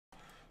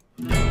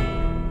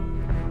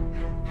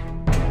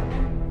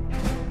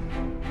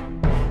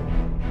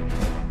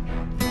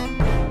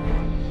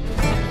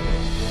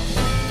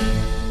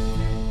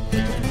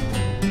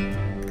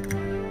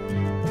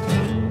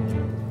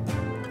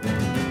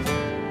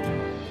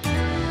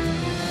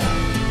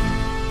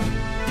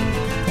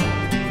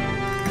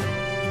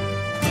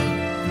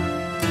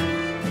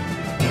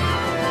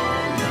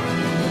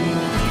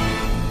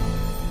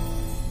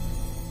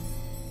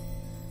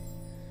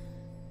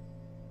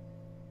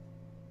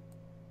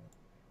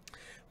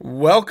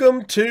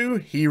Welcome to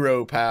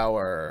Hero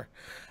Power.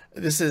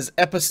 This is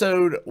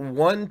episode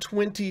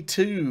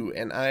 122,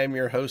 and I am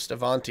your host,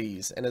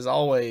 Avanties. And as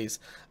always,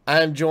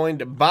 I am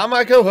joined by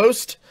my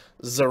co-host,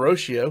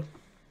 Zerotio.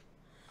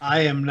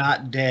 I am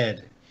not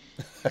dead.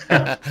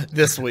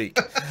 This week.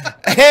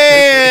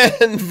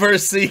 And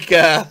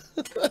Virsica.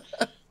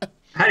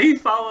 How do you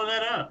follow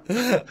that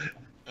up?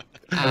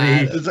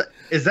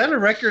 Is that a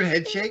record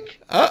head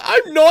shake?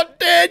 I'm not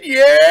dead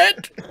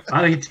yet.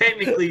 I mean,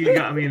 technically, you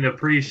got me in the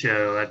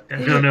pre-show. I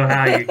don't know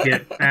how you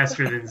get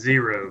faster than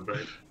Zero,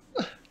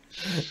 but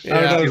yeah,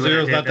 I don't know,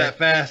 Zero's not that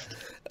fast.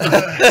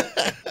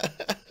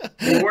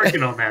 We're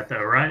working on that,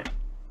 though, right?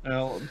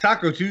 Well,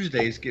 Taco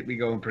Tuesdays get me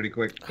going pretty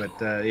quick, but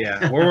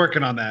yeah, we're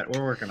working on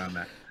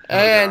that.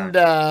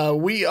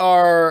 And we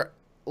are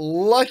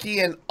lucky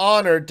and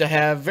honored to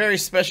have very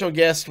special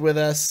guest with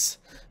us,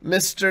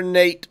 Mr.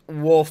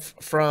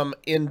 NateWolfe from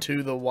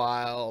Into the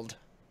Wild.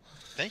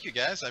 Thank you,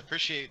 guys. I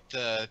appreciate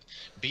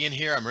being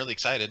here. I'm really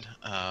excited.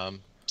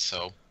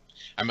 So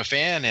I'm a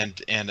fan,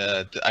 and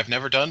I've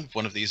never done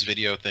one of these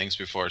video things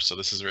before, so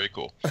this is very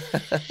cool.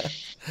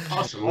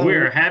 Awesome. Well,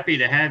 we're happy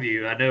to have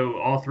you. I know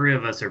all three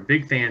of us are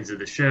big fans of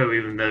the show,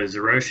 even though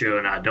Zerotio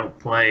and I don't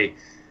play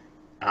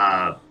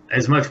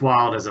as much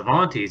Wild as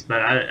Avanties,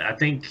 but I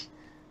think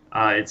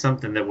it's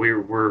something that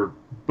we're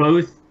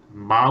both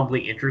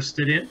mildly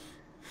interested in.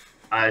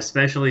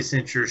 Especially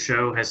since your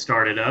show has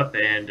started up,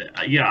 and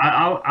yeah,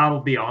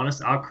 I'll be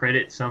honest, I'll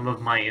credit some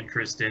of my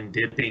interest in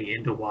dipping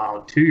into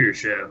Wild to your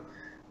show.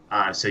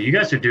 So you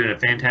guys are doing a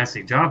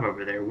fantastic job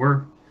over there.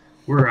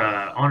 We're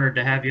honored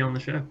to have you on the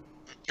show.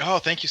 Oh,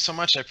 thank you so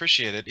much. I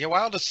appreciate it. Yeah,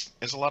 Wild is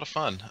a lot of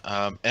fun,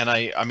 and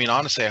I mean,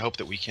 honestly, I hope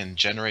that we can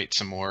generate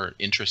some more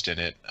interest in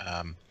it.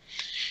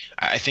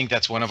 I think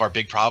that's one of our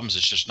big problems.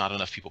 It's just not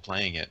enough people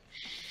playing it.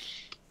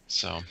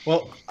 So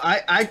well,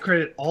 I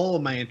credit all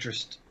of my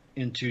interest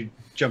into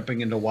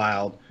jumping into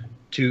Wild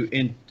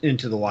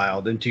into the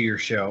Wild, into your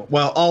show.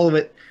 Well, all of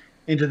it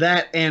into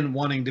that, and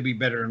wanting to be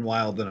better in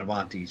Wild than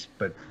Avanties,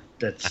 but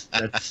that's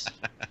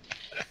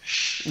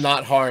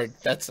not hard.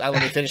 Let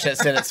me finish that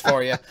sentence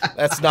for you.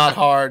 That's not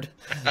hard.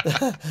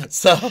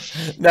 So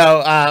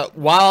no,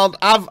 Wild,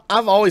 I've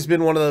always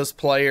been one of those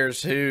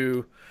players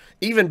who,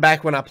 even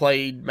back when I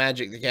played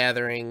Magic the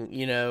Gathering,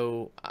 you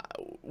know,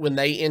 when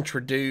they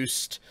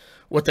introduced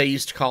what they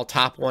used to call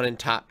Top 1 and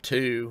Top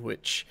 2,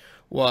 which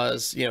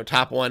was, you know,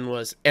 Top 1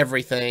 was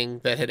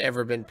everything that had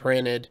ever been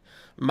printed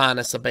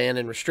minus a banned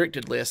and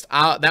restricted list.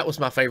 That was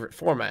my favorite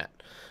format.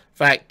 In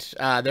fact,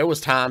 there was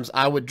times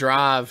I would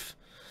drive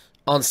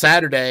on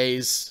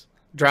Saturdays,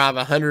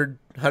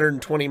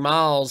 120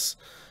 miles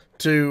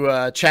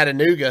to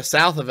Chattanooga,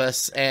 south of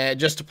us, and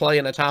just to play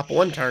in a Top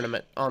 1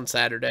 tournament on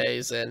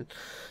Saturdays. And,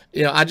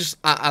 you know,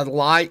 I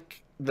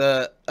like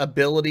the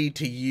ability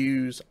to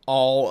use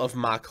all of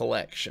my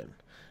collection,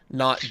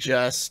 not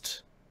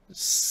just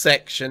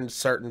section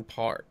certain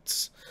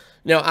parts.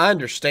 You know, I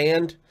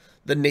understand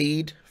the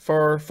need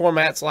for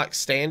formats like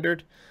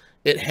Standard.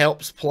 It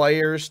helps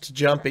players to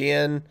jump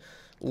in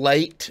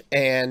late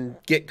and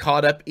get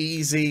caught up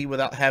easy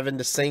without having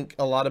to sink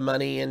a lot of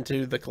money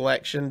into the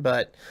collection.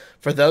 But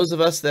for those of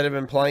us that have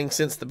been playing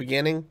since the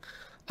beginning,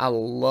 I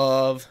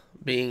love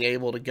being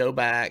able to go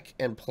back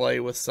and play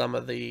with some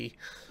of the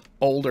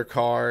older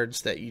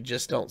cards that you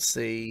just don't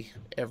see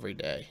every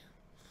day.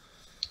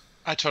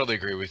 I totally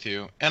agree with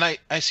you, and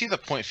I see the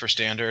point for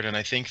Standard, and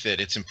I think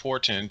that it's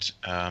important,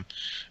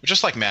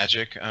 just like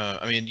Magic.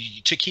 I mean,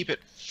 to keep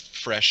it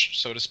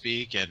fresh, so to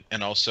speak,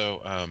 and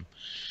also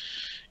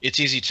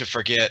it's easy to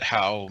forget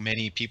how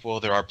many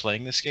people there are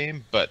playing this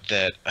game, but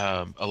that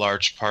a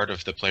large part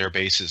of the player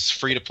base is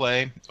free to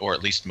play, or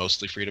at least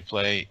mostly free to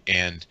play,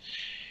 and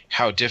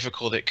how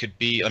difficult it could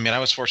be. I mean, I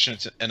was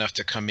fortunate enough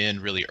to come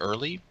in really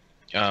early,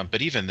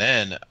 but even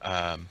then,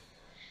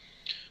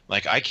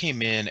 like I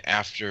came in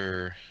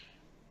after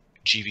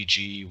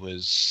GVG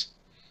was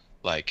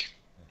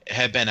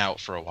had been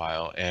out for a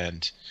while,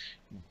 and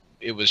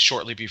it was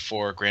shortly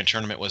before Grand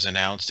Tournament was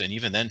announced, and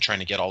even then trying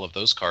to get all of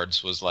those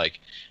cards was like,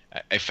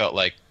 I felt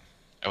like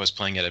I was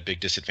playing at a big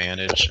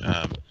disadvantage.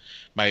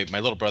 My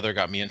little brother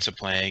got me into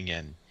playing,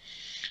 and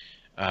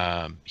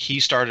he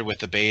started with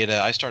the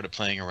beta. I started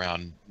playing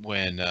around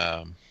when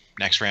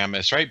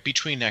Naxxramas, right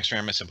between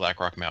Naxxramas and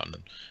Blackrock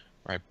Mountain,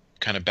 right,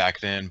 kind of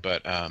back then.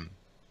 But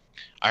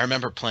I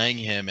remember playing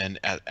him, and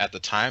at the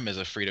time as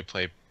a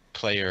free-to-play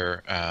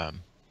player,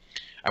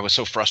 I was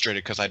so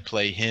frustrated because I'd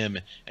play him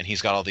and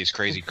he's got all these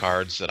crazy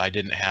cards that I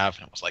didn't have,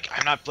 and I was like,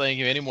 I'm not playing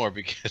you anymore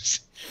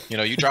because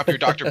you drop your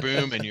Dr.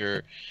 Boom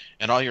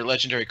and all your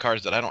legendary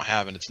cards that I don't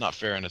have, and it's not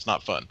fair and it's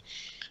not fun.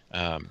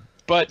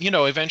 But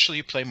eventually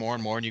you play more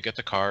and more and you get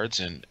the cards,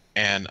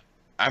 and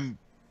I'm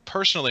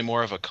personally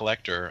more of a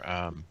collector.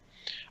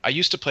 I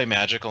used to play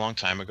Magic a long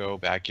time ago,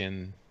 back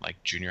in like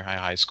junior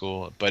high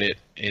school, but it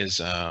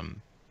is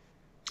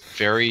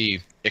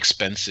very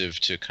expensive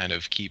to kind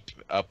of keep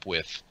up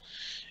with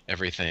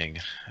everything.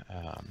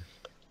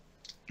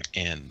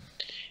 And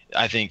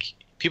I think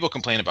people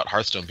complain about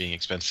Hearthstone being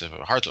expensive.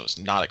 Hearthstone is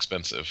not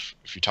expensive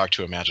if you talk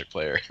to a Magic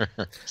player.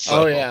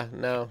 So, oh yeah,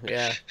 no,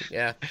 yeah.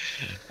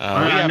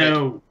 I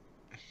know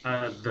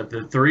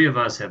the three of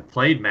us have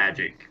played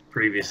Magic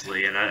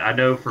previously, and I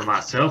know for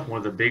myself, one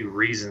of the big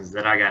reasons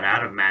that I got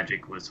out of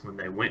Magic was when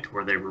they went to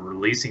where they were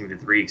releasing the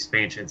 3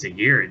 expansions a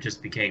year. It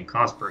just became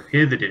cost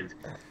prohibitive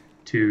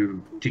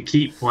to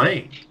keep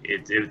playing.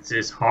 It's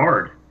just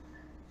hard.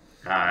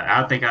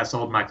 I think I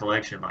sold my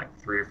collection like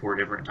 3 or 4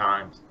 different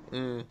times.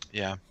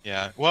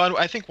 Yeah. Well,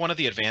 I think one of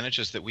the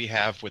advantages that we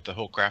have with the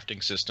whole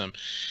crafting system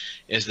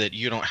is that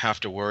you don't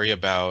have to worry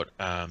about,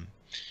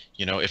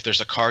 if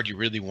there's a card you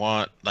really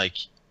want, like,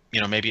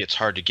 maybe it's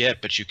hard to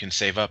get, but you can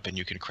save up and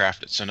you can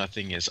craft it so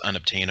nothing is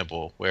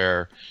unobtainable.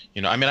 Where,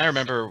 I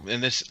remember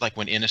in this, like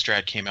when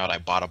Innistrad came out, I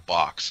bought a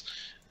box.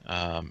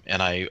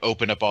 And I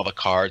opened up all the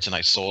cards and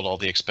I sold all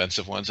the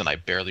expensive ones and I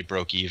barely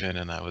broke even,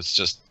 and I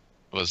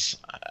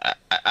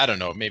don't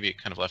know, maybe it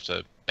kind of left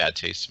a bad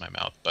taste in my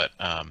mouth, but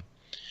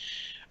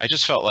I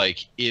just felt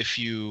like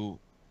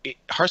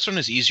Hearthstone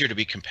is easier to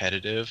be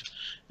competitive,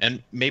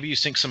 and maybe you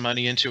sink some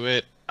money into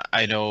it.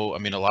 A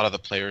lot of the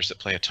players that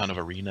play a ton of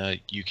Arena,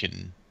 you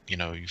can,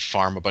 you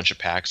farm a bunch of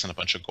packs and a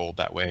bunch of gold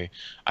that way.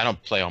 I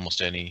don't play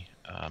almost any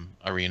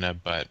Arena,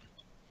 but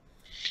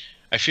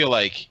I feel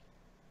like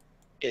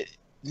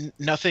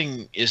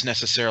nothing is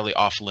necessarily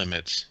off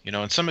limits,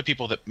 and some of the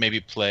people that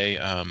maybe play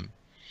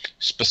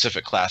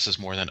specific classes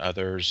more than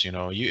others,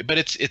 but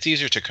it's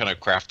easier to kind of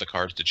craft the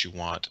cards that you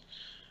want.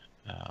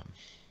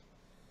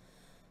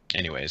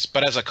 Anyways,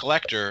 but as a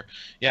collector,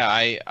 yeah,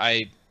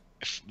 I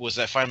was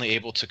finally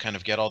able to kind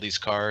of get all these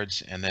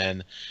cards, and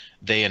then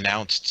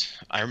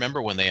I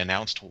remember when they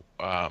announced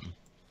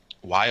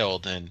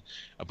Wild, and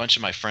a bunch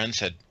of my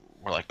friends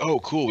were like, oh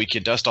cool, we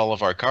can dust all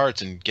of our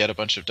cards and get a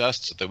bunch of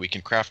dust so that we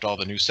can craft all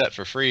the new set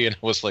for free, and I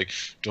was like,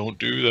 don't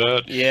do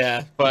that.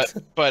 Yeah. But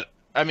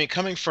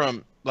coming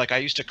from, like, I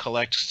used to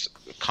collect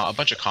a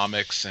bunch of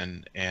comics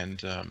and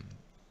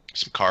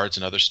some cards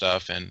and other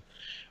stuff, and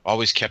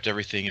always kept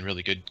everything in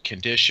really good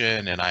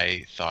condition, and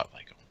I thought,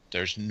 like,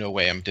 there's no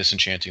way I'm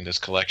disenchanting this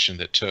collection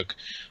that took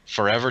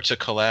forever to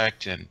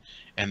collect, and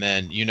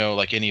then,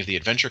 like any of the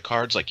adventure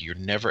cards, like, you're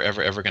never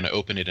ever going to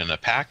open it in a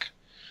pack.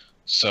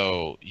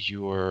 So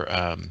you're,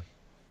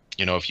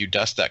 if you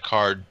dust that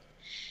card,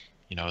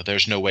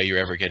 there's no way you're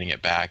ever getting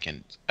it back.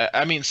 And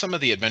some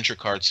of the adventure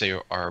cards, they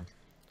are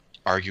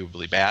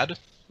arguably bad.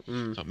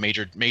 So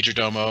Major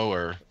Domo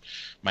or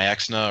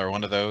Myexna or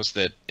one of those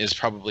that is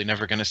probably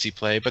never going to see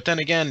play. But then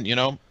again,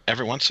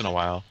 every once in a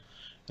while.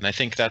 And I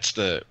think that's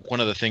one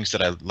of the things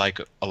that I like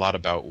a lot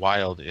about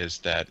Wild is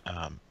that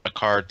a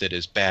card that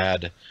is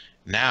bad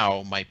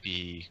now might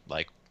be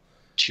like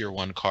tier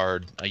 1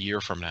 card a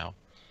year from now.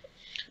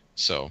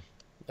 So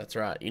that's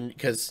right,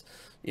 because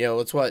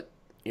it's what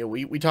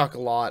we talk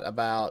a lot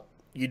about.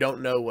 You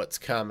don't know what's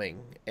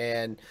coming,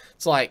 and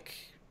it's like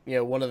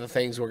one of the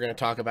things we're going to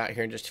talk about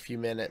here in just a few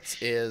minutes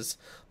is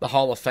the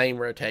Hall of Fame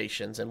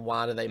rotations and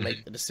why do they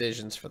make the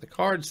decisions for the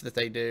cards that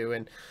they do.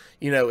 And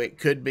it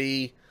could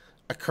be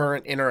a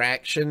current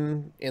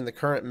interaction in the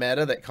current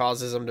meta that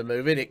causes them to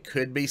move it. It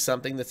could be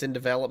something that's in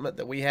development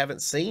that we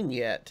haven't seen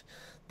yet,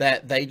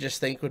 that they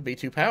just think would be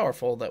too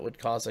powerful, that would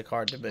cause a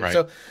card to move. Right.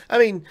 So,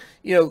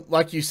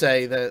 like you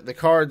say, the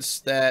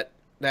cards that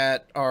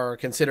are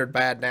considered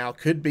bad now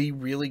could be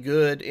really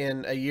good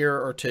in a year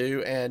or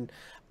two. And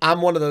I'm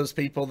one of those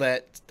people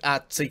that I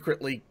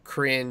secretly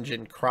cringe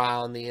and cry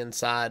on the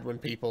inside when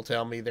people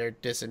tell me they're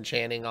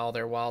disenchanting all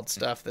their wild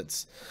stuff.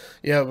 That's,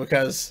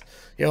 because,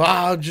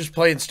 I'm just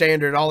playing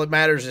standard. All that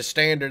matters is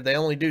standard. They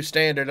only do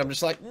standard. I'm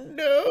just like,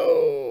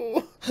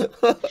 no.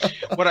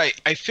 What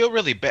I feel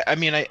really bad.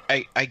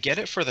 I get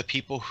it for the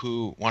people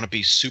who want to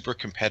be super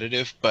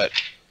competitive, but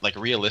like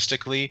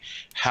realistically,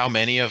 how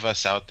many of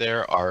us out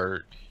there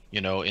are,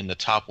 in the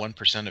top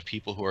 1% of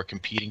people who are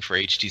competing for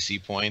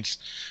HTC points?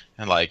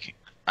 And like,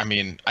 I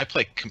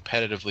play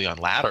competitively on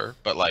ladder,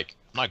 but like,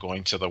 I'm not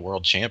going to the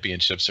world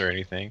championships or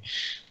anything.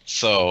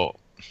 So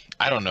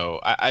I don't know.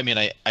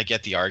 I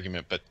get the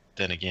argument, but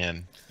then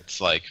again,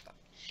 it's like,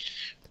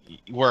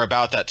 we're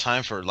about that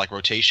time for like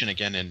rotation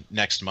again in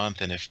next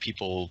month, and if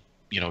people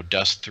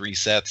dust 3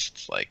 sets,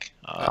 it's like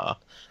I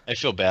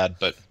feel bad.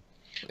 But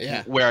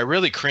yeah, where I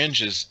really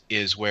cringe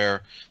is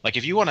where, like,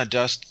 if you want to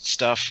dust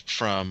stuff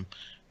from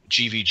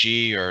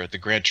GVG or the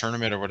Grand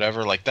Tournament or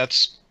whatever, like,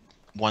 that's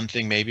one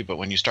thing maybe, but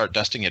when you start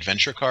dusting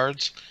adventure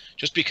cards,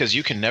 just because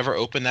you can never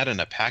open that in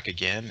a pack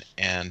again,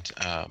 and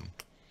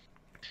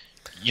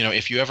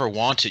if you ever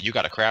want it, you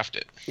got to craft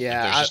it.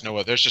 Yeah,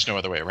 there's just no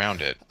other way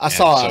around it. I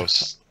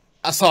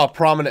saw a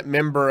prominent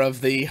member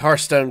of the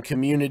Hearthstone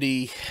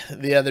community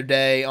the other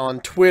day on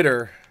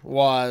Twitter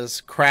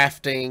was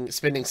spending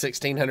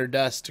 1,600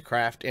 dust to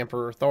craft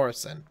Emperor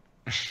Thorison.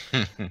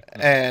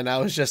 And I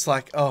was just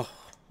like, oh,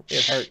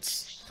 it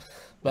hurts.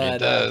 But, it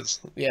does.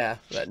 Yeah,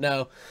 but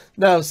no.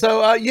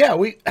 So,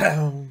 we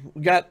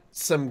got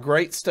some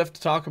great stuff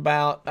to talk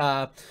about.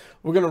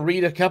 We're going to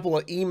read a couple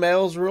of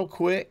emails real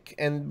quick.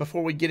 And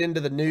before we get into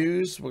the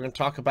news, we're going to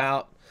talk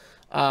about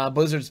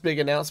Blizzard's big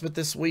announcement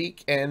this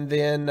week, and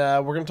then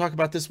we're going to talk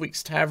about this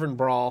week's Tavern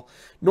Brawl.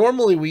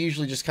 Normally, we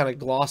usually just kind of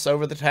gloss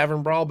over the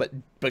Tavern Brawl, but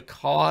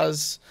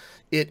because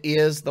it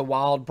is the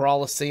Wild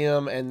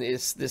Brawliseum and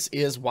this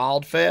is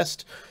Wild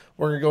Fest,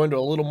 we're going to go into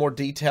a little more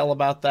detail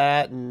about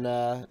that,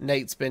 and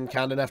Nate's been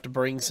kind enough to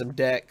bring some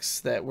decks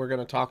that we're going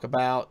to talk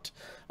about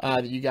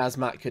that you guys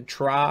could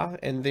try,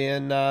 and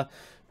then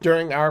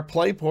during our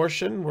play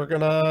portion, we're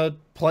going to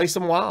play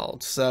some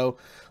Wild. So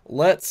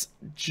let's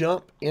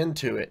jump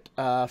into it.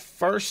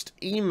 First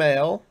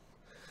email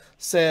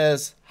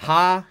says,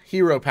 "Hi,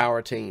 Hero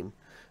Power Team.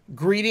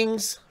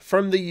 Greetings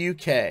from the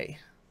UK.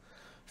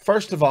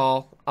 First of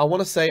all, I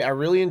want to say I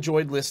really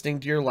enjoyed listening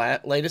to your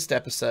latest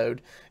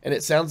episode, and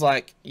it sounds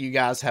like you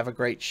guys have a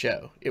great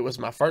show. It was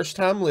my first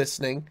time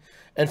listening,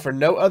 and for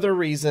no other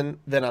reason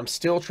than I'm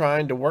still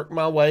trying to work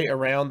my way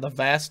around the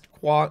vast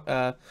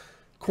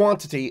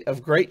quantity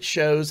of great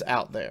shows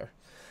out there.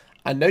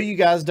 I know you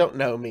guys don't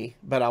know me,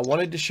 but I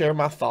wanted to share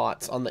my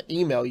thoughts on the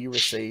email you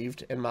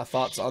received and my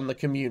thoughts on the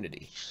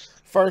community.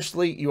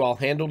 Firstly, you all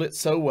handled it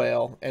so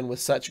well and with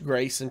such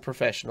grace and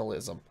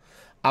professionalism.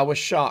 I was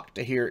shocked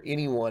to hear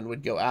anyone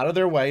would go out of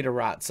their way to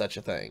write such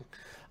a thing.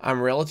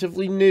 I'm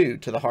relatively new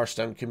to the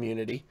Hearthstone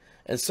community,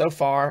 and so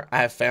far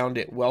I have found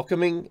it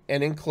welcoming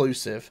and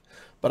inclusive,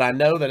 but I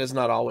know that is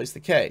not always the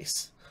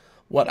case.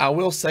 What I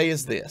will say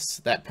is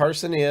this: that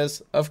person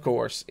is, of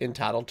course,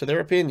 entitled to their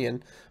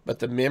opinion, but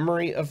the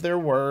memory of their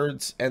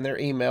words and their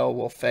email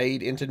will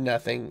fade into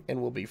nothing and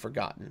will be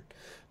forgotten.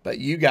 But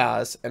you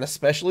guys, and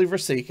especially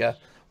Virsica,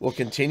 will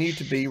continue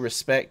to be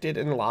respected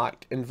and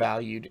liked and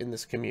valued in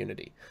this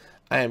community.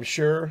 I am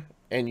sure,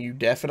 and you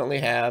definitely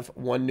have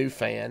one new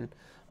fan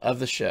of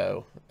the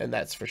show, and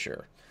that's for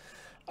sure.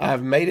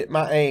 I've made it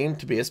my aim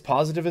to be as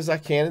positive as I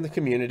can in the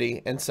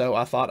community, and so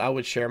I thought I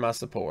would share my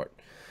support.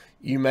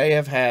 You may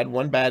have had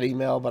one bad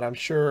email, but I'm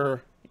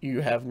sure you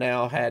have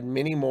now had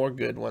many more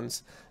good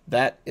ones.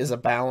 That is a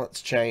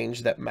balance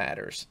change that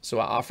matters. So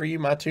I offer you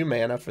my 2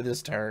 mana for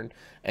this turn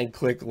and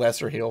click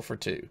Lesser Heal for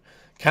 2.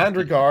 Kind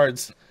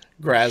regards,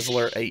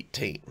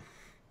 Grazzler18.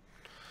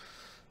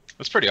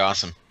 That's pretty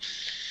awesome.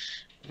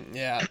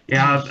 Yeah.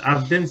 Yeah,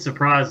 I've been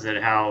surprised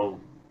at how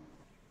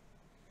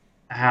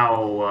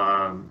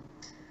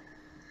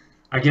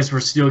I guess we're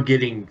still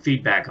getting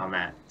feedback on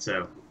that.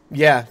 So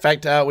yeah, in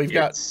fact, we've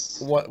got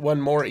one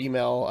more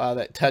email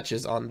that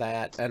touches on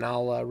that, and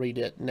I'll read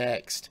it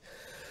next.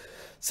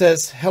 It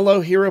says,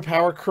 "Hello, Hero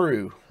Power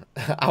crew.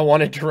 I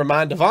wanted to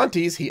remind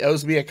Avanties he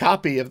owes me a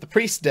copy of the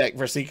Priest deck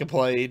Virsica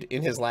played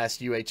in his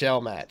last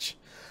UHL match.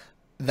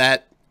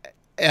 That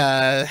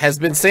has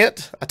been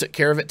sent. I took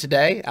care of it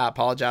today. I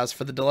apologize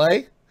for the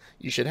delay.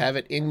 You should have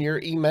it in your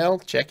email.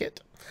 Check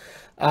it."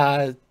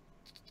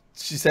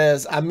 She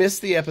says, "I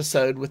missed the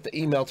episode with the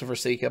email to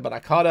Virsica, but I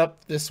caught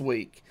up this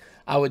week.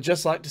 I would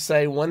just like to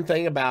say one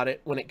thing about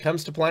it. When it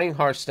comes to playing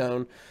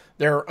Hearthstone,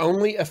 there are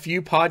only a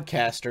few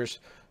podcasters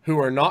who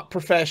are not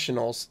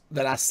professionals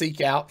that I seek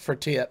out for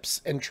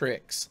tips and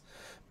tricks.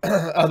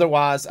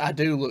 Otherwise, I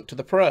do look to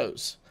the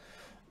pros.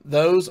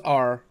 Those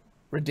are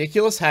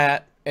Ridiculous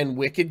Hat and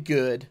Wicked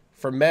Good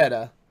for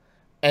meta,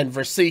 and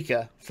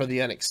Virsica for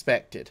the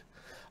unexpected.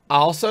 I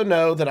also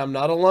know that I'm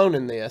not alone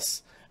in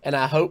this, and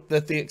I hope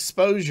that the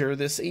exposure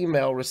this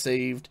email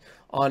received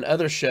on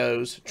other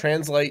shows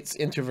translates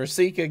into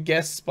Virsica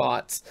guest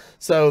spots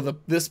so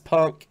this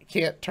punk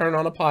can't turn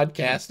on a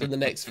podcast in the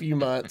next few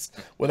months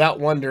without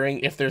wondering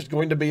if there's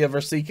going to be a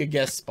Virsica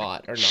guest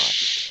spot or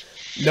not.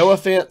 No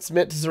offense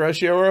meant to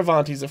Zerotio or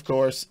Avanties, of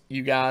course.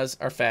 You guys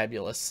are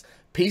fabulous.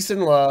 Peace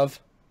and love,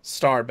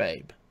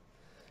 Starbabe.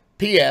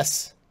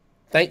 P.S.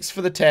 Thanks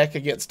for the tech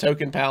against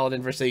Token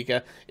Paladin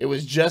Virsica. It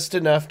was just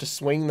enough to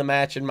swing the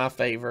match in my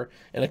favor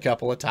in a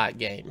couple of tight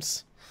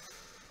games."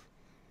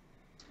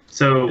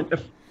 So,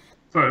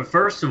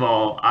 first of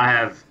all, I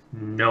have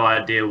no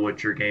idea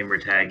what your gamer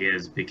tag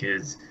is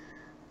because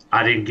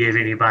I didn't give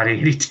anybody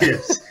any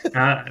tips.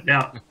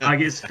 Now, I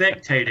get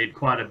spectated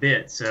quite a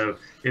bit, so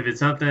if it's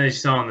something that you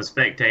saw on the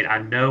spectate, I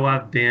know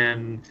I've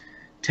been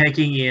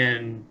taking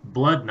in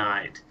Blood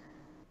Knight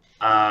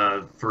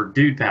for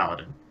Dude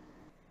Paladin.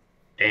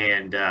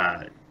 And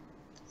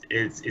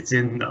it's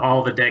in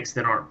all the decks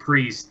that aren't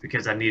Priest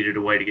because I needed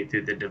a way to get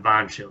through the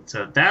Divine Shield.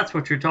 So if that's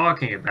what you're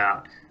talking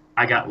about,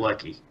 I got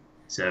lucky.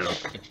 So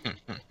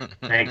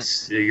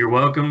thanks. You're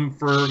welcome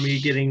for me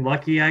getting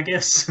lucky, I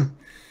guess.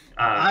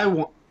 I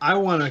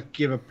want to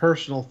give a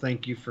personal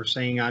thank you for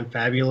saying I'm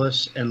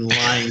fabulous and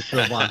lying to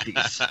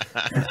Avanties.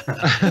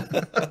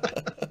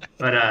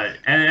 But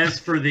as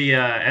for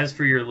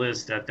your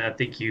list, I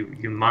think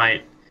you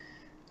might.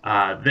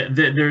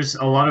 There's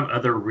a lot of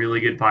other really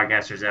good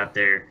podcasters out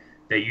there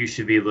that you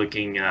should be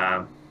looking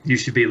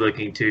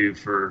to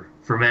for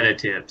meta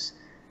tips.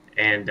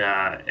 And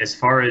as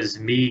far as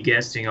me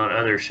guesting on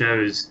other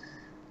shows,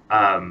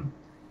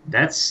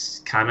 that's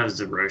kind of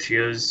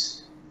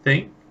Zerotio's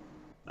thing.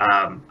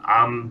 I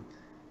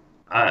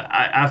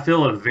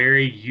feel a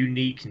very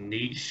unique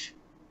niche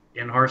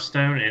in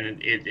Hearthstone,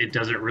 and it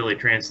doesn't really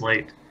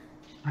translate,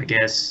 I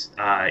guess,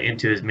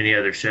 into as many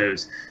other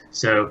shows.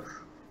 So,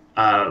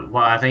 while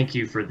I thank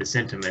you for the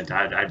sentiment,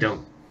 I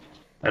don't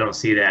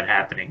see that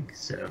happening.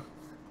 So,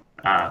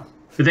 but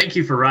thank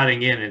you for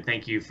writing in, and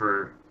thank you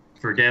for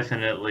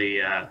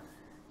definitely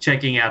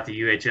checking out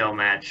the UHL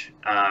match.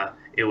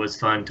 It was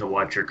fun to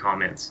watch your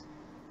comments.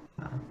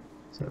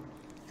 So,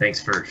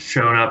 thanks for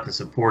showing up and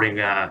supporting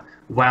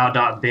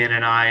WoW.Ben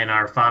and I in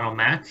our final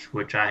match,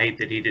 which I hate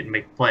that he didn't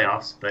make the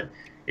playoffs, but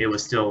it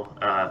was still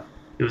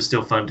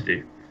fun to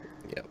do.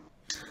 Yep.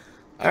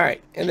 All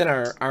right, and then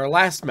our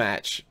last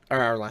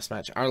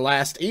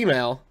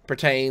email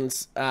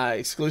pertains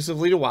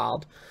exclusively to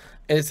Wild,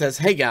 and it says,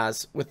 "Hey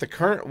guys, with the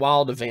current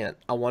Wild event,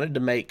 I wanted to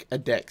make a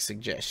deck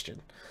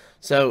suggestion.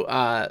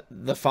 So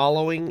the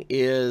following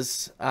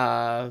is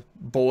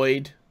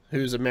Boyd,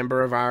 who's a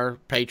member of our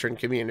patron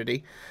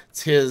community.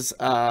 It's his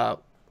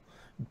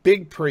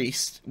Big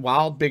Priest,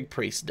 Wild Big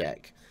Priest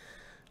deck.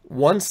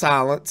 1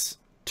 Silence,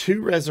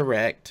 2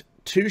 Resurrect,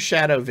 2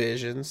 Shadow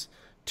Visions,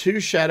 2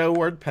 Shadow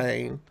Word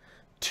Pain,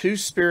 2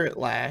 Spirit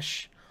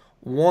Lash,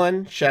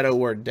 1 Shadow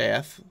Word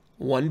Death,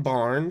 1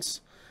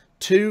 Barnes,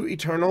 2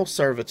 Eternal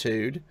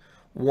Servitude,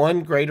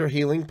 1 Greater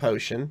Healing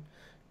Potion,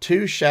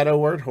 2 Shadow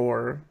Word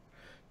Horror,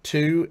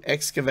 2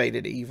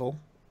 Excavated Evil,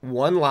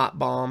 1 Light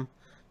Bomb,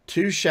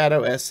 2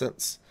 Shadow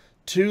Essence,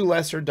 2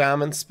 Lesser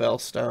Diamond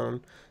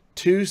Spellstone,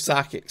 2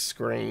 Psychic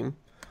Scream,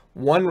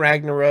 1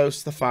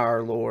 Ragnaros the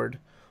Fire Lord,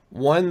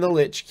 1 the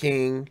Lich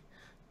King,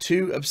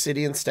 2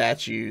 Obsidian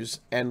Statues,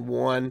 and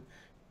 1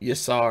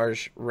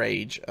 Yasar's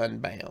Rage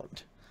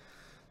Unbound."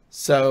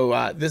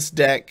 So this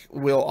deck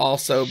will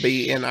also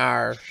be in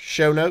our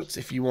show notes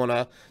if you want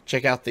to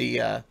check out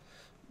the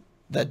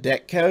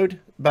deck code.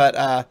 But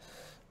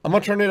I'm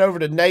going to turn it over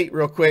to Nate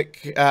real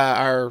quick,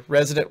 our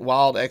resident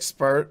Wild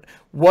expert.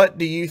 What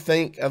do you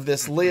think of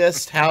this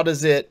list? How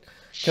does it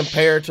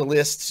compare to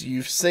lists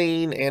you've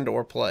seen and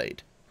or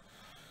played?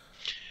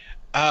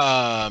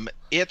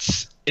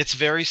 It's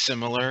very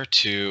similar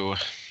to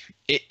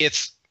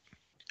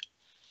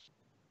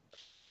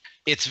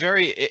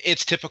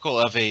it's typical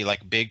of a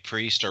like big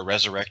priest or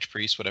resurrect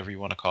priest, whatever you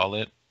want to call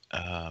it.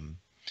 And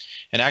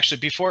actually,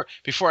 before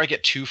I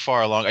get too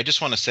far along, I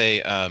just want to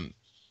say,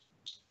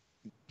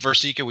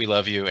 Virsica, we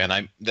love you,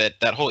 and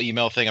that whole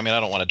email thing. I mean, I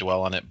don't want to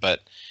dwell on it,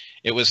 but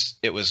it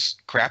was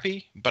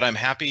crappy. But I'm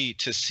happy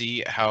to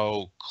see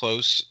how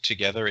close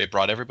together it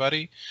brought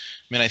everybody.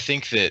 I mean, I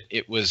think that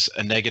it was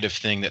a negative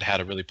thing that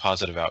had a really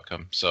positive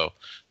outcome. So, I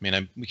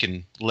mean, we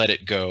can let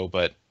it go,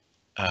 but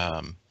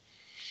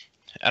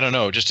I don't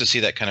know. Just to see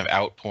that kind of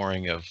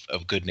outpouring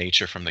of good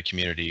nature from the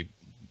community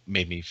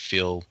made me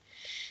feel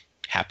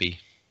happy.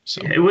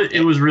 So yeah,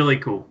 it was really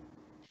cool.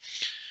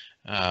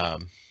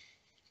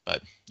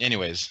 But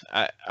anyways,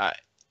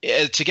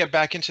 to get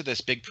back into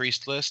this big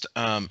priest list,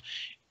 I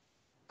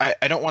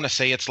don't want to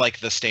say it's like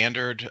the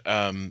standard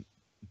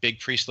big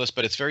priest list,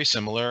 but it's very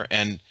similar.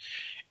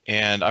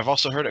 And I've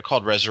also heard it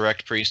called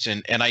Resurrect Priest.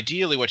 And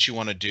ideally what you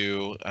want to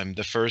do,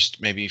 the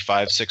first maybe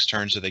 5-6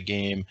 turns of the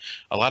game,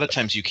 a lot of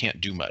times you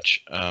can't do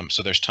much.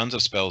 So there's tons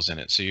of spells in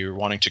it. So you're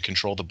wanting to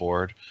control the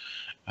board,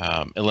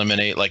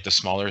 eliminate like the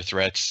smaller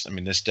threats. I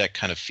mean, this deck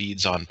kind of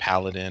feeds on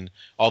Paladin.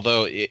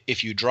 Although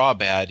if you draw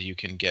bad, you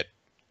can get,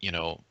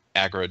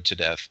 aggroed to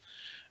death.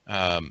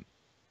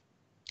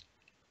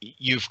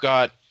 You've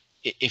got,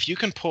 if you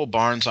can pull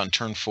Barnes on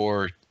turn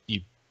 4,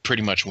 you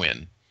pretty much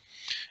win.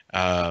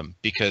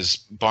 Because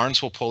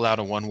Barnes will pull out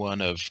a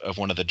 1/1 of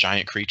one of the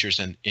giant creatures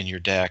in your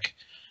deck,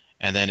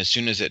 and then as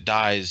soon as it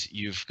dies,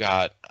 you've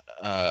got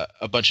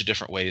a bunch of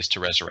different ways to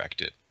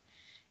resurrect it.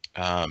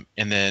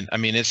 And then, I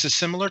mean, it's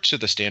similar to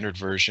the standard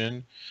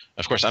version.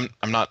 Of course, I'm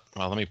not.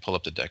 Well, let me pull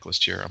up the deck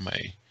list here on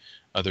my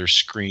other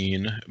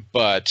screen,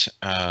 but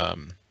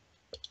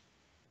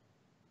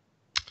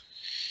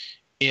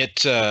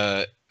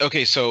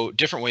okay. So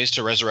different ways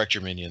to resurrect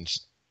your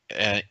minions.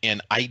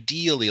 And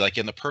ideally, like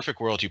in the perfect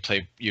world, you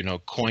play,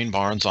 coin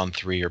Barnes on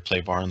 3 or play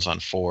Barnes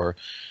on 4.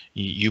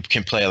 You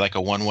can play like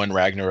a 1/1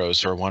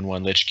 Ragnaros or a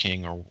 1/1 Lich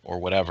King or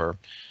whatever.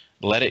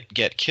 Let it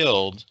get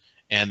killed,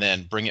 and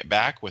then bring it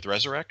back with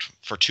Resurrect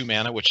for 2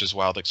 mana, which is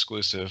Wild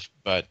exclusive.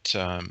 But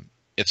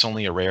it's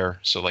only a rare,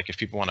 so like if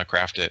people want to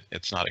craft it,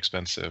 it's not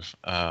expensive.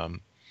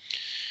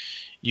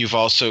 You've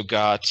also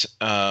got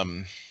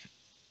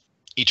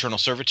Eternal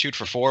Servitude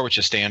for 4, which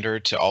is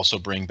standard, to also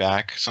bring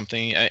back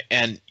something.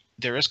 And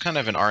there is kind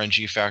of an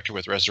RNG factor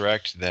with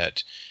Resurrect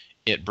that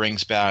it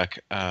brings back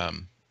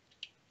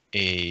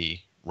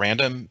a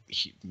random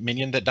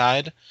minion that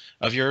died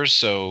of yours.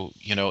 So,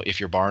 you know, if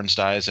your Barnes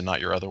dies and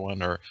not your other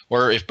one, or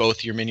if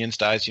both your minions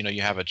dies, you know,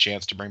 you have a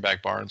chance to bring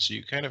back Barnes. So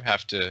you kind of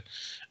have to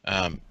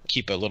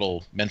keep a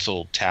little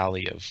mental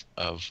tally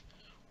of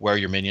where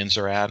your minions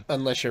are at.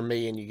 Unless you're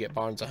me and you get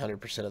Barnes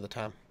 100% of the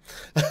time.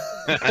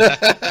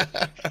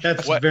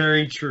 That's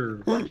very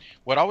true.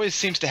 What always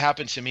seems to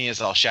happen to me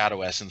is I'll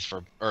Shadow Essence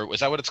or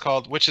is that what it's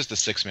called? Which is the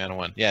 6-mana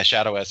one? Yeah,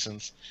 Shadow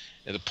Essence.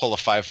 It'll pull a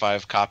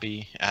 5/5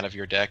 copy out of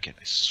your deck, and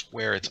I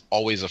swear it's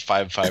always a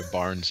 5/5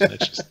 Barnes. And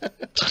it's just,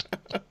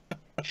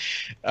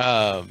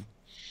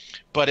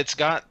 but it's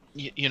got,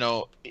 you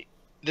know,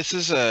 this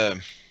is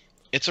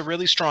it's a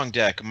really strong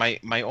deck.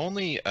 My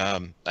only I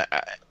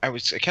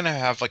kind of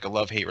have like a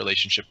love-hate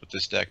relationship with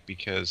this deck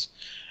because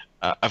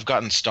I've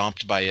gotten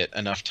stomped by it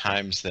enough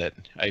times that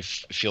I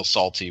feel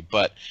salty.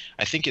 But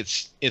I think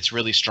it's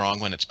really strong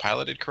when it's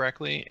piloted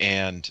correctly,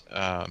 and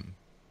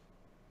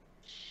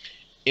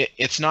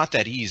it's not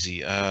that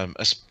easy.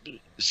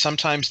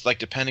 Sometimes, like,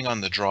 depending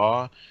on the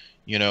draw,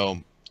 you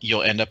know,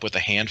 you'll end up with a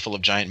handful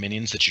of giant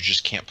minions that you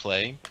just can't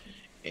play.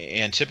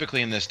 And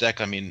typically in this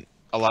deck, I mean,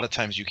 a lot of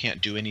times you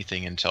can't do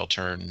anything until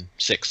turn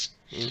 6,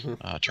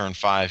 turn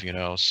 5, you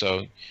know.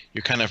 So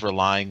you're kind of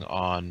relying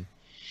on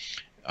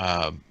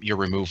your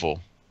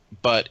removal.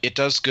 But it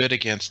does good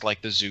against,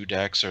 like, the Zoo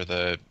decks or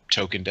the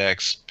token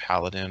decks,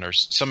 Paladin, or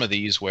some of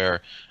these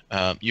where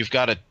you've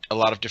got a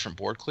lot of different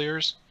board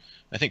clears.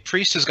 I think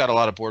Priest has got a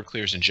lot of board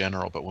clears in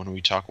general, but when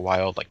we talk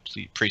Wild, like,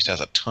 Priest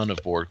has a ton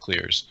of board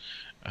clears.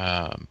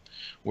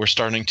 We're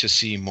starting to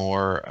see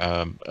more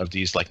of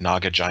these, like,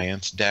 Naga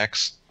Giants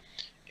decks,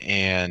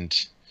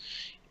 and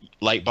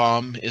Light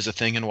Bomb is a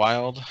thing in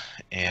Wild,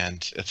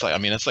 and it's like, I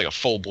mean, it's like a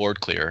full board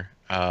clear.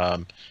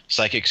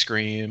 Psychic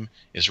Scream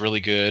is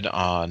really good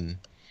on,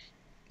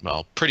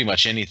 well, pretty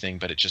much anything,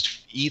 but it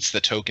just eats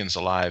the tokens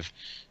alive.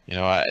 You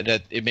know,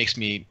 that it makes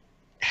me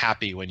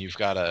happy when you've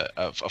got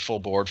a full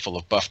board full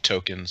of buff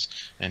tokens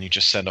and you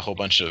just send a whole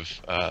bunch of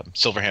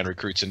Silverhand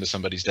recruits into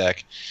somebody's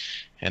deck,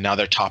 and now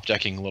they're top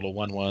decking little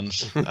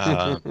 1/1s.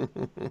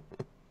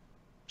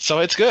 So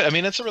it's good. I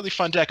mean, it's a really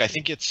fun deck. I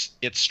think it's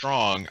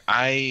strong.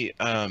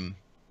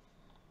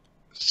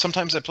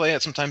 Sometimes I play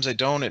it, sometimes I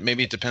don't.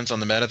 Maybe it depends on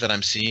the meta that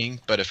I'm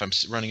seeing, but if I'm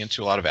running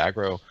into a lot of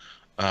aggro,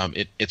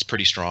 it's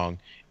pretty strong.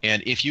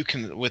 And if you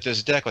can, with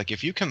this deck, like,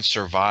 if you can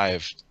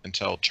survive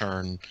until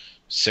turn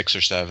 6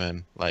 or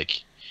 7,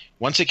 like,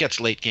 once it gets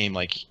late game,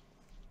 like,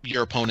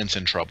 your opponent's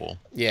in trouble.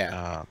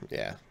 Yeah.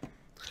 Yeah.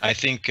 I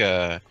think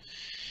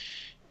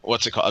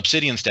what's it called?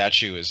 Obsidian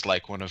Statue is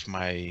like one of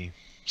my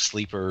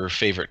sleeper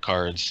favorite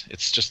cards.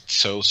 It's just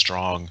so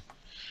strong.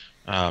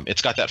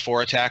 It's got that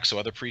 4 attack, so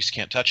other priests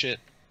can't touch it.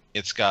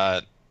 It's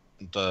got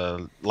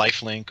the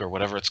life link or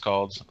whatever it's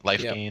called,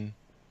 life gain.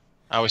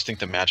 I always think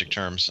the magic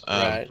terms.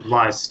 Right.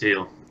 Life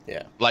steal.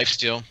 Yeah. Life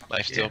steal.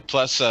 Yeah.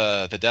 Plus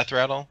the death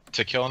rattle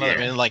to kill another. Yeah.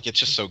 I mean, like, it's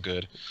just so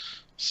good.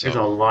 So, There's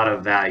a lot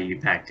of value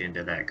packed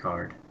into that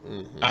card.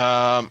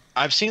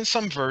 I've seen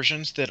some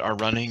versions that are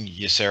running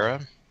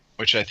Ysera,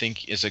 which I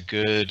think is a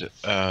good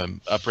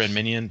up-ran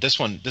minion. This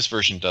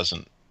version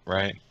doesn't,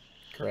 right?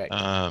 Correct.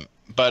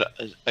 But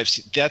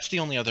that's the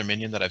only other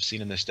minion that I've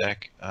seen in this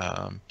deck.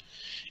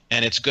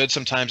 And it's good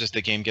sometimes as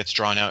the game gets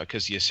drawn out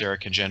because Ysera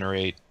can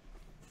generate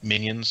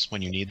minions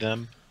when you need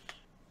them.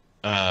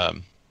 Or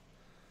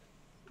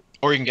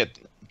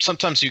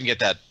sometimes you can get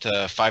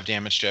that 5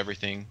 damage to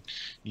everything,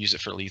 use it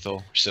for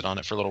lethal, sit on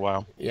it for a little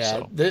while. Yeah,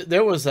 so.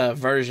 There was a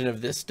version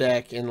of this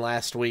deck in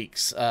last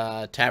week's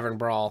Tavern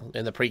Brawl,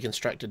 in the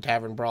pre-constructed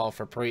Tavern Brawl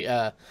for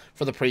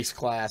the Priest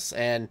class,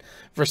 and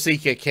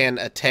Virsica can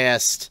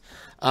attest.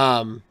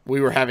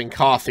 We were having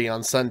coffee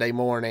on Sunday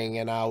morning,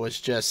 and I was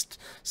just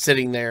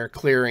sitting there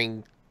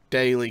clearing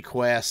daily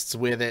quests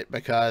with it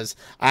because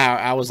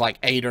I was like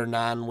 8 or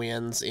 9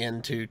 wins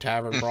into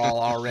Tavern Brawl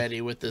already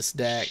with this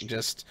deck,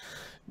 just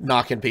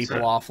knocking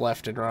people off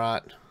left and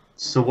right.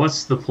 So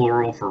what's the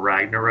plural for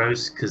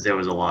Ragnaros? Because there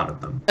was a lot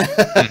of them.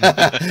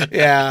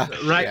 Yeah.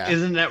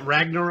 Isn't that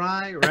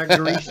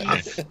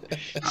Ragnaresis?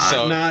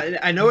 So, No,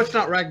 I know it's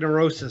not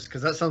Ragnarosis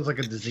because that sounds like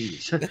a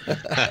disease.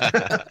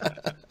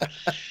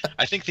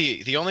 I think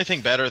the only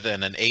thing better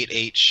than an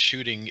 8/8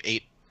 shooting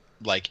 8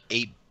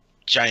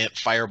 giant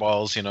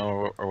fireballs, you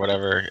know, or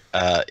whatever,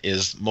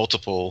 is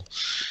multiple.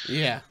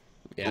 Yeah.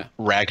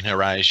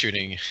 Ragnarai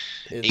shooting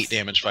 8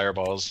 damage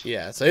fireballs.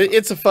 Yeah, so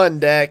it's a fun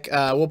deck.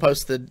 We'll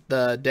post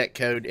the deck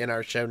code in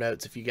our show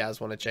notes if you guys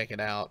want to check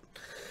it out.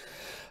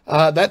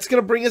 That's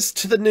going to bring us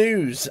to the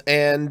news,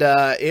 and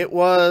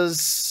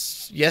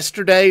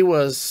yesterday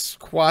was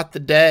quite the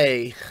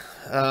day.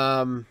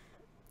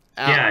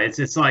 Yeah,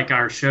 it's like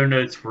our show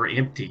notes were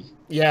empty.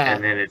 Yeah.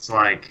 And then it's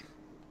like,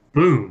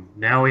 boom,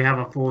 now we have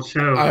a full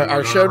show.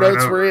 Our show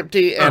notes were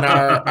empty, and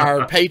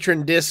our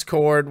patron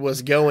Discord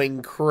was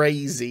going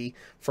crazy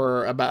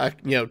for about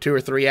 2 or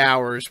 3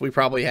 hours. We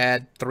probably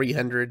had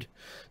 300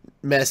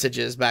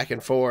 messages back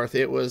and forth.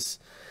 It was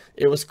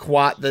it was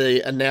quite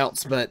the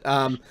announcement.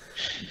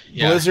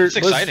 Yeah, Blizzard, it's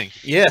exciting.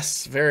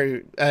 Yes,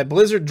 very.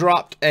 Blizzard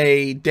dropped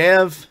a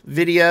dev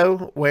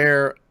video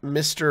where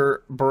Mr.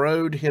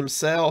 Brode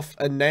himself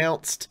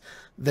announced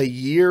the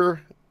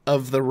Year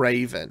of the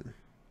Raven.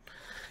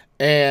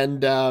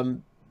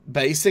 And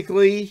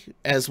basically,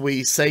 as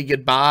we say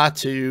goodbye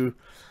to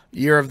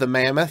Year of the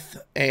Mammoth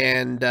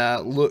and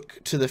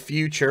look to the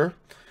future,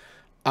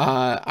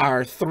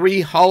 our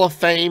 3 Hall of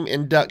Fame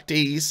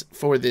inductees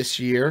for this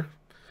year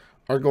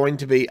are going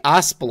to be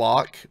Ice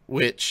Block,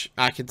 which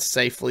I can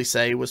safely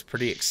say was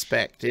pretty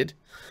expected,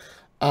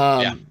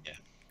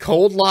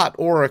 Cold Light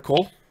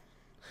Oracle,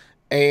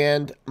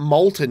 and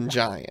Molten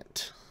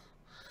Giant.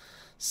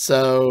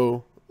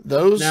 So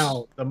those...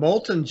 Now, the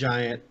Molten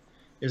Giant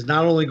is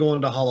not only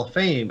going to Hall of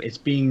Fame, it's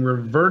being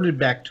reverted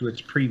back to its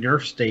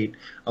pre-nerf state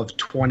of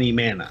 20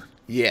 mana.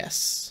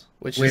 Yes,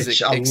 which is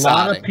exciting. A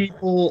lot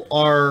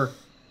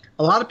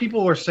of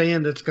people are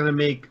saying that's going to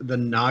make the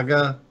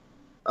Naga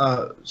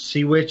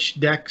Sea Witch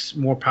decks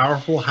more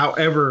powerful.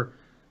 However,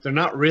 they're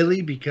not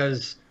really,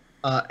 because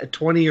at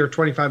 20 or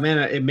 25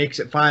 mana, it makes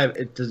it 5.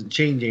 It doesn't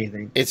change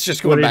anything. It's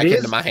just going back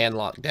into my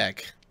handlock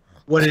deck.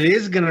 What it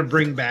is going to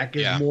bring back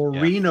is more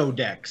Reno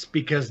decks,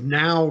 because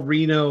now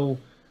Reno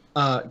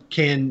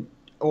can,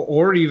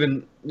 or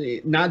even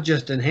not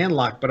just in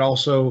handlock, but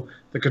also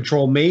the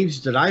Control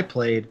Mage that I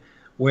played,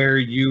 where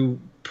you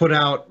put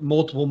out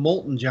multiple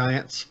Molten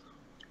Giants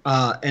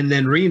and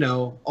then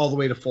Reno all the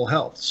way to full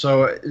health.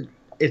 So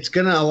it's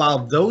going to allow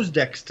those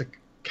decks to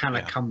kind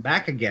of come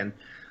back again,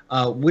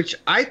 which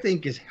I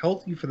think is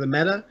healthy for the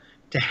meta,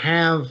 to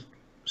have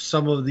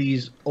some of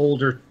these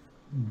older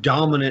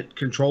dominant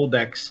control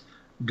decks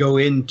go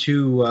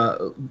into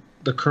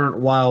the current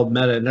Wild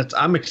meta, and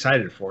I'm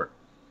excited for it.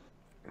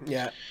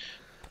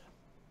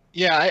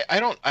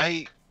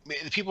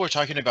 People are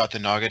talking about the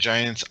Naga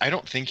Giants. I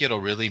don't think it'll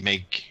really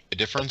make a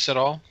difference at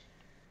all,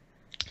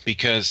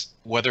 because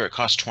whether it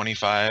costs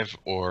 25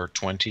 or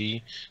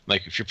 20,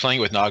 like if you're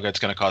playing with Naga, it's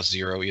going to cost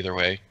 0 either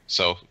way.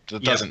 So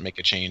that doesn't make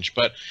a change.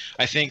 But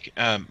I think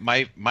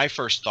my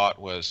first thought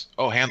was,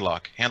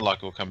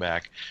 handlock will come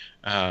back.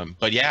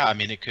 But yeah, I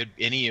mean, it could,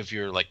 any of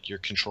your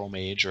Control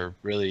Mage, or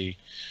really,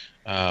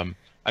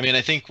 I mean,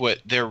 I think what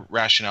their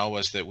rationale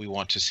was that we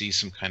want to see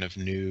some kind of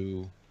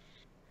new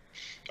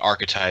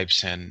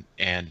archetypes, and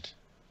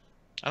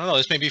I don't know,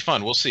 this may be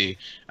fun. We'll see.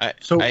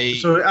 So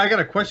I got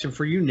a question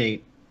for you,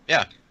 Nate.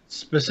 Yeah.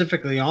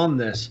 Specifically on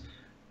this,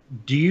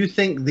 do you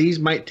think these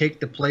might take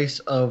the place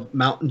of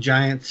Mountain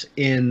Giants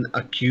in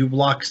a cube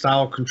lock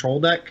style control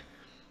deck,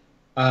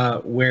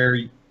 where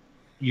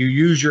you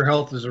use your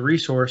health as a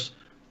resource,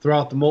 throw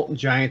out the Molten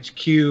Giants,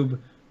 cube,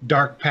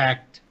 Dark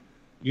Pact,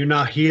 you're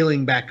not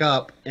healing back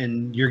up,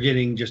 and you're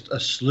getting just a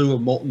slew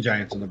of Molten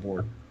Giants on the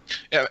board?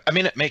 Yeah, I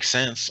mean, it makes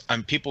sense.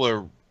 People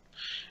are...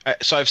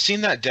 So I've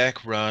seen that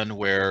deck run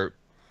where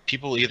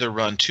people either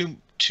run two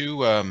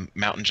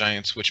Mountain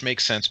Giants, which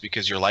makes sense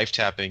because you're life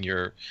tapping,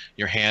 your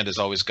hand has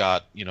always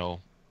got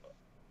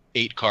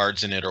 8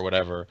 cards in it or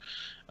whatever,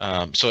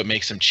 so it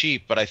makes them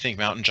cheap. But I think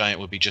Mountain Giant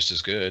would be just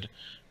as good,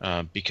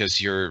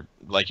 because you're,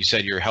 like you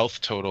said, your health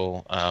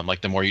total,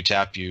 like the more you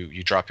tap,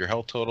 you drop your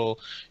health total.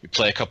 You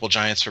play a couple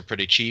Giants for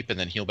pretty cheap and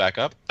then heal back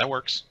up. That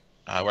works.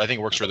 I think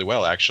it works really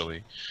well,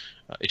 actually.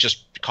 It's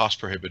just cost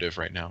prohibitive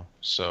right now.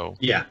 So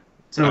yeah.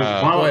 So go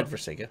ahead,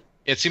 Virsica.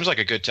 It seems like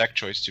a good tech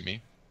choice to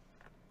me.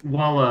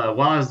 While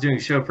I was doing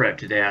show prep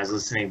today, I was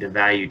listening to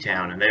Value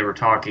Town, and they were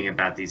talking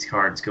about these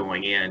cards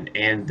going in.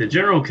 And the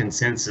general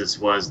consensus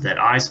was that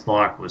Ice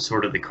Block was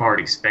sort of the card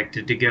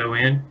expected to go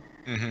in,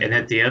 and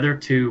that the other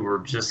two were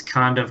just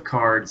kind of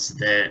cards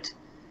that,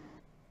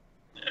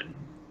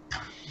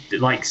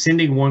 like,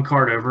 sending one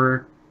card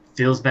over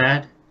feels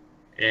bad,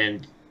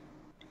 and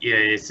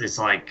it's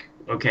like,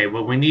 okay,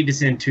 well, we need to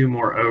send 2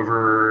 more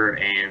over,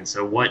 and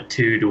so what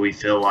 2 do we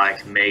feel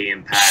like may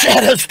impact?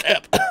 Shadow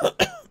Step.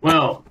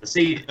 Well,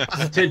 see,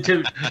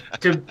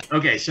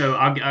 okay, so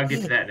I'll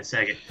get to that in a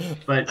second.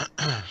 But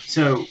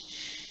so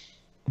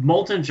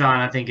Molten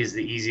Giant, I think, is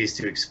the easiest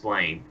to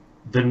explain.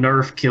 The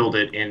nerf killed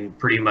it in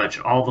pretty much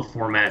all the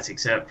formats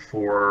except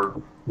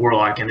for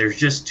Warlock, and there's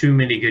just too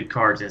many good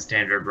cards in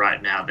Standard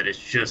right now that it's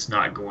just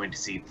not going to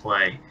see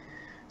play.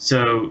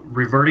 So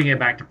reverting it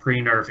back to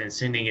pre-nerf and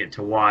sending it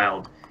to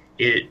Wild,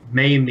 it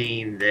may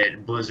mean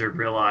that Blizzard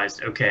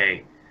realized,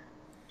 okay,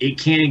 it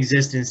can't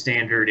exist in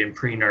Standard in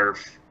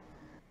pre-nerf,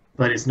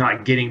 but it's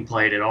not getting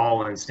played at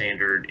all in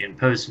Standard in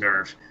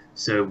post-nerf.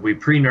 So we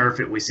pre-nerf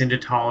it, we send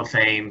it to Hall of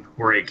Fame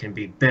where it can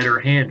be better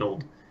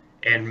handled,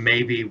 and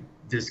maybe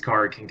this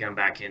card can come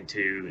back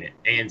into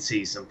and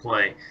see some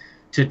play.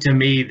 To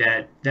me,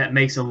 that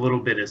makes a little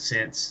bit of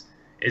sense,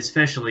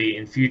 especially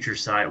in Future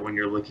Sight when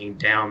you're looking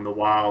down the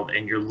Wild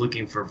and you're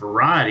looking for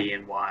variety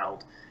in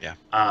Wild. Yeah.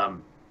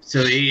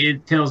 So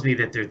it tells me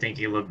that they're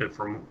thinking a little bit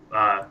from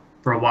a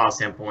Wild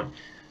standpoint.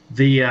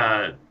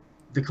 The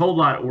Cold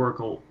Light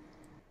Oracle,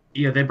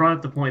 they brought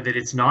up the point that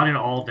it's not in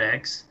all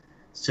decks,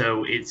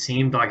 so it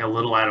seemed like a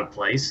little out of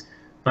place.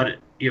 But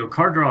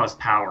card draw is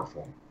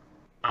powerful.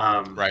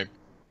 Right.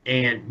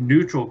 and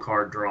neutral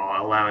card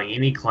draw, allowing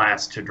any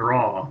class to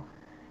draw,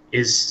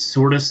 is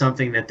sort of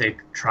something that they've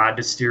tried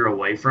to steer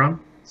away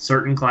from.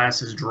 Certain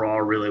classes draw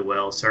really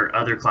well. Certain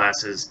other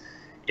classes,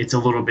 it's a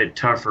little bit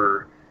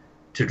tougher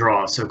to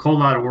draw. So Cold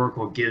Light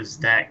Oracle gives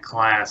that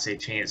class a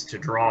chance to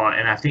draw,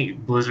 and I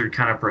think Blizzard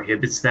kind of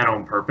prohibits that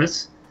on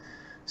purpose.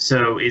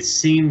 So it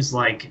seems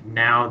like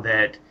now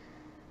that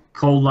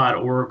Cold Light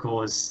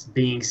Oracle is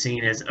being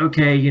seen as,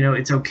 okay, you know,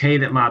 it's okay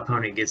that my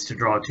opponent gets to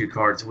draw 2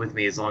 cards with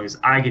me as long as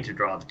I get to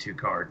draw the 2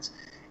 cards.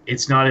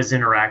 It's not as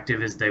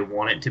interactive as they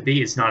want it to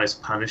be. It's not as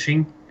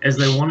punishing as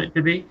they want it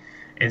to be.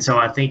 And so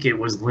I think it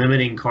was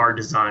limiting card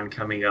design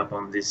coming up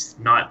on this,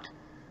 not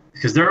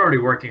because they're already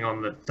working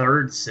on the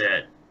 3rd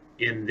set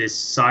in this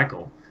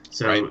cycle.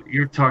 So right.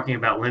 You're talking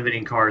about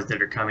limiting cards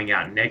that are coming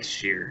out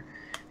next year.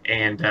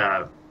 And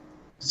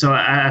so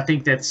I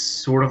think that's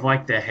sort of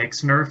like the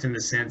Hex nerf in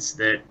the sense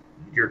that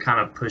you're kind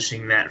of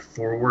pushing that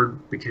forward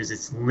because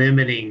it's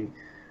limiting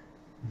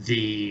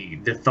the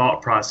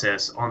thought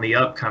process on the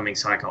upcoming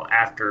cycle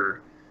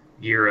after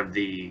Year of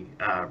the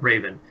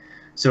Raven.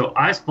 So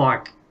Ice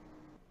Block,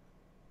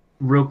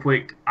 real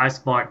quick, Ice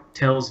Block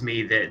tells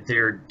me that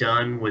they're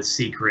done with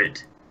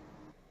secret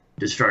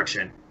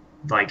destruction.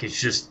 Like, it's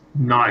just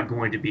not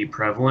going to be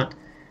prevalent.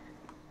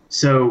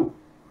 So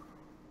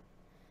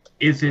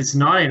if it's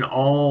not in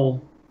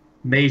all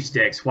mage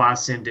decks, why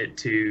send it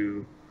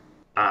to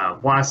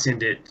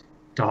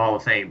Hall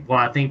of Fame? Well,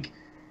 I think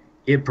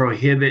it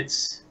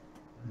prohibits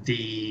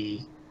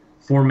the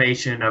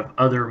formation of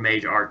other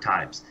mage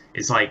archetypes.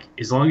 It's like,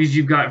 as long as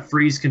you've got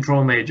freeze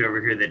control mage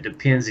over here that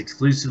depends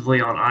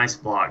exclusively on Ice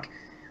Block,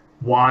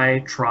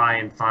 why try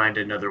and find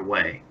another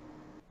way?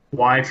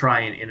 Why try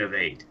and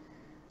innovate?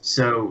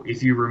 So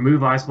if you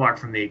remove Ice Block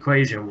from the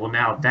equation, well,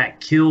 now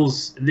that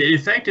it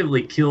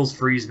effectively kills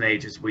freeze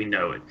mage as we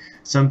know it.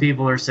 Some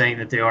people are saying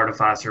that the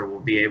Artificer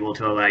will be able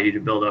to allow you to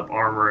build up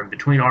armor, and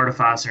between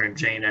Artificer and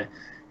Jaina,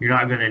 you're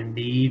not going to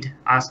need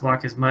Ice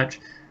Block as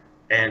much.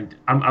 And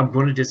I'm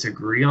going to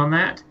disagree on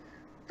that,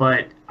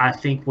 but I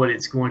think what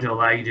it's going to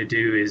allow you to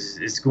do is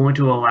it's going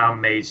to allow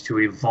mage to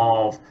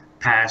evolve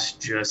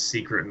past just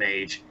secret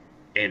mage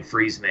and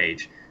freeze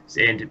mage.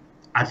 And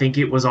I think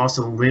it was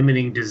also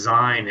limiting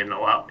design and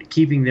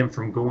keeping them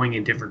from going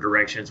in different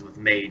directions with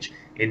mage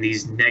in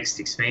these next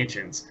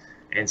expansions.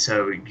 And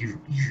so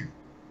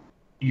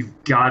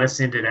you've got to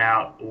send it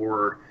out,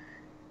 or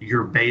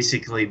you're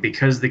basically,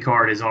 because the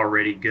card is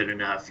already good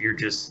enough, you're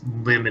just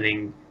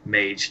limiting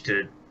mage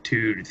to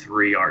 2 to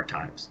 3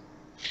 archetypes.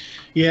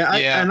 Yeah,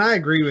 and I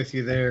agree with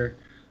you there.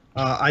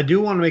 I do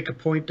want to make a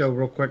point though,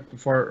 real quick,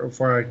 before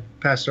I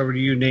pass it over to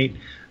you, Nate.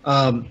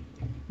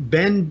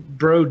 Ben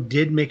Bro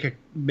did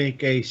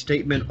make a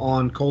statement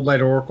on Cold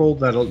Light Oracle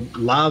that a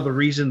lot of the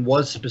reason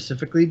was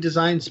specifically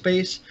design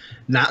space,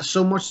 not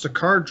so much the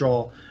card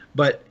draw,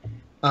 but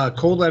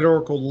Cold Light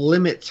Oracle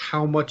limits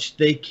how much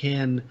they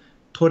can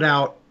put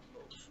out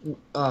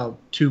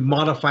to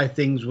modify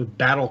things with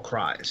battle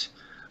cries,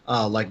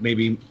 like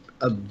maybe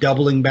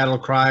doubling battle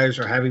cries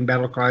or having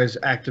battle cries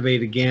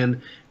activate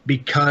again,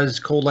 because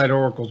Cold Light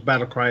Oracle's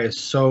battle cry is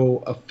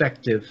so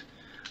effective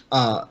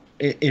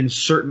in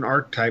certain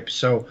archetypes.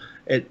 So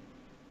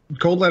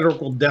Cold Light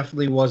Oracle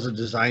definitely was a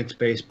design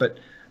space, but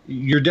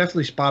you're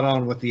definitely spot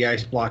on with the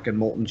Ice Block and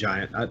Molten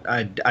Giant.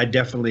 I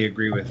definitely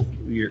agree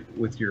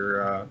with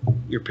your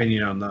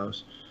opinion on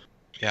those.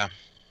 Yeah.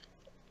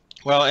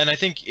 Well, and I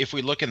think if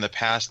we look in the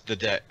past,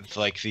 the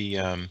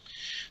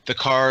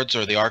cards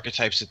or the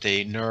archetypes that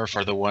they nerf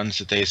are the ones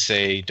that they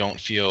say don't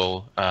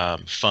feel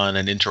fun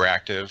and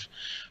interactive,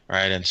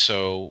 right? And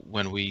so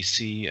when we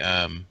see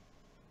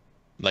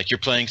like you're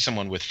playing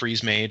someone with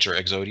Freeze Mage or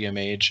Exodia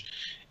Mage,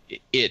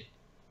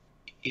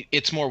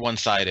 it's more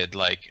one-sided.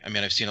 Like, I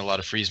mean, I've seen a lot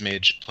of Freeze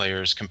Mage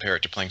players compare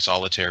it to playing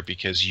Solitaire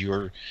because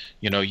you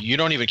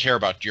don't even care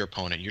about your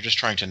opponent. You're just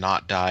trying to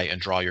not die and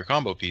draw your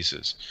combo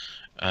pieces.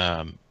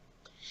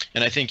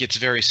 And I think it's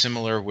very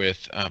similar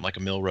with like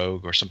a Mill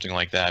Rogue or something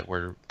like that,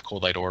 where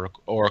Cold Light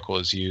Oracle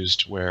is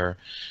used, where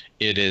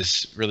it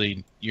is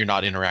really, you're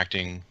not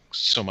interacting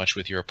so much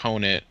with your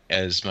opponent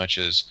as much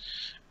as,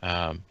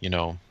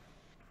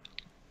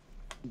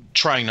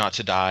 trying not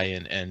to die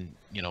and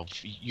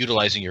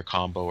utilizing your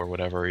combo or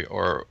whatever,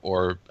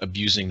 or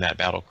abusing that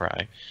battle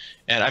cry.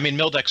 And I mean,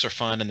 mill decks are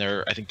fun, and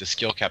I think the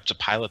skill cap to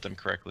pilot them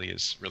correctly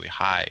is really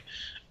high.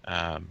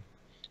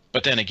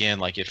 But then again,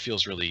 like, it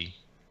feels really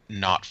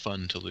not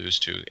fun to lose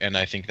to, and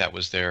I think that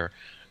was their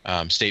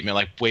statement,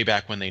 like way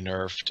back when they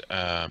nerfed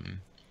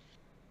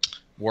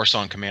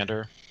Warsong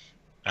Commander,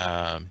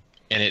 and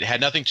it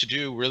had nothing to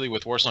do really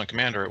with Warsong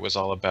Commander. It was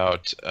all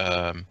about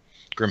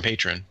Grim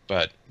Patron,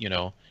 but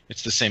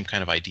it's the same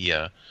kind of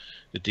idea,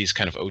 that these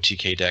kind of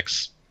OTK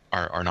decks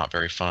are not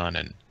very fun,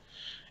 and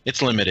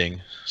it's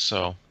limiting.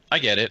 So I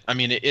get it. I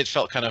mean, it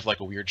felt kind of like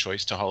a weird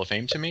choice to Hall of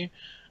Fame to me,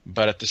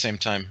 but at the same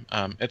time,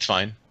 it's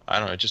fine. I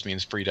don't know, it just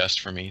means free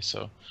dust for me,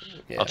 so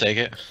yeah. I'll take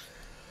it.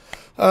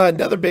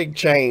 Another big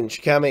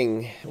change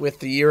coming with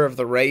the Year of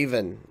the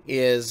Raven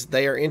is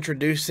they are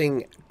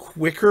introducing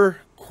quicker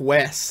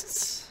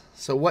quests.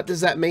 So what does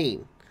that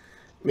mean?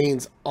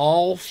 means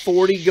all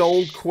 40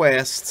 gold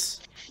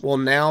quests will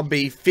now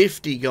be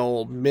 50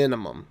 gold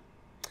minimum.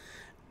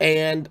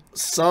 And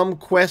some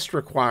quest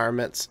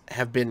requirements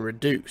have been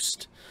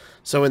reduced.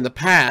 So in the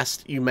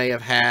past, you may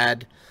have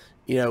had,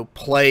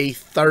 play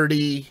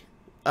 30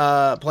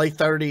 or play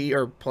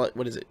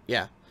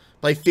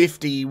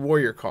 50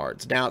 warrior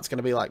cards. Now it's going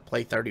to be like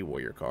play 30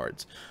 warrior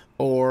cards.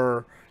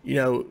 Or,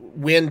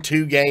 win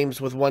 2 games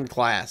with one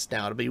class.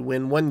 Now it'll be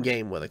win 1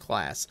 game with a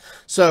class.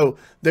 So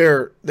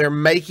they're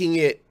making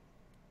it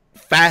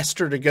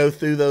faster to go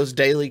through those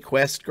daily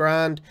quest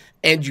grind,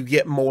 and you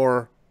get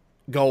more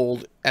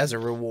gold as a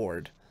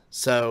reward.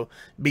 So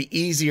I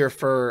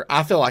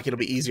feel like it'll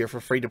be easier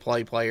for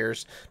free-to-play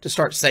players to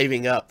start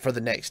saving up for the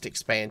next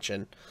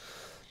expansion.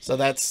 So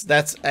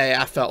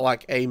I felt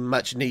like a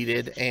much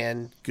needed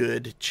and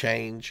good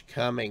change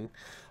coming.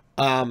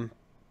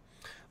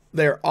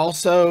 They're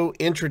also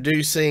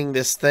introducing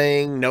this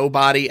thing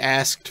nobody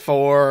asked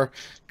for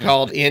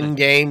called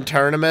in-game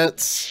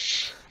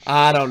tournaments.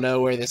 I don't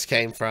know where this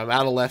came from.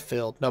 Out of left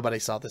field. Nobody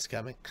saw this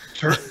coming.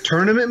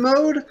 Tournament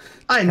mode?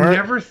 I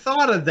never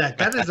thought of that.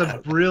 That is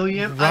a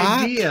brilliant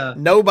idea.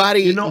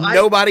 Nobody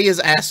has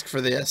asked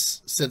for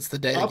this since the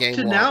day the game launched.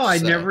 Up to now, I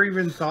never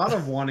even thought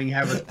of wanting to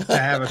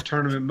have a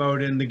tournament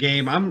mode in the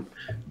game. I'm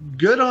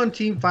good on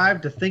Team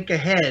 5 to think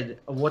ahead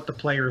of what the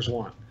players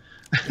want.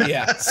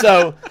 Yeah.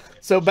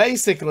 So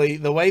basically,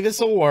 the way this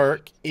will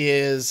work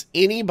is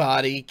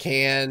anybody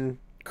can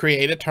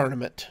create a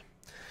tournament.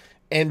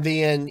 And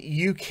then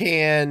you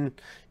can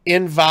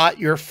invite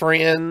your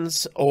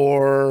friends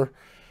or,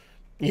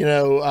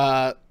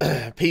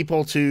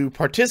 people to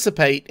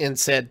participate in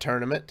said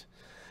tournament.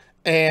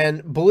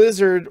 And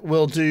Blizzard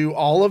will do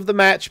all of the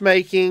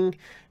matchmaking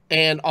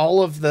and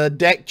all of the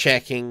deck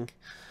checking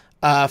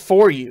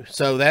for you.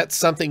 So that's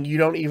something you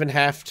don't even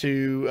have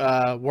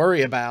to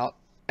worry about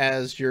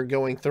as you're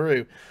going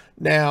through.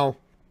 Now,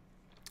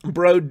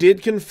 Bro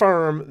did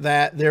confirm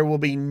that there will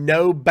be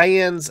no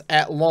bans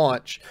at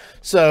launch.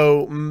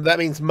 So that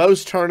means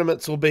most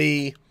tournaments will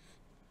be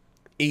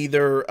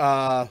either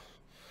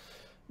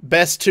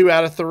best 2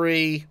 out of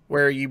 3,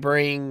 where you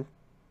bring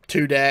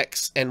 2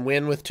 decks and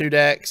win with 2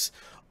 decks,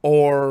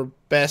 or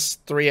best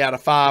 3 out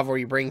of 5, where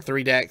you bring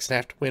 3 decks and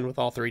have to win with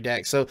all 3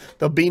 decks. So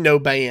there'll be no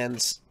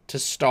bans to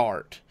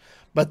start,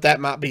 but that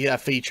might be a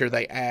feature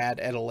they add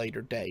at a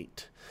later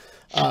date.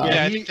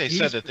 I think they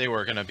said that they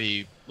were going to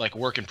be like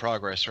work in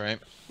progress, right?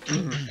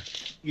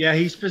 Yeah,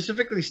 he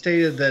specifically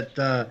stated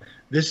that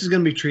this is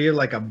going to be treated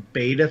like a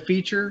beta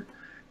feature,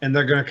 and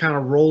they're going to kind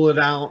of roll it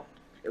out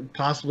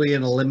possibly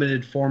in a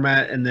limited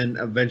format and then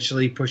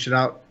eventually push it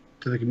out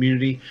to the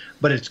community.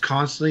 But it's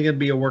constantly going to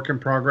be a work in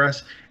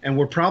progress, and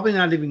we're probably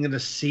not even going to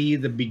see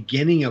the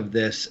beginning of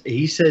this.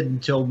 He said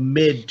until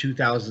mid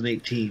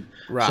 2018.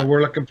 Right. So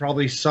we're looking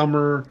probably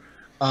summer,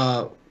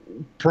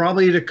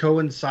 probably to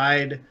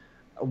coincide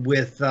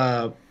with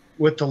the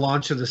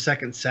launch of the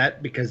second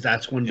set, because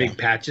that's when big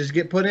patches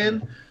get put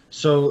in.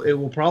 So it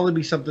will probably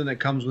be something that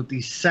comes with the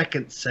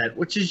second set,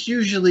 which is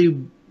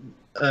usually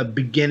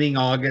beginning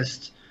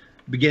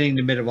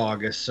to mid of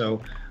August.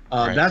 So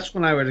that's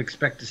when I would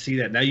expect to see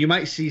that. Now you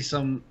might see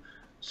some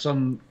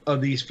of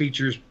these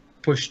features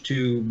pushed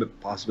to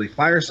possibly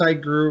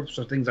fireside groups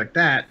or things like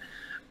that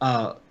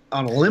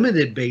on a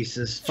limited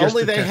basis. If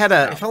only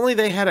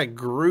they had a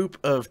group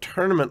of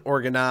tournament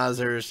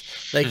organizers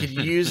they could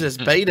use as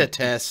beta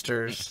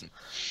testers.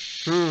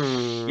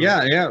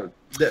 Yeah.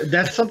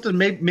 That's something.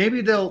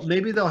 Maybe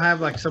they'll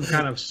have like some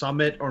kind of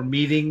summit or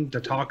meeting to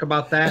talk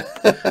about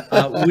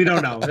that. We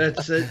don't know.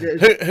 That's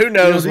who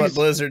knows what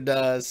Blizzard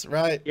does,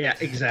 right? Yeah,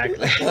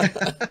 exactly.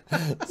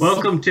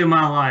 Welcome to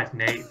my life,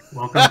 Nate.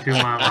 Welcome to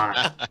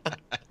my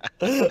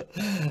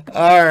life.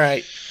 All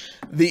right.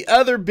 The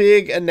other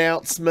big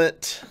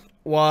announcement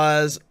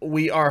was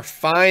we are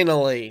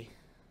finally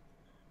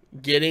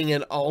getting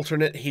an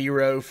alternate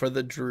hero for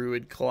the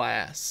Druid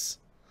class.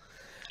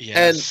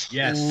 Yes.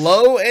 And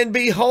lo and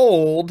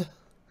behold,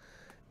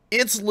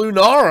 it's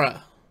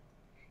Lunara.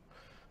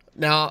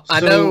 Now, I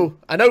know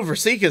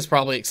Virsica is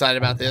probably excited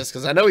about this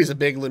because I know he's a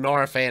big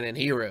Lunara fan in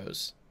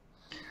Heroes.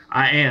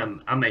 I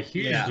am. I'm a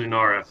huge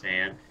Lunara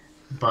fan,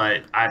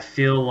 but I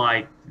feel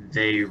like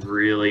they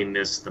really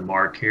missed the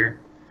mark here.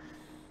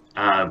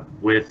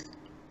 With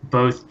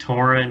both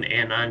Tauren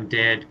and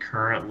Undead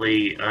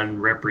currently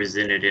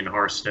unrepresented in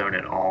Hearthstone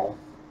at all.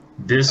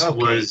 This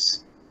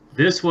was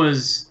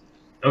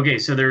okay.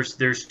 So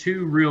there's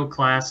 2 real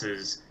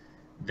classes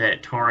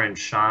that Tauren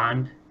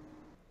shined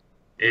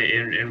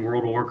in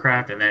World of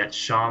Warcraft, and that's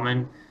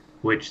Shaman,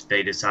 which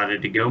they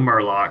decided to go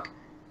Murloc.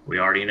 We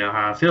already know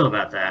how I feel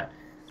about that.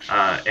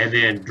 And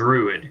then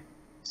Druid.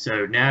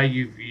 So now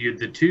you've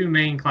the 2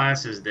 main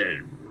classes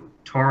that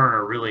Tauren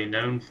are really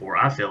known for,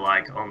 I feel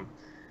like,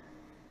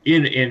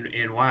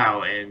 in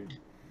WoW, and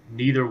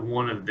neither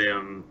one of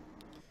them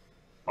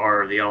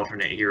are the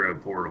alternate hero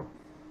portal.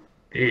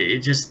 It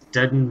just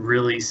doesn't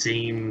really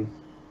seem.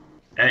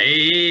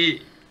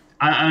 I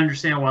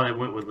understand why they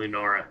went with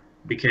Lunara,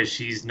 because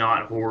she's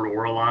not Horde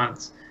or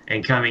Alliance,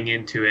 and coming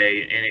into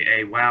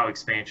a WoW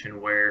expansion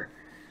where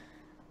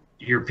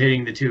you're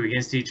pitting the two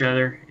against each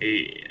other,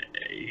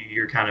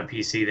 you're kind of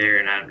PC there,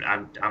 and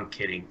I'm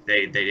kidding.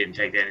 They didn't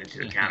take that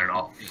into account at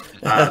all.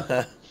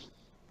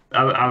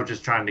 I was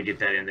just trying to get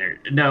that in there.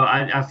 No,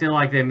 I feel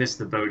like they missed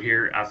the boat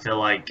here. I feel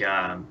like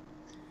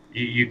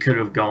you could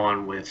have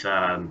gone with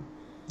a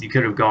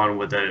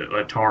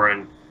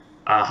Tauren.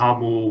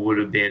 Hamul would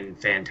have been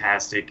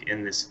fantastic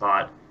in this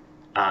spot.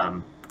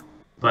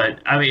 But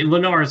I mean,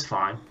 Lennar is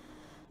fine.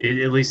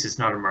 At least it's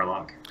not a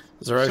Murloc.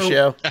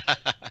 Zerotio. So,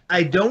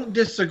 I don't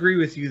disagree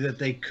with you that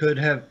they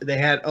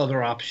had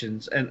other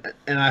options, and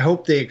I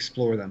hope they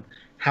explore them.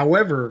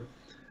 However,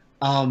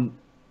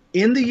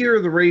 in the Year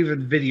of the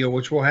Raven video,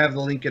 which we'll have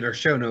the link in our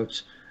show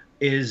notes,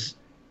 is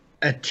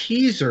a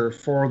teaser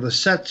for the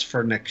sets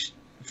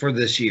for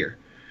this year.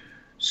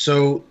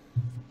 So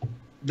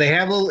they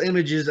have little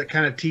images that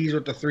kind of tease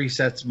what the 3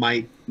 sets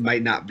might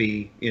not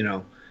be, you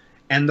know.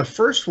 And the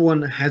first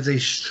one has a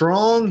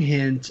strong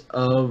hint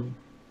of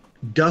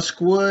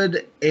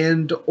Duskwood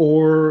and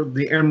or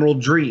the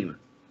Emerald Dream.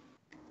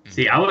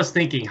 See, I was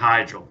thinking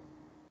Hydral.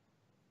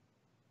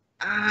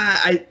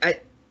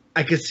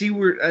 I could see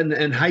where,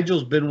 and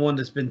Hydral's been one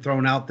that's been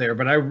thrown out there,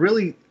 but I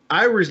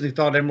originally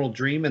thought Emerald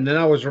Dream, and then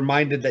I was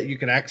reminded that you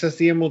can access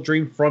the Emerald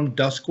Dream from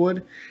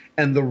Duskwood,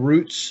 and the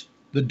roots,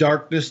 the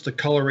darkness, the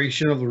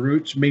coloration of the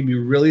roots made me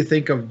really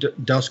think of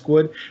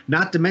Duskwood.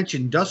 Not to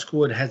mention,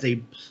 Duskwood has a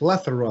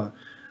plethora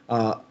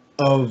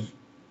of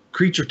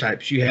creature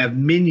types. You have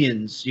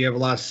minions. You have a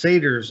lot of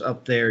satyrs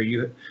up there.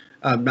 You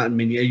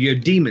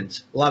have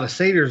demons. A lot of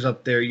satyrs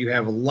up there. You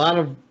have a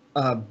lot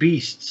of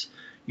beasts.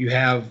 You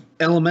have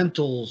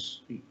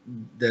elementals,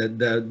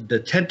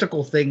 the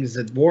tentacle things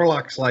that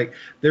warlocks like.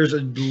 There's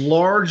a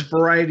large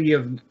variety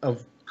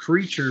of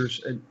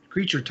creatures and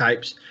creature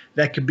types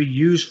that could be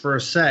used for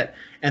a set.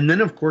 And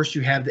then, of course,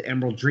 you have the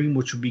Emerald Dream,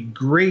 which would be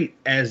great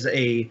as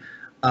a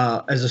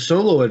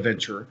solo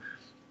adventurer.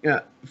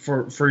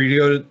 For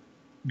you to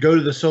go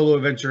to the solo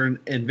adventure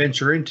and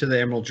venture into the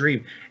Emerald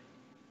Dream.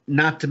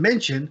 Not to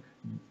mention,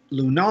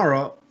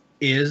 Lunara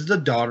is the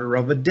daughter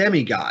of a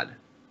demigod,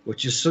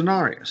 which is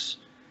Cenarius.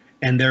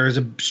 And there is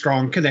a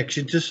strong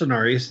connection to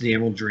Cenarius, the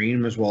Emerald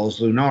Dream, as well as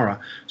Lunara.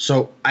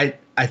 So I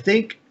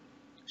think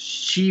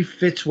she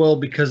fits well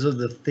because of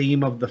the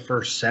theme of the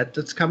first set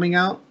that's coming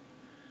out.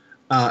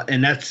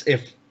 And that's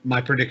if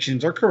my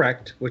predictions are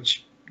correct,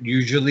 which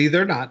usually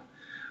they're not.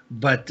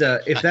 But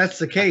if that's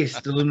the case,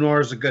 the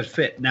Lunara is a good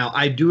fit. Now,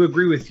 I do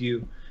agree with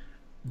you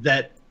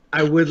that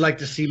I would like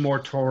to see more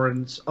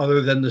Taurens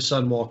other than the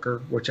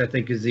Sunwalker, which I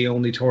think is the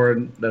only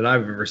Tauren that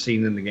I've ever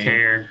seen in the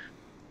game.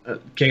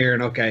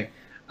 Cairn, okay.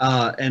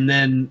 And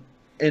then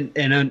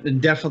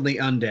and definitely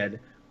Undead,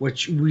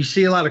 which we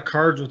see a lot of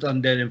cards with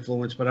Undead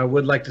influence, but I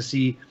would like to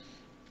see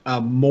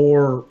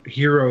more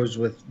heroes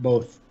with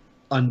both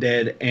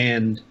Undead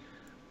and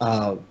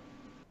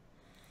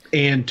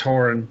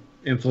Tauren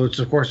influence.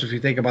 Of course, if you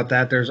think about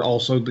that, there's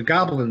also the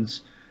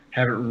goblins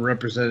haven't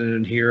represented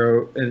in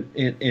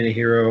a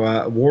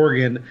hero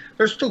Worgen.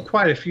 There's still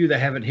quite a few that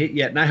haven't hit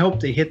yet, and I hope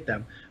they hit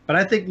them. But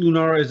I think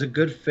Lunara is a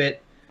good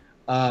fit,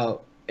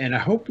 and I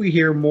hope we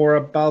hear more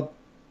about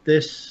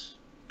this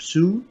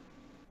soon.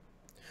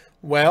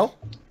 Well,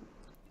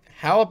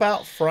 how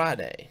about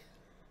Friday?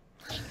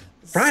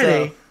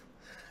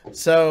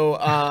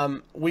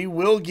 So we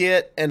will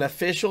get an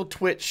official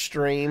Twitch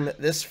stream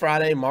this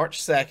Friday,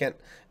 March 2nd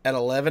at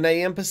 11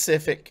 a.m.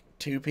 Pacific,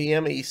 2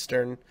 p.m.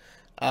 Eastern.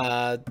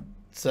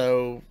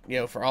 So, you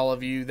know, for all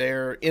of you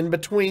there in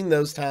between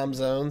those time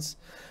zones,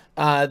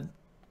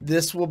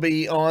 this will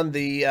be on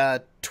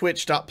the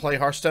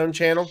twitch.playhearthstone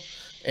channel,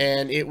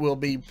 and it will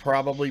be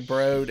probably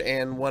Brode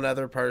and one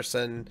other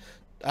person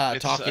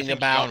talking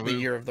about the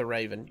Year of the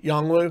Raven.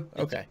 Yongwu?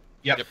 Okay.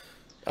 Yep.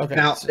 Okay.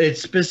 Now, it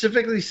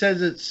specifically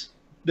says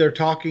they're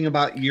talking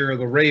about Year of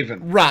the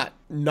Raven. Right.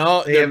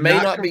 No, there may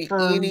not be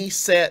confirmed any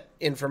set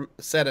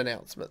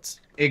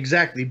announcements.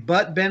 Exactly.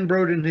 But Ben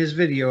Brode in his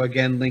video,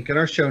 again, link in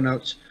our show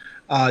notes,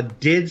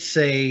 did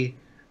say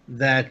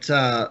that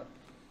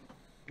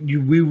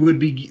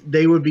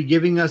they would be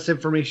giving us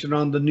information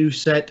on the new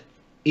set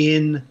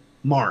in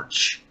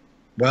March.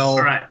 Well,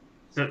 all right.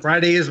 So,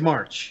 Friday is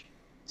March.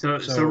 So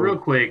real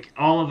quick,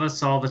 all of us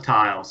saw the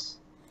tiles.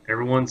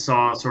 Everyone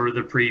saw sort of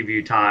the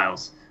preview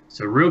tiles.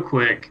 So real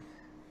quick,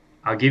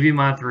 I'll give you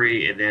my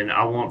 3, and then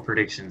I want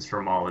predictions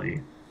from all of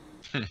you.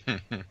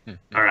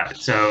 All right,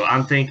 so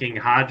I'm thinking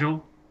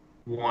Hydral,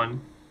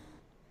 1,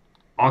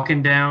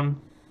 Auchendown,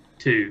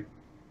 2,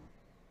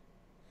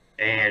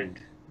 and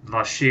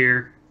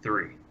Vashir,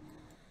 3.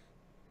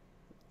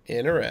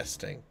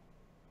 Interesting.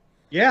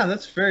 Yeah,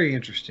 that's very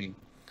interesting.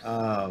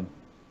 Not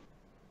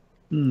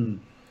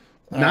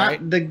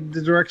the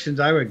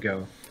directions I would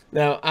go.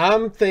 Now,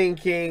 I'm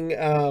thinking,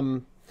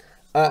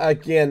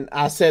 again,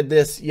 I said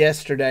this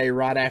yesterday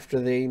right after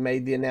they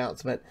made the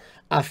announcement.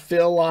 I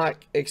feel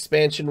like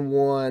Expansion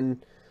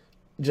 1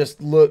 just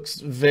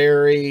looks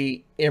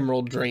very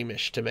Emerald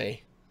Dreamish to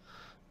me.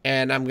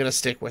 And I'm going to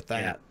stick with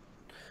that.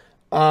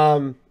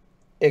 Yeah.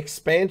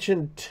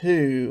 Expansion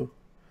 2,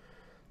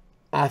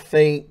 I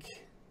think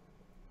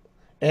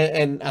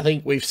and I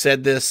think we've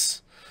said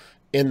this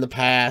in the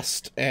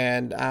past,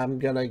 and I'm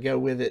going to go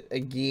with it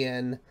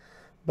again,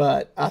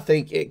 but I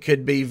think it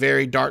could be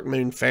very Dark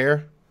Moon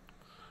Fair.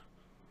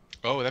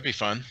 Oh, that'd be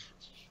fun.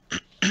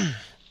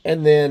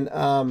 And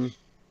then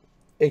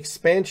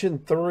expansion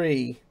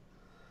 3.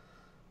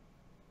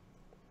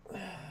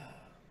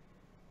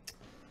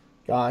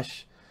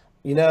 Gosh,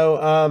 you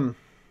know,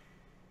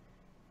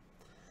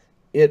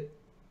 it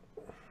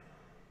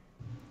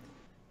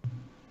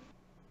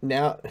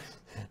now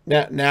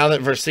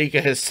that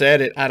Virsica has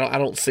said it, I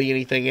don't see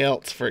anything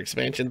else for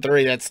expansion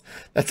 3. That's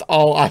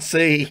all I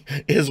see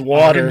is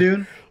water.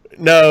 Dune?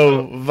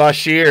 No,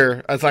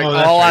 Vashir. It's like all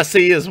right. I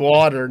see is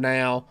water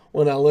now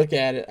when I look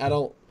at it.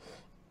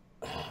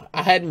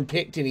 I hadn't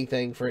picked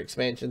anything for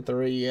expansion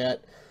 3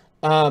 yet.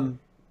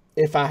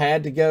 If I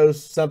had to go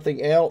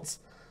something else,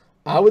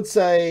 I would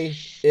say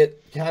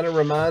it kind of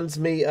reminds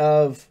me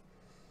of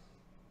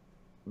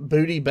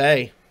Booty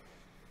Bay.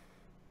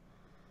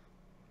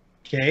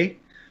 Okay,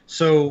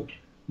 so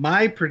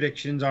my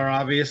predictions are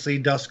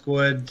obviously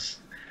Duskwoods.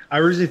 I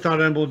originally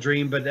thought Emerald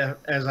Dream, but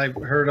as I've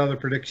heard other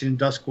predictions,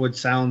 Duskwood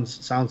sounds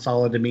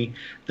solid to me.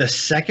 The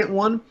second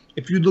one,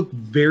 if you look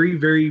very,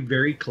 very,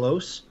 very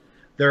close,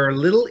 there are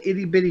little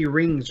itty bitty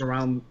rings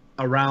around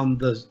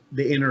the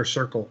inner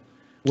circle,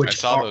 which I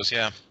saw those,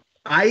 yeah,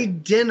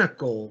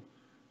 identical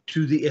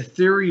to the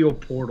ethereal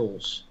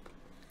portals.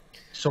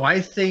 So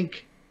I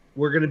think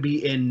we're going to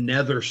be in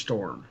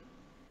Netherstorm.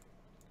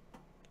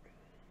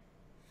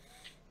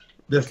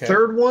 The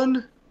third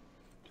one,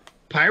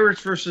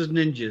 Pirates versus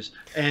Ninjas.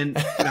 And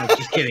no,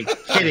 just kidding.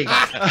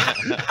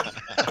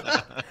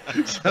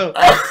 So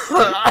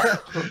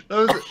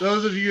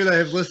those of you that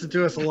have listened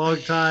to us a long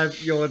time,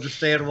 you'll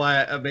understand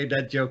why I made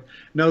that joke.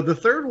 No, the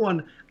third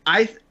one,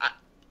 I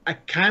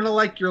kind of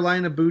like your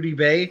line of Booty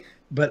Bay,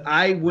 but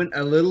I went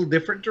a little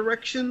different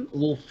direction, a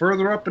little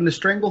further up in the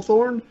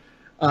Stranglethorn.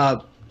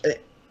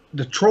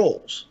 The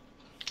Trolls.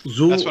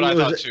 That's what I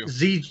thought too.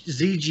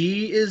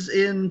 ZG is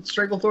in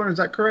Stranglethorn, is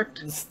that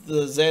correct? It's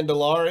the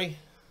Zandalari.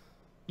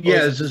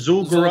 Yeah, it's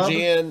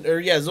Zul'Gurub.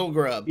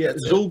 Zul'Gurub. Yeah,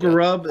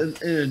 Zul'Gurub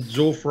and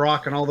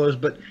Zul'Farrak and all those.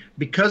 But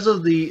because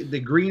of the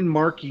green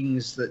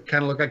markings that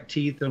kind of look like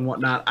teeth and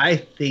whatnot, I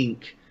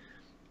think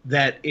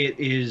that it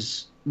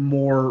is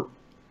more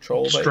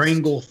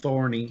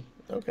Stranglethorny.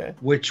 Okay.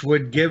 Which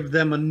would give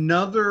them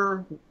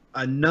another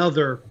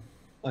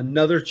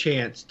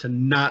chance to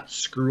not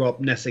screw up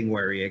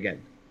Nessingwary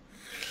again.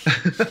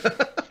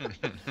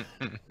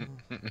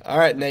 All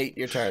right, Nate,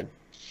 your turn.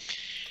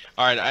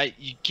 All right,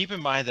 you keep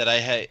in mind that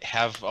I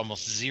have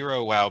almost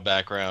zero WoW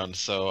background,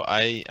 so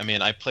I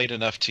played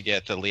enough to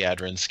get the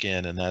Liadrin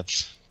skin, and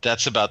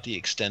that's about the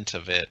extent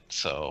of it.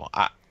 So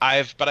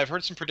I've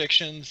heard some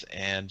predictions,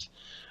 and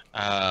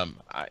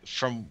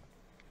from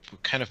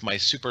kind of my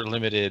super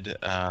limited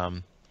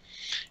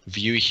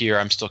view here,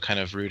 I'm still kind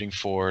of rooting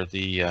for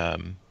the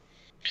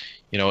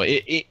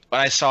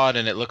I saw it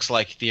and it looks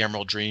like the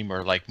Emerald Dream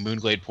or like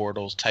Moonglade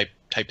Portals type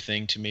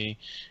thing to me,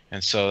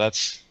 and so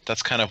that's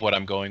kind of what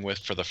I'm going with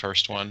for the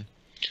first one.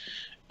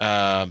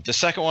 The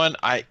second one,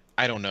 I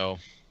don't know,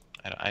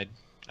 I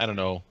don't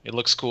know. It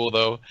looks cool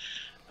though,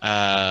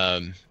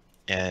 and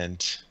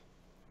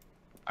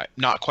I'm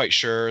not quite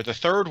sure. The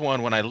third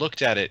one, when I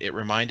looked at it, it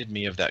reminded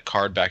me of that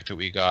card back that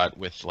we got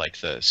with like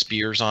the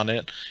spears on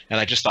it, and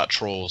I just thought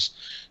trolls.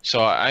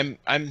 So I'm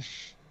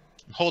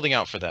holding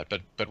out for that,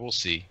 but we'll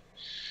see.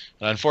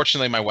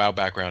 Unfortunately, my WoW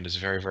background is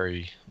very,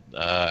 very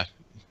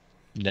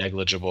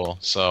negligible.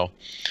 So,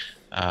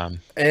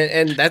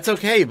 and that's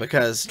okay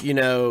because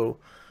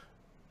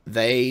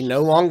they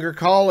no longer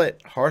call it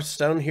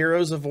Hearthstone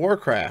Heroes of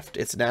Warcraft.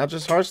 It's now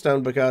just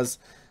Hearthstone because,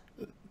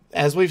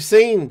 as we've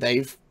seen,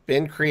 they've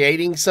been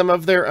creating some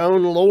of their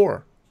own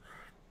lore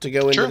to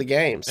go into the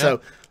game. Yeah.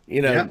 So,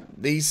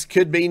 these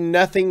could be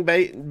nothing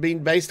being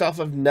based off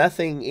of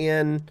nothing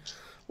in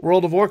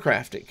World of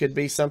Warcraft. It could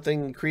be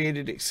something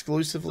created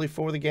exclusively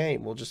for the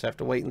game. We'll just have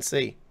to wait and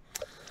see.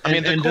 I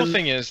mean, the cool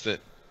thing is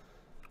that...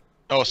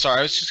 Oh, sorry.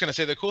 I was just going to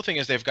say the cool thing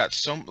is they've got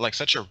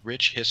such a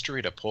rich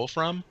history to pull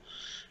from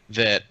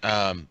that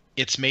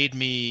it's made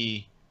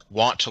me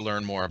want to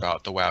learn more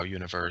about the WoW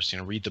universe.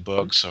 Read the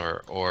books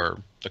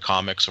or the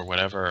comics or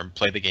whatever and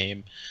play the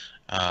game.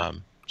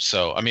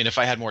 So, I mean, if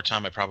I had more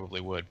time, I probably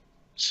would.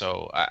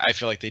 So I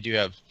feel like they do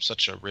have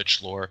such a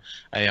rich lore.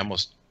 I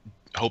almost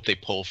hope they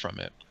pull from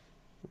it.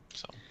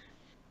 So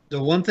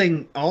the one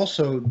thing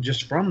also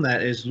just from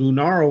that is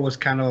Lunara was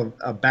kind of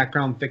a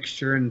background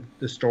fixture in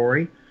the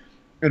story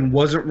and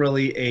wasn't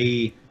really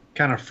a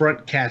kind of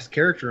front cast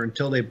character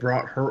until they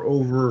brought her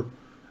over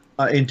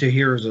into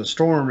Heroes of the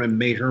Storm and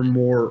made her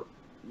more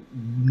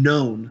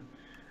known.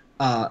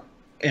 And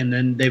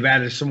then they've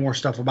added some more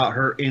stuff about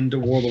her into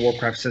World of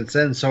Warcraft since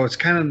then. So it's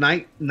kind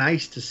of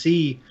nice to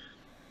see.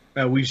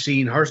 We've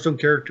seen Hearthstone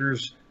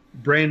characters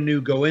brand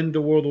new go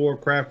into World of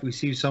Warcraft. We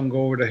see some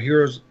go over to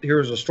Heroes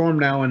of Storm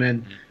now and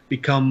then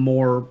become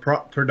more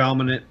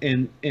predominant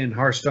in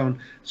Hearthstone.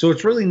 So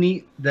it's really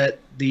neat that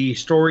the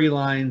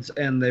storylines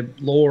and the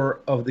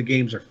lore of the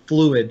games are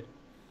fluid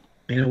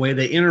in a way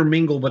they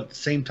intermingle, but at the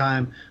same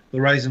time,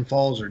 the rise and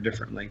falls are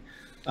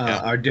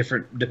are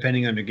different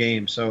depending on the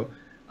game. So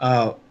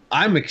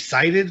I'm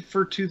excited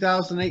for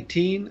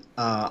 2018.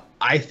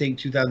 I think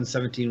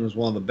 2017 was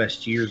one of the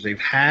best years they've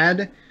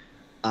had.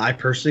 I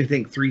personally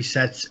think 3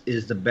 sets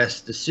is the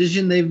best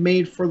decision they've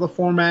made for the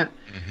format,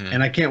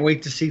 and I can't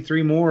wait to see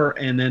 3 more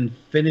and then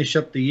finish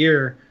up the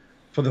year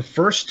for the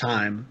first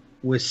time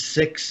with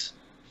 6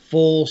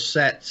 full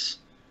sets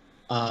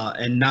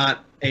and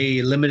not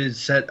a limited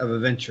set of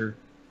adventure,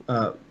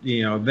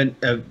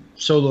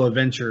 solo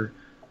adventure,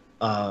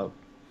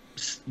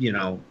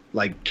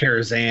 like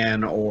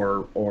Karazhan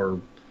or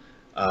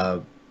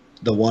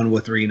the one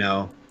with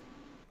Reno.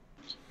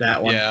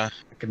 That one. Yeah.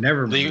 I can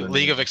never remember.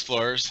 League of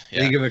Explorers.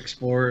 Yeah. League of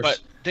Explorers. But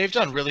they've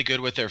done really good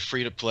with their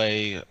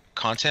free-to-play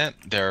content.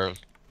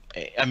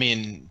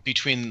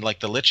 Between like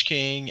the Lich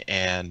King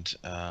and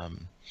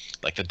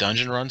like the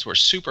dungeon runs were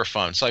super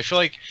fun. So I feel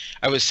like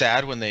I was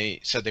sad when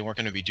they said they weren't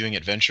going to be doing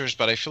adventures,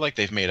 but I feel like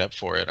they've made up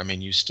for it. I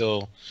mean, you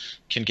still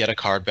can get a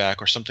card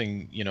back or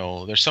something,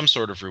 there's some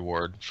sort of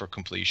reward for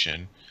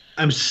completion.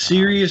 I'm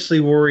seriously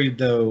worried,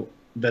 though,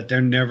 that they're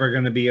never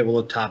going to be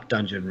able to top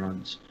dungeon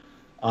runs.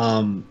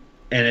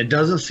 And it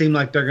doesn't seem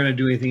like they're going to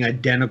do anything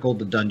identical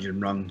to dungeon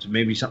runs,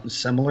 maybe something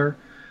similar.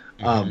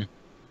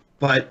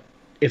 But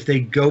if they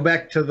go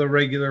back to the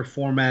regular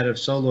format of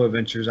solo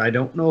adventures, I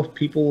don't know if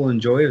people will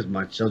enjoy as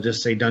much. They'll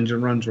just say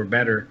dungeon runs were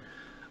better.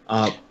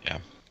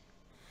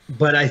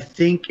 But I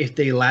think if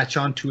they latch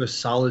onto a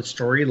solid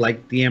story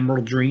like the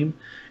Emerald Dream,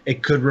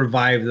 it could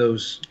revive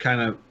those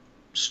kind of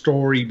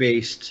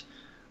story-based,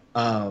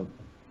 for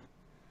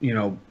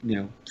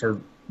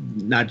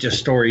not just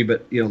story,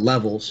 but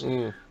levels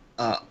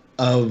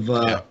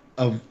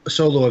of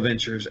solo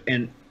adventures.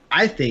 And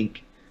I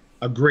think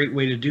a great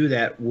way to do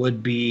that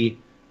would be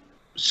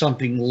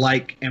something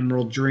like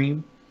Emerald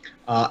Dream,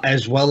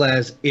 as well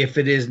as if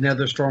it is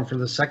Netherstorm for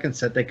the second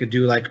set, they could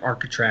do like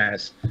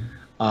Arcatraz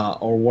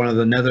or one of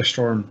the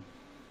Netherstorm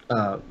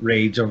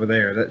raids over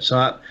there.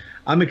 So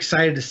I'm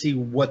excited to see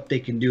what they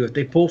can do. If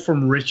they pull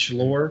from rich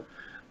lore,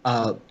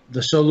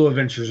 the solo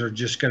adventures are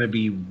just going to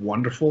be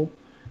wonderful.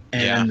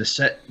 And the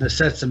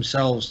sets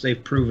themselves,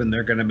 they've proven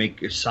they're going to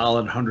make a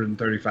solid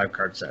 135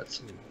 card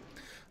sets.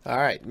 All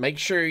right. Make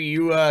sure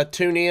you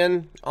tune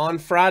in on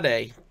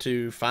Friday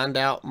to find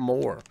out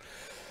more.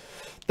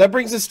 That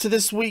brings us to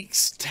this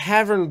week's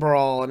Tavern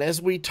Brawl. And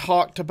as we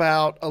talked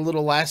about a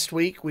little last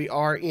week, we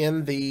are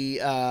in the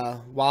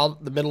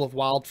middle of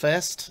Wild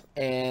Fest.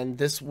 And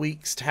this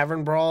week's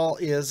Tavern Brawl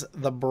is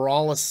the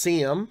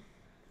Brawliseum.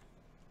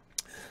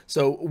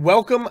 So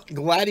welcome,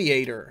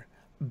 Gladiator.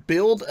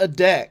 Build a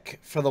deck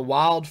for the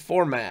Wild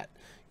format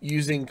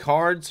using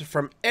cards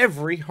from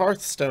every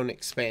Hearthstone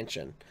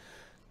expansion.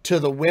 To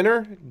the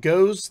winner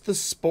goes the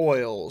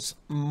spoils.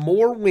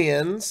 More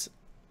wins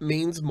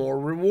means more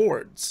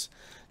rewards.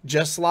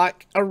 Just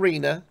like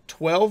Arena,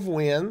 12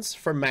 wins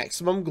for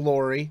maximum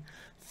glory,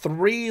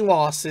 3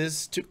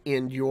 losses to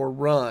end your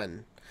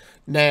run.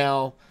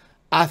 Now,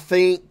 I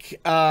think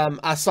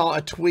I saw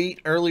a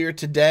tweet earlier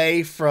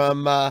today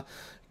from a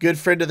good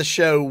friend of the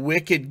show,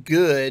 Wicked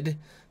Good,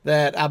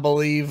 that I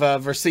believe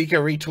Virsica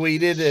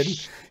retweeted,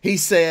 and he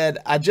said,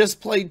 I just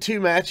played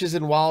 2 matches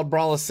in Wild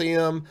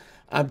Brawliseum.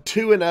 I'm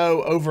 2-0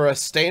 over a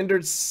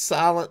standard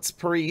Silence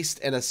Priest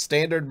and a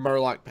standard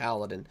Murloc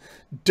Paladin.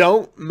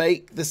 Don't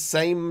make the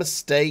same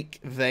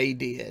mistake they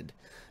did.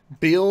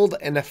 Build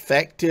an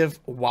effective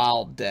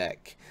Wild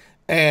deck.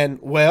 And,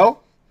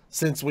 well,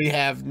 since we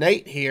have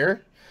Nate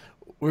here,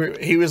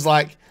 he was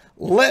like,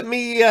 let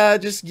me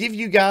just give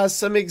you guys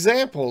some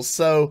examples.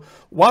 So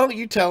why don't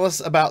you tell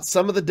us about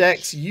some of the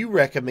decks you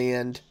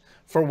recommend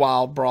for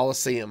Wild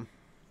Brawliseum?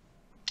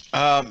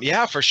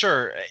 Yeah, for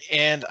sure.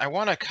 And I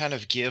want to kind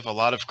of give a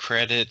lot of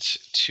credit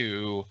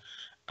to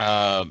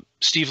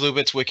Steve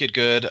Lubitz, Wicked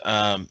Good,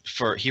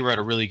 he wrote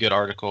a really good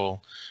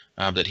article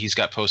that he's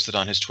got posted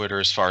on his Twitter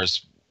as far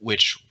as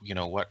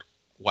what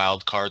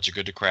wild cards are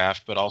good to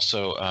craft, but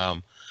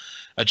also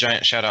a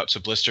giant shout out to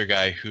Blister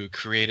Guy, who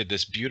created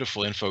this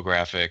beautiful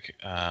infographic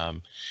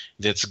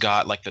that's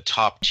got like the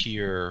top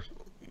tier.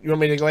 You want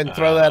me to go ahead and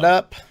throw that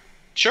up?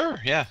 Sure,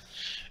 yeah.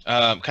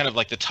 Kind of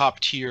like the top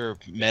tier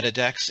meta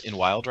decks in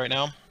Wild right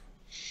now.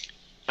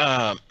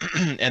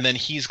 And then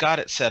he's got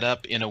it set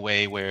up in a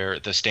way where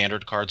the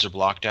standard cards are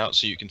blocked out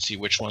so you can see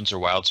which ones are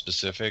Wild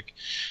specific.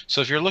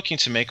 So if you're looking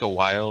to make a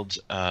Wild,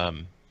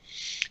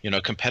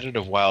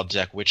 competitive Wild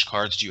deck, which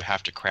cards do you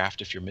have to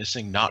craft if you're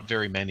missing? Not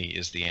very many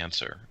is the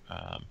answer.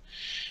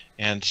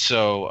 And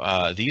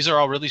so these are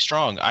all really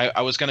strong.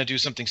 I was going to do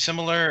something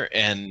similar,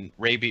 and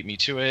Ray beat me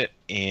to it.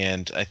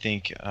 And I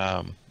think,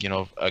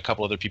 a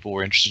couple other people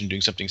were interested in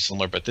doing something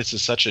similar. But this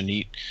is such a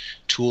neat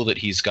tool that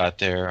he's got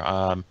there.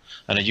 I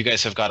know you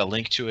guys have got a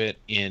link to it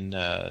in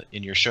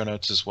your show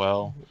notes as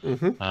well.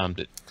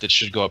 Mm-hmm. That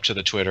should go up to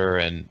the Twitter.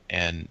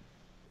 And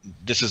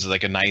this is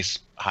like a nice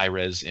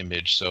high-res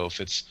image. So if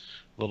it's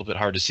a little bit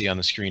hard to see on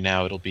the screen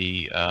now, it'll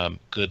be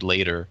good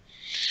later.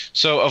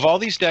 So of all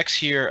these decks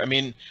here, I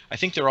mean, I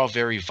think they're all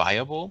very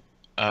viable.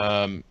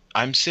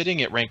 I'm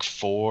sitting at rank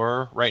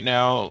 4 right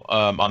now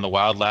on the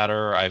Wild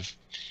ladder.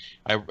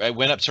 I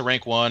went up to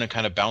rank 1 and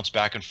kind of bounced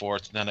back and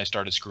forth, and then I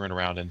started screwing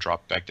around and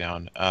dropped back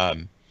down.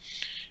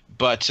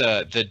 But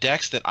the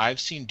decks that I've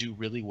seen do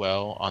really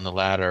well on the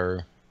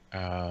ladder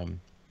are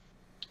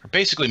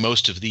basically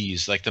most of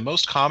these. Like the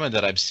most common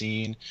that I've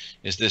seen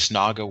is this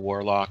Naga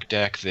Warlock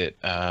deck that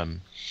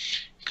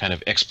kind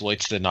of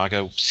exploits the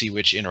Naga Sea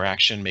Witch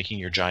interaction, making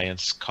your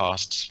giants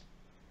costs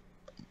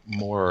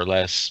more or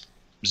less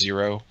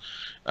 0.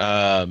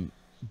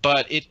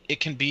 But it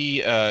can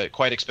be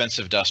quite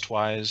expensive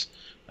dust-wise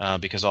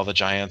because all the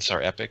giants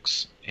are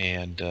epics,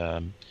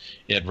 and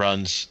it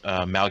runs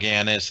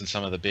Mal'Ganis and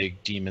some of the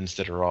big demons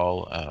that are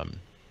all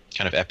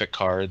kind of epic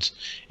cards.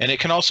 And it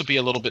can also be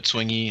a little bit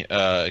swingy,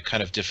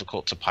 kind of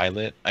difficult to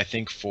pilot, I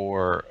think,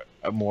 for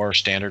a more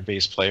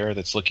standard-based player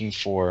that's looking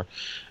for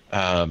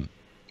a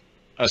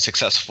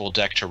successful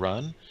deck to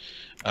run.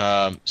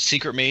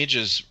 Secret Mage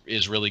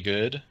is really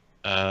good.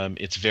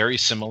 It's very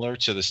similar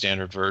to the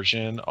standard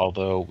version,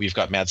 although we've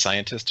got Mad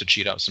Scientist to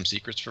cheat out some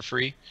secrets for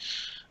free.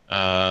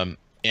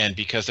 And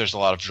because there's a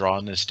lot of draw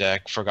in this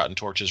deck, Forgotten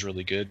Torch is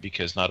really good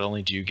because not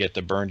only do you get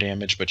the burn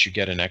damage, but you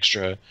get an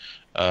extra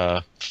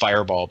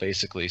fireball,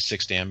 basically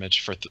 6 damage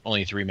for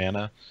only 3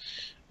 mana.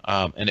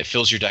 And it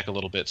fills your deck a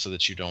little bit so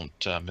that you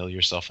don't mill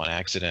yourself on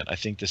accident. I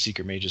think the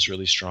Secret Mage is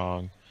really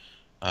strong.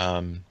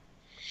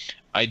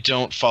 I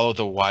don't follow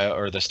the wild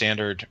or the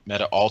standard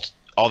meta all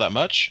that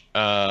much,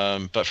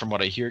 but from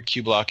what I hear,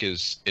 Q-Block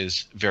is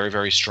very,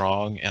 very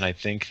strong, and I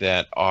think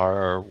that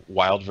our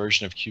wild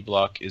version of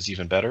Q-Block is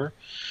even better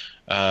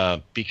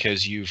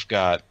because you've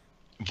got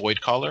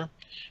Void Caller,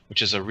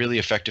 which is a really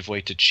effective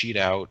way to cheat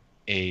out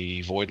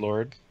a Void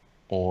Lord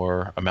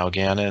or a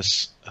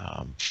Mal'Ganis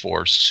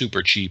for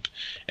super cheap,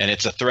 and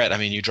it's a threat. I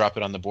mean, you drop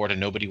it on the board and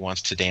nobody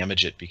wants to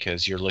damage it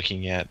because you're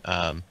looking at,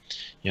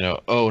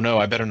 oh no,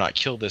 I better not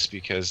kill this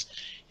because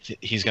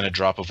he's going to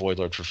drop a Void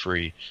Lord for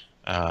free.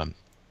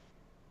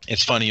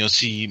 It's funny, you'll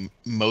see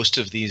most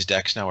of these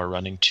decks now are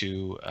running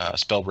 2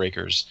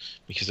 Spellbreakers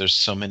because there's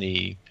so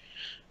many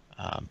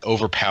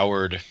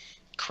overpowered,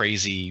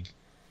 crazy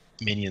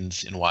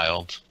minions in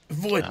Wild.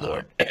 Void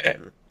Lord.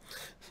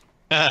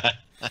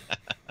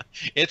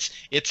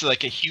 It's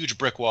like a huge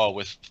brick wall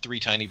with 3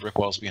 tiny brick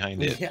walls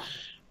behind it. Yeah.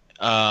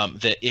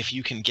 That if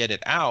you can get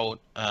it out,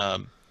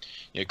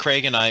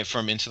 Craig and I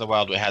from Into the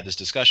Wild, we had this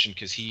discussion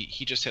because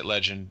he just hit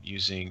Legend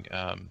using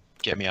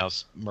Get Me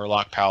Out's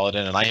Murloc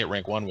Paladin, and I hit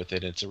rank 1 with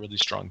it. It's a really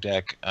strong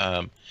deck.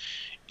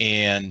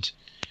 And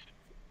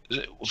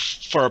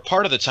for a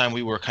part of the time,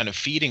 we were kind of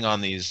feeding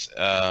on these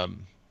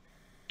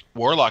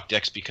Warlock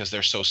decks because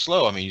they're so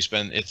slow. I mean,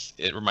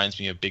 it reminds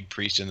me of Big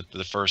Priest in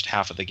the first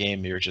half of the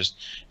game. You're just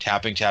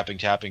tapping,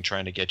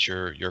 trying to get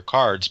your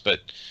cards,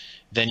 but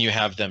then you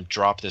have them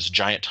drop this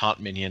giant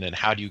taunt minion, and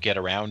how do you get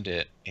around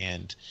it?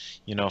 And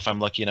if I'm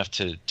lucky enough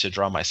to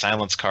draw my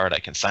silence card, I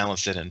can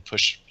silence it and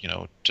push,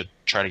 to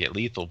try to get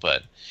lethal.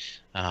 But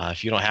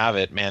if you don't have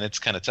it, man, it's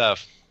kind of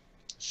tough.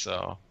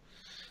 So,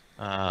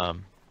 but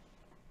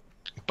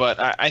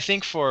I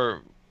think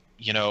for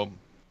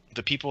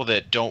the people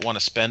that don't want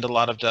to spend a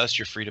lot of dust,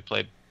 you're free to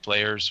play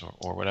players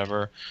or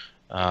whatever.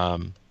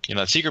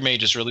 Secret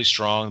Mage is really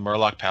strong.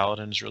 Murloc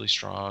Paladin is really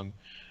strong.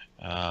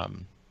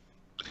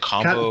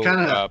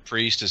 Combo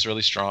Priest is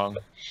really strong.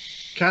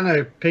 Kind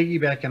of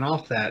piggybacking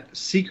off that,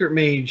 Secret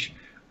Mage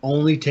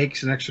only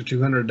takes an extra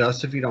 200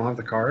 dust if you don't have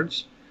the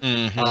cards.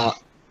 Mm-hmm.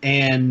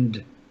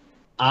 And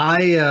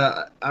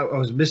I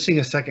was missing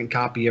a second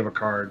copy of a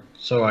card,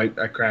 so I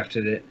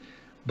crafted it.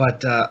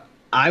 But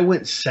I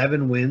went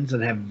 7 wins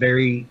and have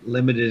very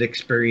limited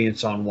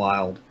experience on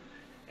Wild.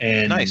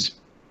 And nice.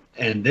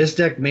 And this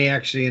deck may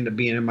actually end up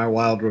being in my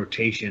Wild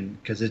rotation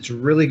because it's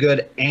really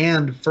good.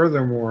 And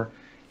furthermore,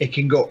 it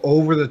can go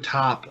over the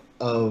top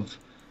of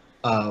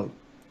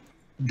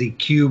the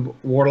Cube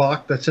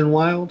Warlock that's in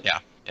Wild.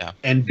 Yeah.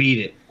 And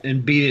beat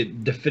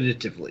it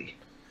definitively.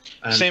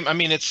 Same. I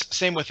mean, it's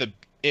same with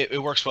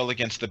it works well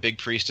against the Big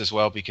Priest as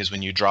well because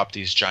when you drop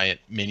these giant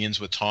minions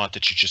with taunt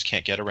that you just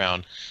can't get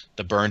around,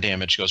 the burn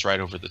damage goes right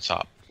over the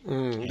top.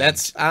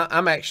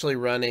 I'm actually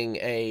running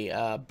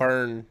a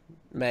burn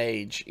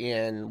mage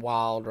in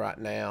Wild right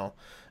now.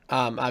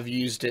 I've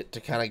used it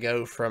to kind of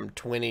go from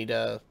 20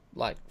 to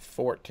like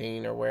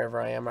 14 or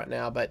wherever I am right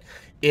now, but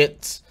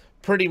it's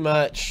pretty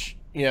much,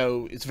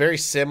 it's very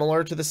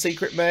similar to the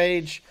Secret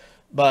Mage,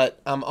 but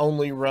I'm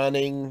only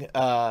running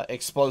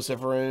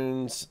explosive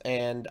runes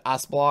and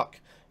ice block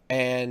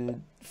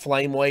and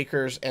flame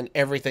wakers, and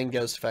everything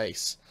goes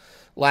face.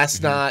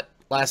 Last night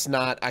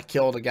I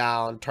killed a guy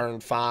on turn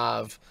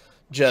 5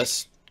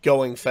 just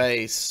going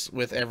face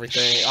with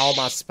everything, all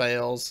my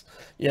spells.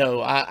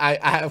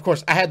 I of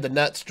course I had the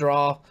nuts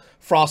draw,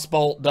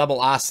 Frostbolt,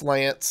 double Ice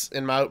Lance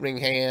in my opening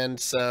hand,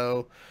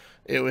 so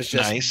it was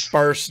just nice.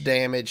 Burst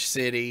damage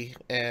city,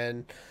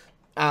 and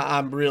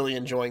I'm really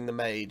enjoying the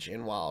mage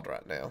in Wild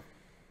right now.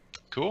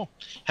 Cool.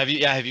 Have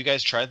you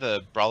guys tried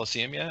the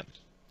Brawliseum yet?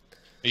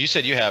 You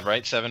said you have,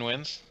 right? 7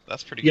 wins?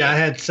 That's pretty good. Yeah, I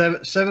had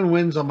seven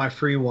wins on my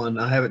free one.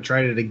 I haven't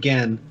tried it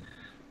again,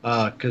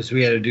 because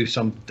we had to do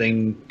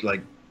something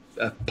like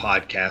a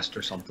podcast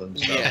or something.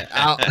 So. Yeah,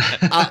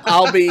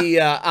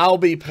 I'll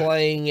be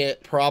playing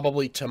it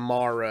probably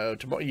tomorrow.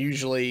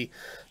 Usually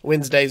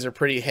Wednesdays are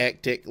pretty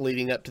hectic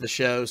leading up to the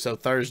show, so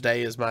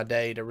Thursday is my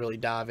day to really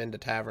dive into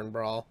Tavern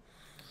Brawl.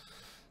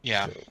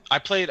 Yeah, I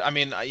played. I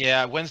mean,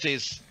 yeah,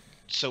 Wednesdays.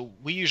 So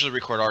we usually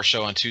record our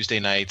show on Tuesday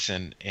nights,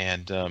 and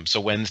so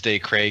Wednesday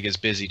Craig is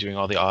busy doing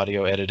all the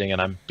audio editing,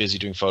 and I'm busy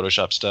doing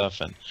Photoshop stuff,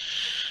 and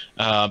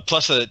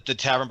plus the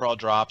Tavern Brawl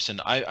drops.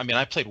 And I mean,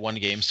 I played one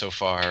game so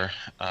far.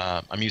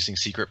 I'm using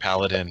Secret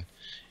Paladin,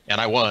 and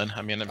I won.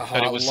 I mean,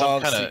 but it was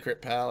some kind of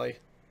Secret Pally.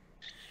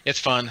 It's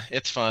fun.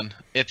 It's fun.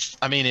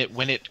 I mean,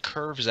 when it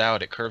curves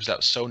out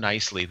so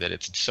nicely that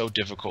it's so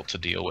difficult to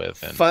deal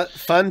with. And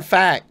fun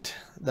fact: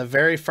 the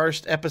very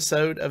first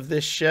episode of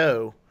this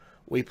show,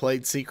 we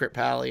played Secret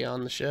Pally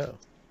on the show.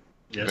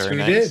 Yes, Very we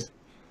nice. did.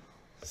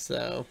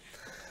 So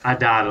I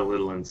died a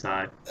little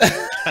inside.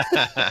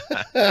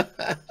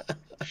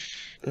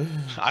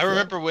 I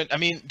remember when. I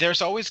mean,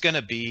 there's always going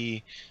to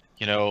be,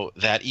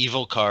 that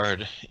evil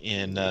card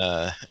in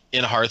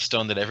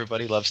Hearthstone that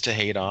everybody loves to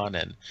hate on,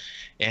 and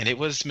it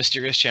was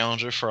Mysterious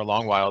Challenger for a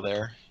long while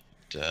there.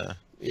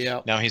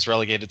 yeah. Now he's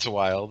relegated to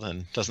Wild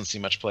and doesn't see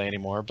much play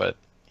anymore, but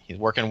he's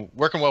working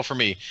well for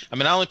me. I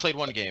mean, I only played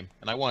one game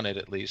and I won it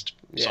at least,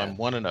 so Yeah. I'm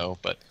 1-0,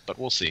 but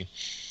we'll see.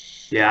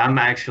 Yeah, I'm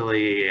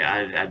actually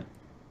I've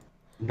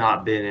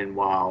not been in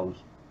Wild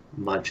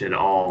much at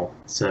all,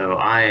 so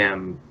I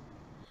am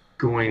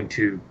going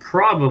to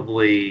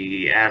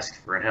probably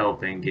ask for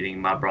help in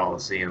getting my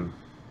Brawliseum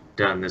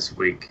done this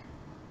week.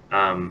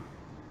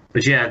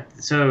 But yeah,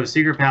 so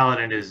Secret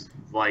Paladin is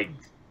like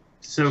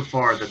so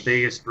far the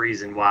biggest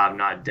reason why I've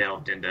not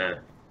delved into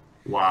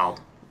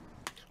Wild.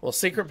 Well,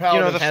 Secret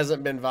Paladin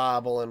hasn't been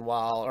viable in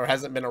Wild, or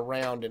hasn't been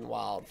around in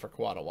Wild for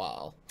quite a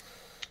while.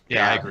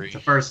 Yeah, I agree. The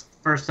first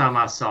time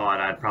I saw it,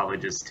 I'd probably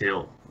just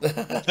tilt.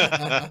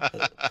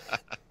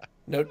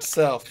 Note to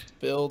self: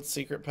 build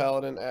Secret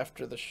Paladin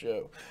after the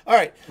show. All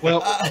right.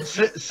 Well,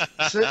 since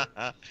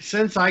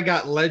I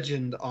got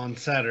Legend on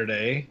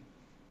Saturday,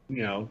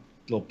 little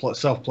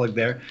self plug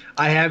there.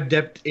 I have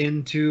dipped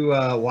into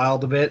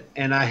Wild a bit,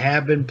 and I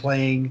have been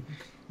playing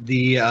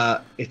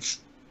the. It's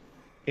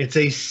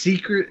a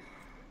secret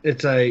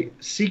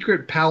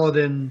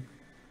Paladin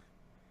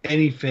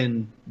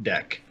Anyfin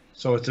deck.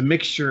 So it's a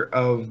mixture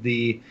of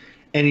the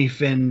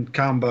Anyfin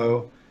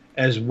combo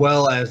as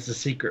well as the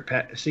secret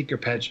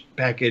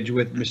package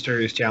with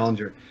Mysterious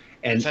Challenger,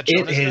 and Is that it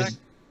Jonas has. deck?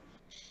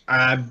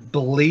 I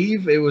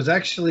believe it was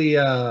actually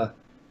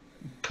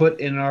put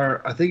in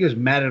our. I think it was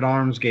Matt at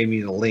Arms gave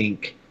me the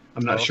link.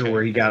 I'm not sure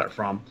where he got it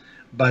from,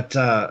 but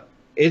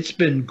it's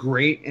been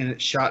great, and it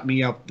shot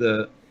me up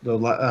the.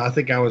 I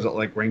think I was at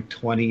like rank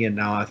 20, and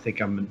now I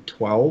think I'm in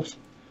 12.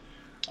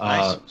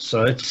 Nice.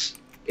 So it's.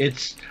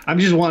 I'm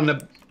just wanting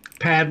to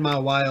pad my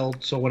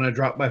Wild, so when I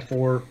drop my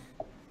four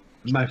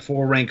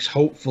ranks,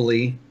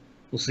 hopefully,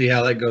 we'll see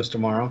how that goes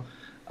tomorrow.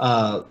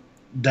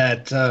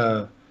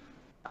 That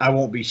I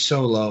won't be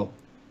so low,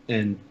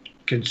 and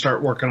can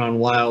start working on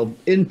Wild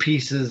in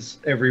pieces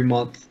every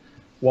month,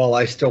 while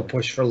I still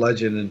push for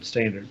Legend and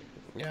Standard.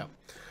 Yeah.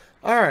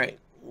 All right.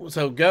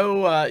 So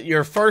go.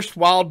 Your first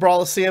Wild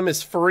Brawliseum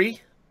is free.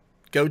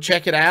 Go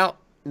check it out.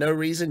 No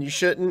reason you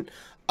shouldn't.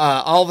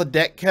 All the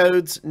deck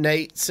codes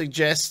Nate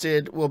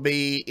suggested will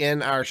be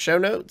in our show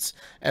notes,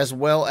 as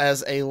well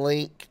as a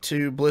link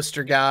to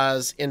Blister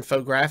Guy's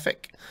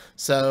infographic.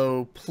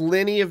 So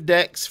plenty of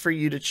decks for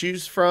you to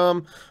choose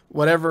from,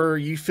 whatever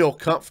you feel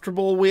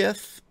comfortable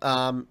with.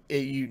 That's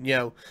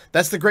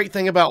the great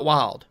thing about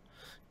Wild,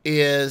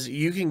 is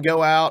you can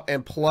go out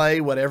and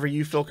play whatever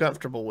you feel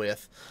comfortable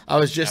with. I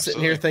was just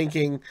sitting here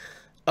thinking,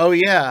 oh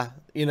yeah,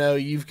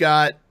 you've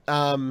got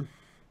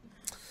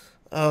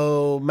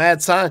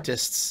Mad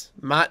Scientists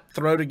might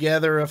throw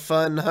together a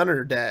fun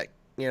hunter deck.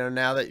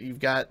 Now that you've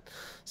got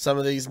some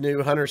of these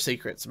new hunter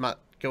secrets, might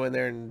go in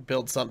there and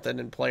build something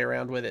and play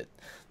around with it.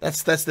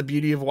 That's the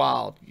beauty of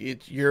Wild.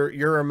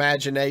 Your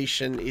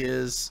imagination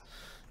is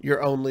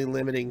your only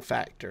limiting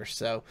factor.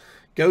 So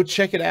go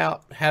check it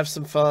out, have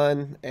some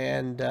fun,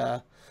 and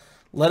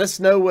let us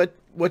know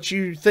what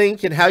you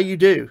think and how you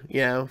do.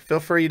 Feel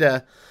free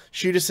to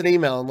shoot us an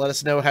email and let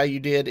us know how you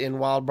did in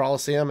Wild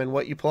Brawliseum and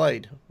what you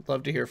played.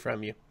 Love to hear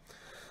from you.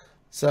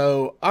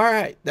 So, all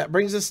right, that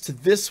brings us to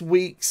this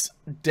week's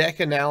deck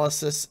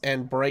analysis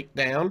and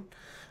breakdown.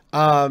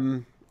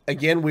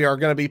 Again, we are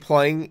going to be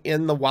playing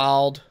in the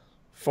Wild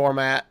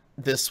format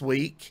this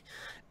week,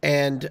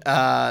 and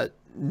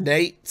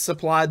Nate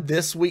supplied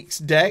this week's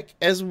deck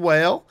as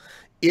well.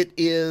 It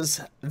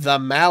is the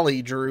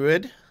Maly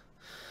Druid.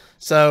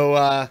 So,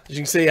 as you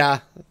can see,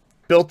 I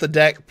built the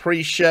deck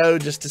pre-show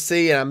just to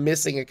see, and I'm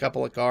missing a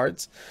couple of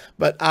cards.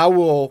 But I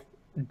will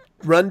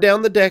run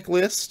down the deck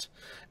list,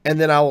 and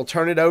then I will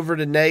turn it over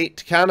to Nate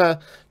to kind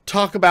of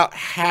talk about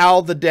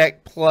how the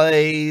deck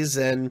plays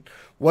and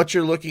what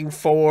you're looking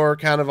for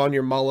kind of on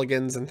your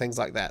mulligans and things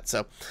like that.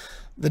 So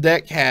the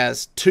deck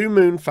has 2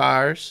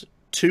 Moonfires,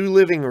 2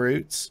 Living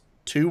Roots,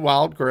 2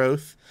 Wild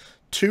Growth,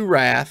 2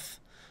 Wrath,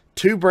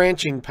 2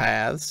 Branching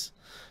Paths,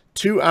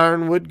 2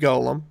 Ironwood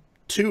Golem,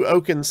 2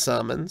 Oaken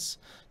Summons,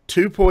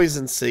 2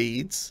 Poison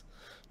Seeds,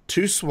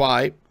 2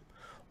 Swipe,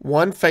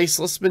 1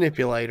 Faceless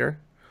Manipulator,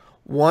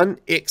 1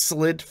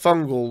 Ixalid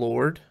Fungal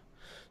Lord,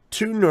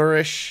 2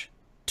 Nourish,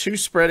 2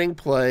 Spreading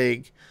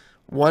Plague,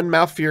 1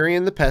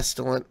 Malfurion the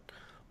Pestilent,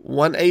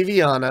 1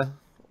 Aviana,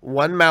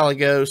 1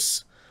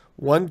 Malagos,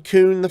 1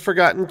 Coon the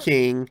Forgotten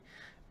King,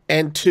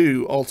 and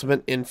 2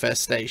 Ultimate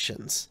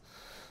Infestations.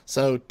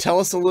 So tell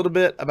us a little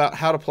bit about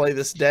how to play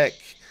this deck.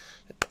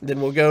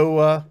 Then we'll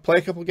go play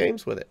a couple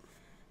games with it.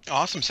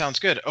 Awesome. Sounds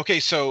good. Okay,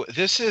 so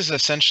this is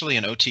essentially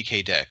an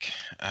OTK deck.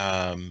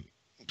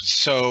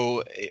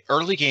 So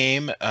early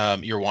game,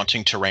 you're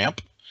wanting to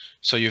ramp.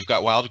 So you've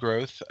got Wild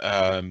Growth,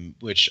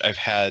 which I've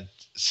had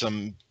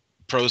some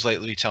pros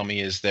lately tell me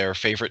is their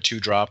favorite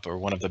 2-drop or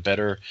one of the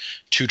better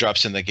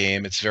 2-drops in the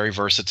game. It's very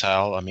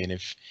versatile. I mean,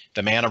 if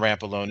the mana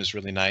ramp alone is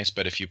really nice,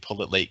 but if you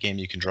pull it late game,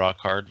 you can draw a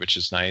card, which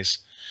is nice.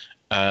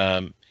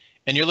 And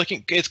you're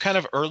looking, it's kind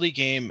of early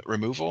game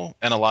removal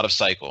and a lot of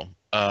cycle.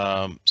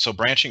 So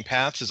Branching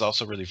Paths is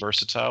also really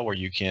versatile where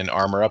you can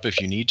armor up if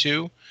you need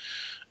to.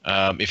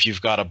 If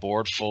you've got a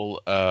board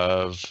full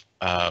of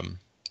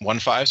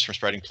 1/5s from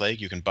Spreading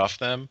Plague, you can buff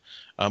them,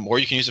 or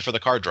you can use it for the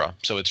card draw.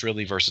 So it's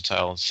really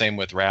versatile. Same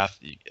with Wrath.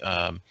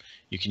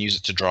 You can use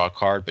it to draw a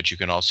card, but you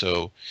can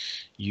also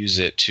use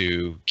it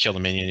to kill a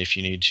minion if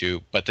you need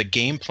to. But the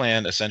game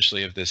plan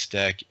essentially of this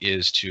deck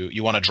is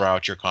you want to draw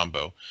out your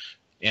combo.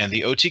 And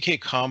the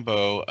OTK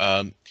combo,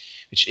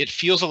 which it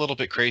feels a little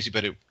bit crazy,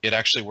 but it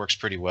actually works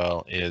pretty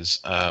well, is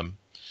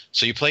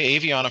so you play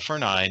Aviana for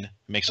 9,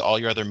 makes all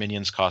your other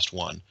minions cost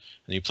 1.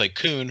 And you play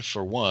Coon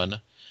for 1,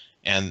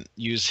 and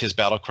use his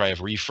battle cry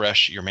of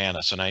refresh your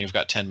mana. So now you've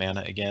got 10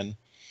 mana again.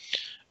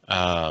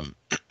 And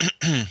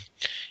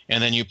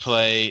then you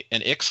play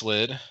an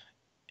Ixalid,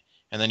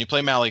 and then you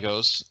play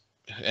Malygos,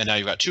 and now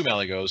you've got 2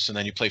 Malygos, and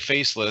then you play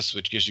Faceless,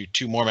 which gives you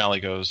 2 more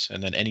Malygos,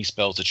 and then any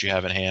spells that you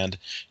have in hand,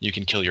 you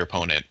can kill your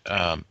opponent.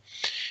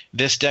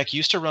 This deck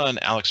used to run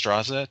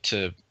Alexstrasza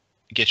to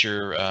get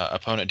your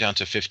opponent down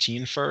to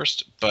 15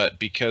 first, but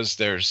because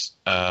there's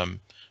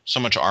so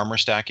much armor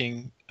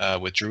stacking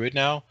with Druid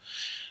now,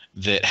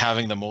 that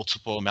having the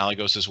multiple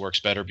Malygoses works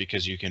better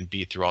because you can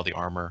beat through all the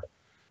armor.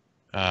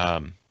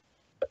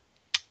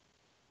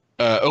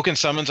 Oaken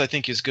Summons, I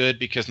think, is good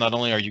because not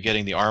only are you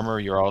getting the armor,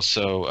 you're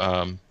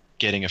also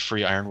getting a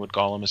free Ironwood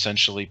Golem,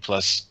 essentially,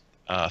 plus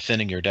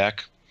thinning your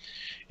deck.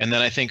 And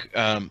then I think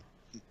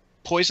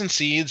Poison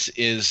Seeds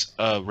is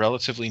a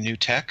relatively new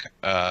tech,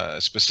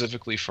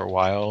 specifically for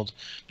Wild,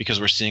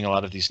 because we're seeing a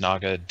lot of these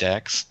Naga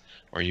decks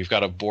where you've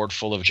got a board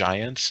full of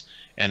giants,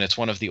 and it's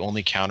one of the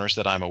only counters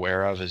that I'm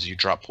aware of is you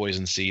drop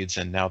Poison Seeds,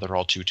 and now they're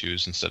all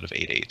 2/2s instead of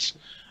 8/8s.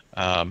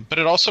 But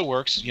it also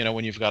works,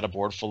 when you've got a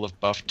board full of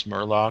buffed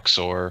Murlocs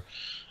or,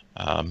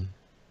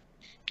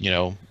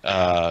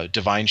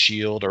 Divine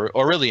Shield or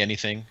really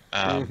anything.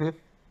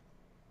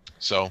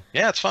 So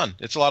yeah, it's fun.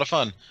 It's a lot of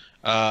fun.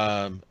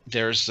 I've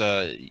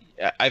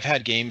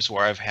had games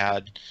where I've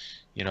had,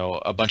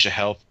 a bunch of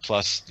health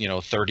plus,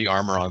 30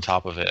 armor on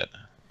top of it.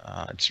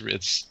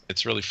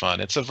 It's really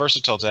fun. It's a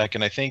versatile deck,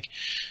 and I think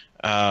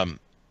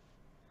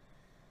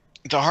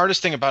the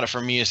hardest thing about it for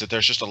me is that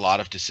there's just a lot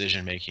of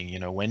decision making.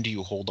 When do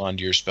you hold on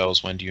to your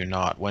spells? When do you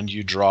not? When do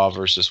you draw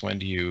versus when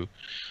do you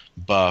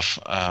buff?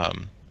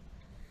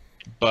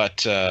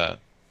 But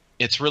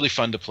it's really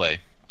fun to play.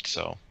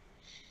 So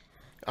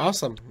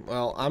awesome.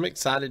 Well, I'm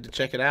excited to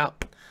check it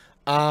out.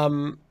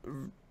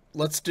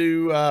 Let's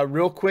do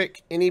real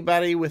quick.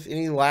 Anybody with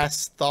any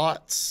last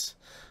thoughts?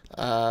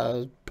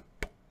 No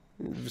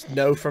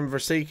from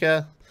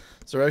Virsica.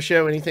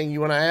 Zerotio, anything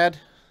you want to add?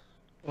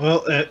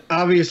 Well,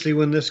 obviously,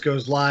 when this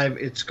goes live,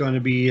 it's going to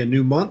be a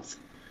new month.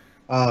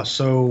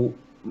 So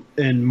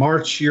in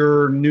March,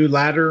 your new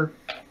ladder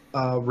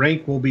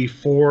rank will be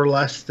 4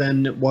 less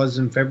than it was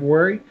in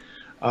February.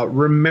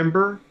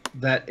 Remember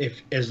that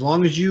as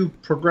long as you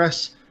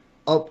progress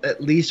up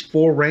at least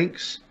 4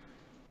 ranks,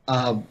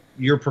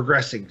 you're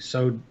progressing.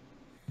 So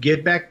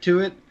get back to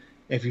it.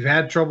 If you've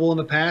had trouble in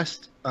the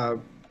past,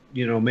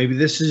 maybe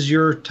this is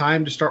your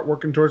time to start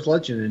working towards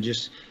Legend and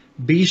just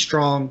be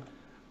strong.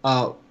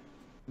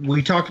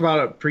 We talked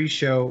about it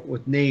pre-show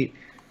with Nate.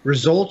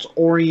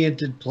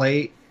 Results-oriented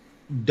play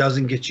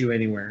doesn't get you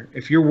anywhere.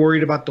 If you're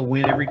worried about the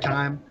win every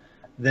time,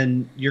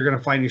 then you're going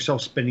to find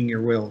yourself spinning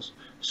your wheels.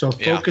 So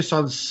focus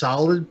on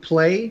solid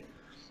play,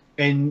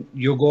 and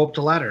you'll go up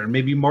the ladder. And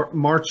maybe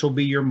March will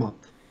be your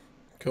month.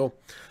 Cool.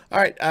 All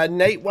right,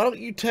 Nate, why don't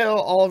you tell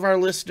all of our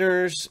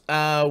listeners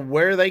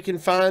where they can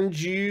find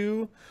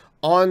you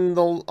on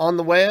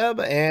the web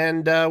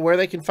and where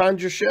they can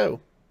find your show?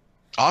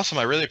 Awesome.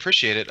 I really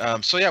appreciate it.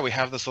 So yeah, we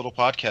have this little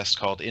podcast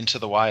called Into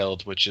the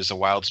Wild, which is a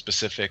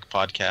Wild-specific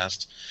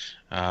podcast.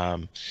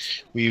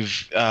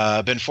 We've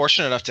been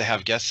fortunate enough to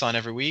have guests on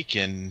every week,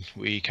 and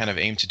we kind of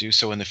aim to do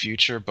so in the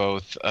future,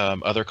 both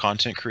other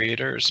content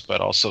creators, but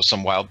also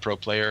some Wild Pro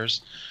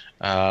players.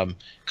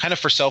 kind of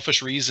for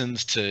selfish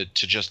reasons to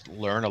just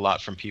learn a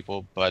lot from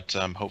people, but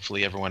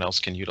hopefully everyone else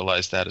can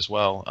utilize that as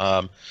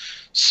well.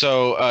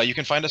 So you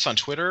can find us on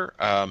Twitter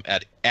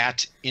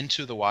at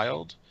Into the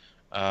Wild.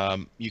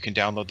 You can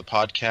download the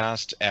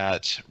podcast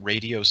at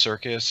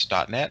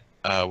radiocircus.net.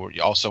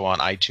 We're also on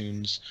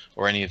iTunes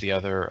or any of the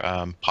other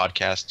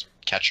podcast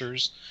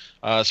catchers.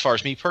 As far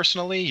as me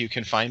personally, you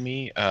can find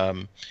me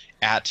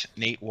at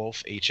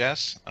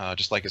NateWolfeHS,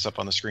 just like it's up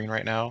on the screen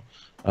right now.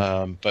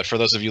 But for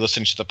those of you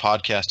listening to the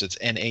podcast, it's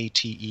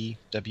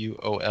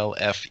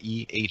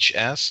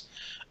NateWolfeHS.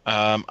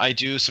 I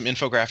do some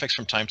infographics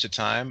from time to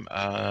time.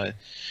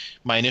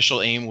 My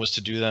initial aim was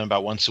to do them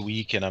about once a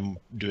week, and I'm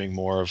doing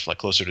more of like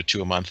closer to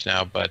 2 a month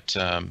now. But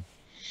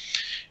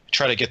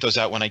try to get those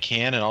out when I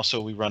can. And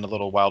also we run a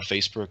little wild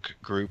Facebook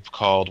group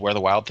called Where the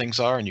Wild Things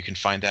Are, and you can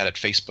find that at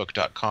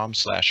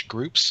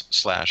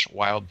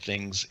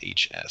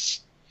facebook.com/groups/wildthingshs.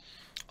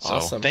 So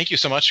Awesome. thank you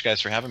so much,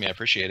 guys, for having me. I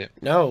appreciate it.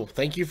 No,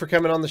 thank you for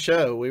coming on the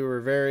show. We were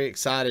very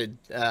excited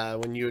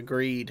when you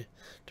agreed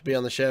to be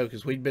on the show,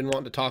 because we'd been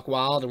wanting to talk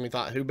Wild, and we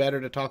thought, who better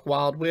to talk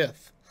Wild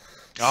with?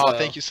 Oh,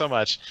 thank you so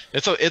much.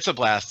 It's a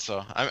blast.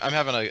 So I'm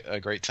having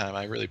a great time.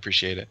 I really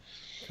appreciate it.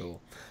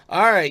 Cool.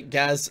 All right,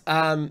 guys.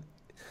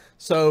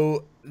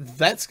 So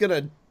that's going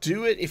to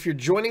do it. If you're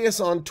joining us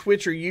on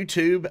Twitch or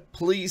YouTube,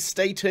 please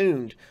stay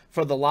tuned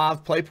for the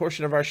live play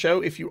portion of our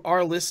show. If you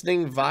are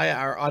listening via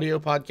our audio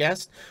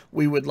podcast,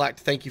 we would like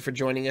to thank you for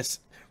joining us.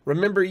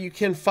 Remember, you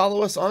can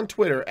follow us on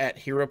Twitter at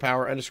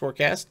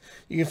HeroPower_cast.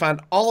 You can find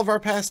all of our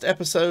past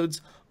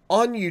episodes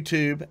on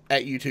YouTube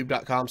at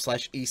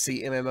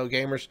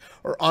youtube.com/ECMMOGamers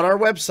or on our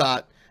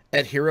website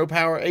at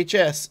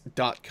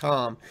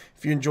HeroPowerHS.com.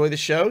 If you enjoy the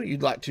show,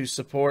 you'd like to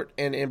support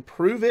and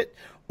improve it,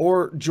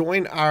 or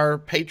join our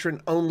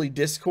patron-only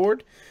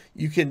Discord,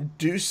 you can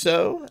do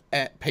so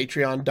at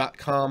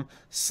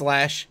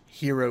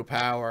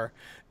patreon.com/HeroPower.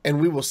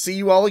 And we will see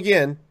you all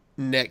again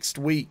next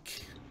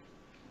week.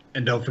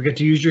 And don't forget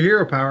to use your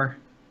hero power.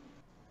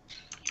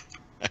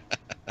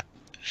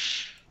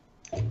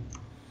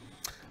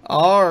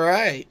 All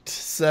right.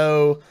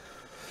 So,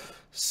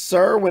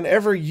 sir,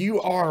 whenever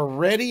you are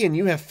ready and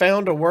you have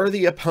found a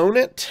worthy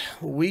opponent,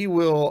 we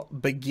will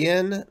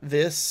begin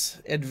this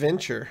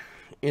adventure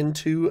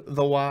into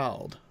the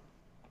wild.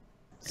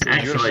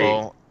 Actually,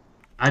 Beautiful.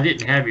 I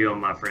didn't have you on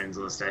my friends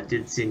list. I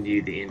did send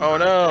you the invite. Oh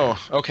no.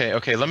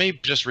 Okay. Let me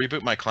just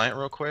reboot my client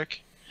real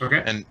quick.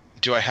 Okay. And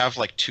do I have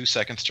like 2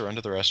 seconds to run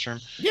to the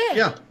restroom?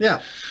 Yeah.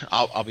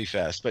 I'll be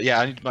fast. But yeah,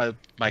 I need my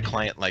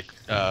client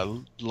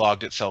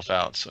logged itself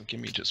out. So give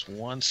me just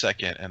 1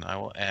 second, and I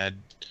will add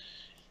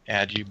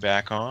you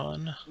back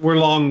on. We're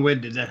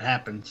long-winded. That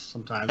happens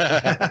sometimes.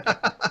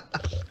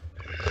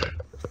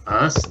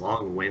 Us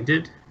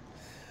long-winded?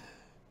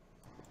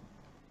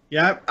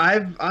 Yeah,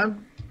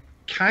 I'm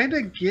kind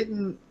of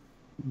getting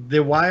the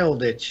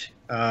wild itch.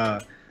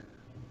 Men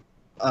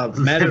at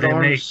They make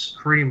Arms.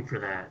 cream for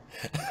that.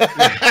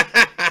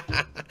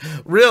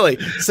 Really?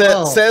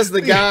 Oh. Says the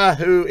guy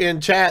who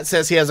in chat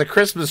says he has a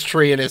Christmas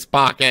tree in his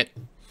pocket.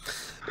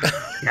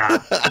 Yeah.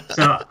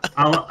 So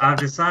I've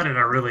decided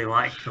I really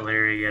like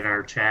Kaleri in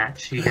our chat.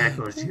 She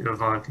heckles you,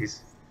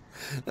 Avanties.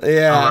 I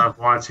Yeah. love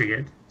watching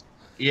it.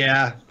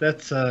 Yeah,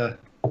 that's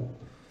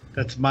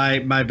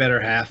my better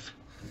half.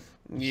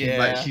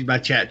 Yeah. She's my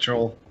chat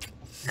troll.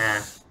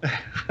 Yeah.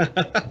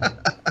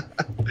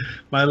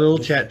 My little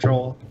chat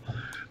troll.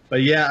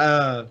 But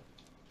yeah,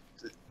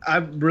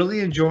 I'm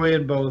really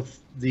enjoying both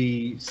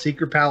the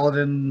Seeker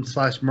Paladin /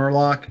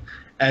 Murloc,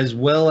 as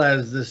well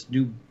as this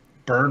new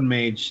Burn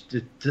Mage.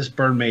 This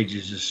Burn Mage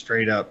is just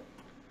straight up,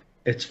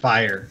 it's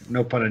fire.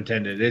 No pun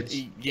intended.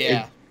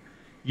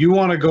 You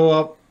want to go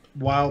up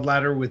Wild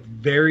Ladder with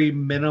very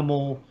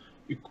minimal,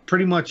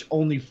 pretty much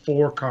only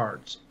 4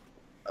 cards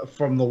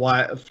from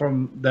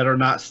that are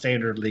not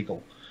standard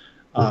legal.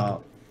 And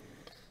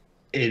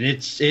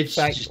it's In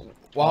fact, just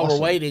while awesome.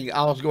 we're waiting,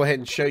 I'll go ahead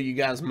and show you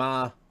guys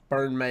my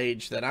Burn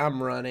Mage that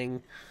I'm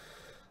running.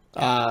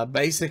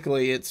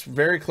 Basically, it's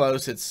very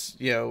close. It's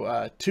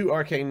 2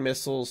 Arcane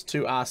Missiles,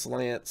 2 Ice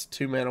Lance,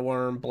 2 Mana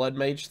Worm, Blood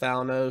Mage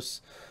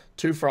Thalnos,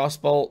 2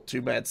 Frostbolt,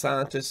 2 Mad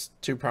Scientist,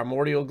 2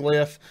 Primordial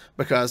Glyph,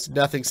 because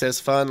nothing says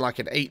fun like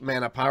an 8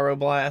 mana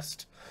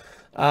Pyroblast.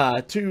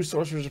 2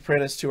 Sorcerer's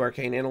Apprentice, 2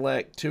 Arcane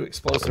Intellect, 2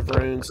 Explosive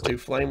Runes, 2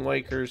 Flame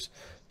Wakers,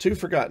 2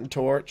 Forgotten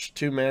Torch,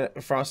 2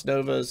 Frost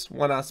Novas,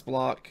 1 Ice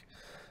Block,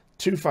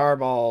 2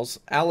 Fireballs,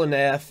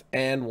 Alaneth,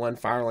 and 1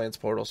 Firelance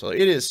Portal. So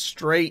it is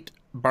straight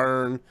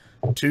burn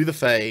to the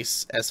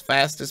face as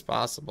fast as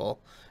possible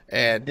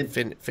and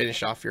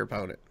finish off your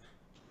opponent.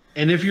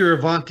 And if you're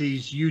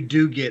Avanties, you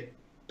do get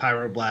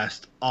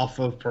Pyroblast off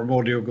of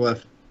Primordial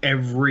Glyph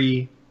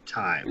every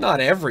time. Not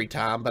every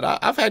time, but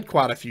I've had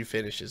quite a few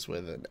finishes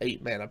with an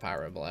 8 mana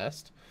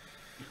Pyroblast.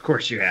 Of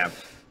course you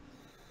have.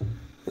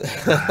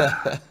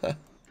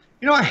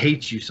 I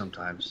hate you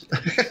sometimes.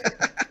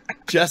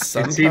 Just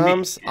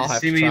sometimes I'll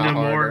have to try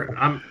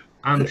harder.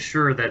 I'm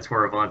sure that's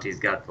where Avanti's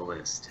got the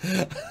list.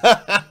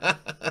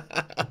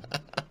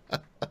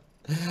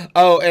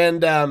 Oh,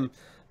 and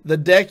the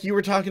deck you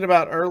were talking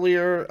about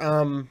earlier,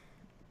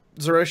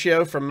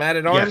 Zerotio from Mad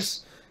at Arms?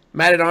 Yes.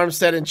 Mad at Arms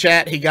said in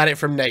chat he got it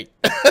from Nate.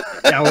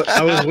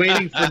 I was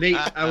waiting for Nate.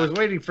 I was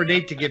waiting for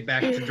Nate to get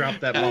back to drop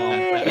that bomb.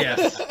 But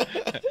yes,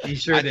 he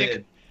sure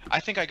did. I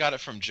think I got it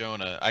from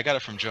Jonah. I got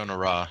it from Jonah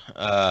Raw.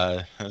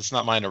 It's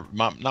not mine,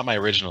 not my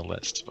original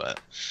list, but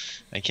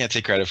I can't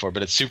take credit for it.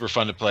 But it's super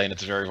fun to play and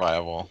it's very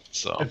viable.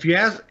 So if you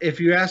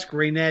ask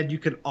Raynad, you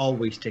can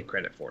always take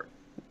credit for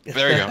it.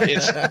 There you go.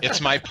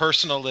 It's my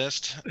personal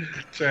list.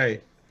 That's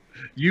right.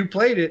 You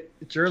played it.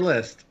 It's your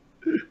list.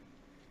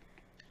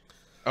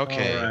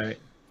 Okay. All right.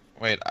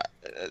 Wait.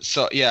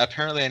 So yeah,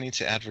 apparently I need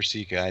to add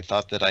Virsica. I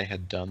thought that I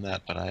had done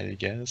that, but I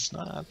guess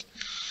not.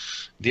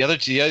 The other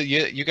two,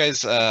 you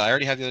guys, I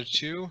already have the other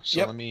two. So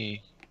Yep. let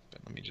me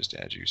just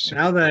add you soon.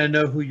 Now that I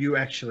know who you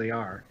actually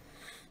are.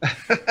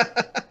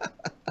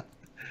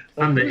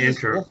 I'm the Who's this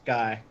intro wolf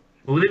guy.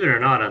 Believe it or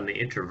not, I'm the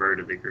introvert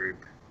of the group.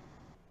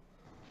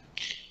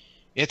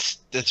 It's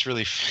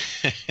really.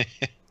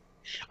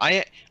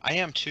 I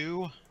am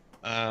too,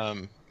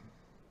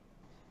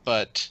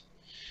 but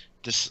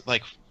this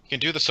like you can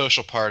do the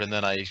social part and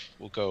then I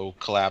will go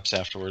collapse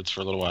afterwards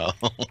for a little while.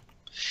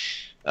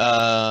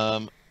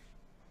 I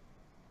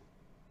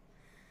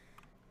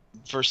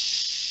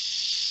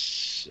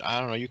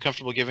don't know. Are you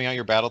comfortable giving out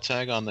your battle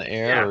tag on the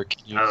air, Yeah. or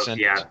can you send?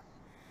 Yeah.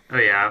 Oh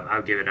yeah,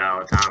 I'll give it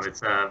out all the time.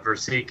 It's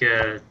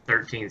Virsica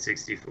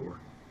 1364.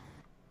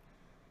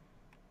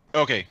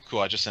 Okay, cool.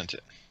 I just sent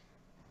it.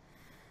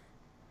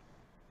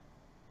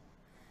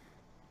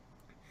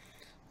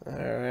 All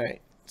right.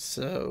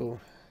 So,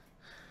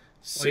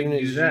 as Well, you soon can do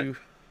as that. you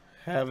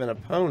have an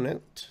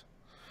opponent,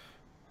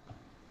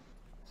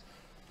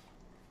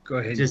 Go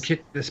ahead Just- and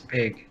kick this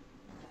pig.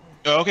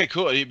 Oh, okay,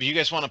 cool. You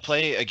guys want to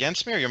play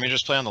against me, or you want me to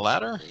just play on the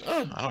ladder?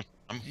 oh, I don't.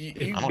 I'm, you, I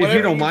don't- If whatever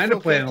you don't mind to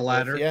feel play on the comfortable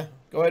ladder. with, yeah,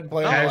 go ahead and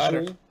play on the ladder.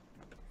 Casual.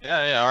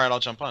 yeah. All right, I'll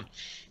jump on.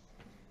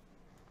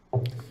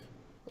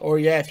 Or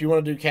yeah, if you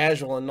want to do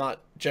casual and not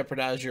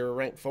jeopardize your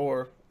rank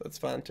 4, that's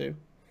fine too.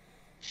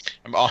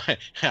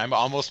 I'm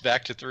almost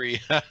back to 3.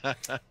 No,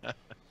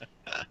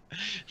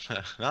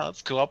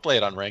 that's cool. I'll play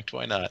it on ranked.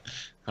 Why not?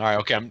 All right.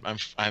 Okay.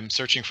 I'm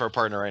searching for a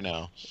partner right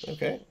now.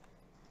 Okay.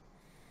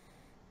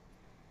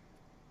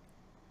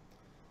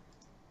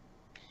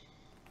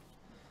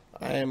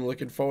 I am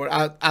looking forward.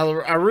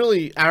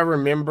 I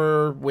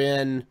remember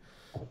when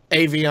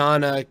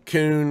Aviana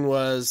Kuhn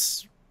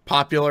was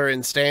popular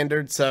in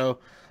standard, so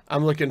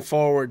I'm looking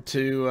forward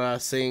to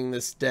seeing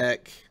this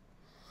deck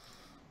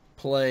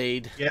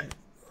played. Yeah.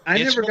 I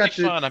It's never really got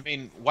to. fun. I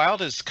mean,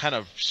 Wild is kind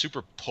of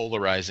super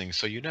polarizing,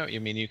 so you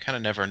kind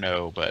of never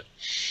know. But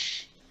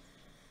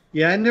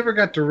Yeah, I never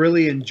got to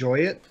really enjoy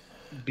it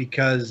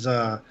because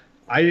I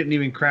didn't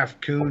even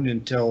craft Coon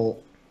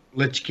until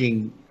Lich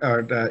King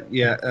or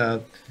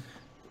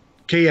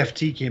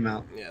KFT came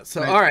out. Yeah.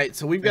 So Right. all right.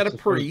 So we've got a That's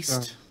the first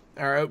priest.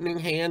 Our opening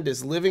hand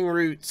is Living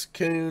Roots,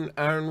 Coon,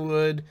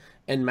 Ironwood,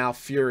 and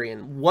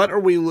Malfurion. What are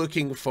we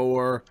looking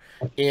for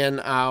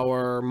in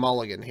our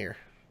mulligan here?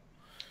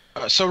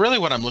 so really,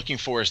 what I'm looking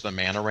for is the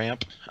mana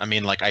ramp. I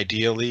mean, like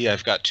ideally,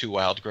 I've got 2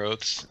 wild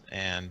growths,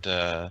 and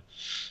I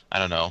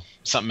don't know,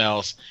 something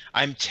else.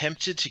 I'm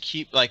tempted to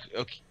keep like,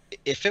 okay,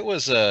 if it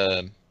was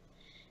a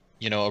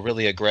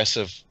really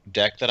aggressive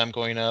deck that I'm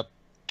going up,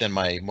 then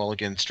my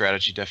mulligan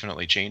strategy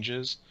definitely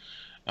changes.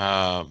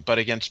 But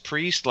against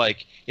priest,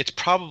 like it's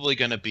probably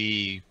going to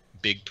be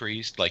big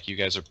priest, like you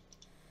guys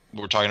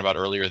were talking about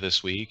earlier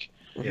this week.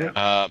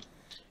 Yeah.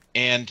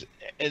 And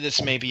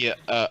this may be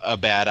a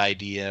bad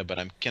idea, but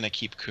I'm gonna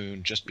keep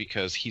Kuhn just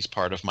because he's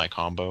part of my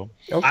combo.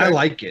 Okay. I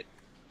like it.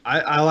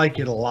 I like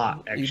it a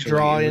lot, actually. You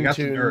draw We got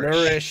into the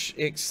Nourish,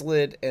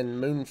 Ixlid,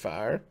 and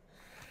Moonfire.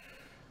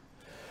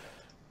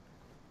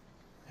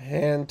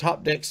 And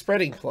top deck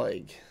Spreading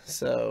Plague.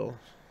 So,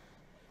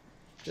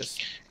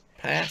 just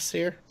pass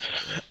here.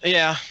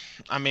 Yeah,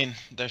 I mean,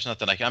 there's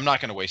nothing I'm not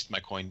gonna waste my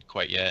coin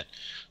quite yet.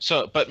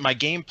 So, but my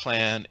game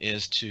plan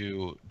is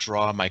to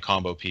draw my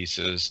combo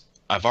pieces.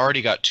 I've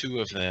already got 2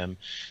 of them.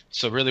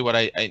 So really, what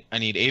I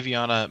need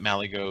Aviana,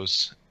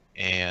 Malygos,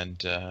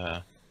 and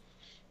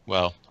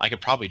well, I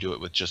could probably do it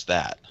with just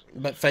that.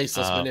 But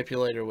Faceless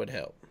Manipulator would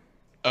help.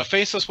 A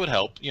Faceless would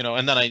help,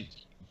 and then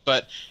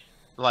but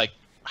like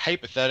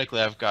hypothetically,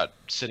 I've got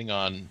sitting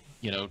on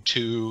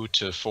 2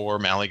 to 4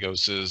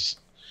 Malygoses.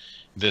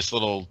 This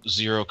little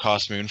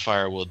 0-cost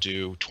Moonfire will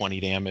do 20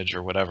 damage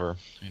or whatever.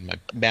 I mean, my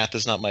math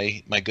is not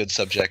my good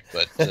subject,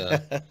 but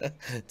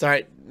It's all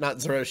right. Not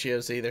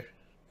Zerotio's either.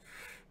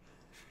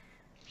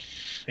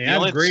 Hey, The I'm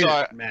only- great so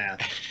at math.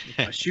 With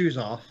my shoes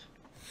off.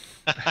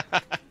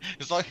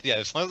 as long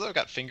as I've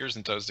got fingers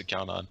and toes to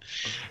count on.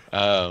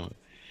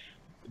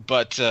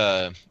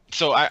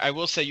 So I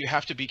will say you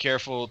have to be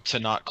careful to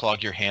not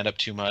clog your hand up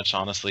too much.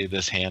 Honestly,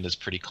 this hand is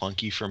pretty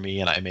clunky for me,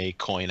 and I may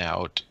coin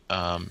out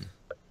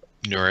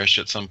Nourish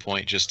at some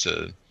point just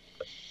to.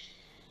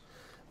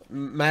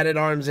 Mad at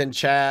Arms in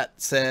chat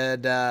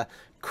said,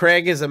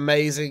 Craig is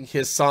amazing.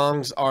 His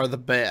songs are the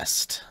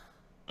best.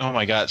 Oh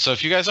my god! So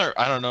if you guys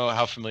I don't know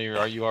how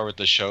familiar you are with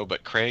the show,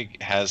 but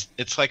Craig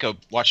it's like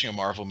watching a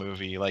Marvel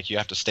movie. Like you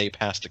have to stay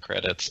past the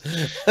credits,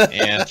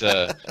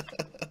 and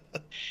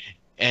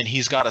and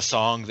he's got a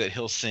song that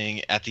he'll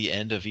sing at the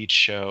end of each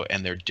show,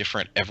 and they're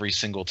different every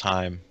single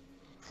time.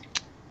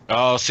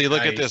 Oh, see,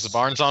 look at this.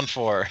 Barnes on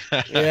 4.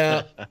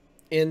 Yeah.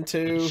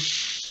 Into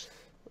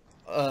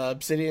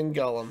Obsidian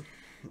Golem.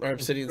 Or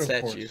Obsidian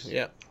Statue. Course.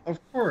 Yeah. Of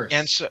course.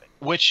 And so,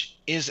 which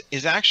is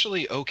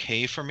actually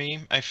okay for me,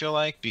 I feel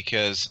like,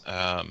 because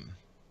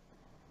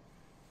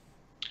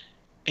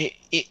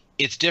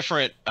it's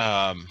different.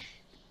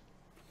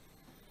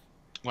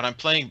 When I'm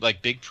playing,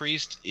 like, Big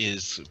Priest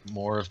is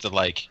more of the,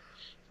 like,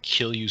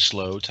 kill you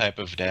slow type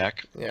of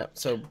deck. Yeah,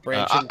 so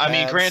branching I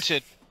mean, paths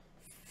granted,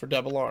 for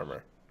double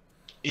armor.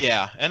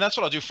 Yeah, and that's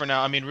what I'll do for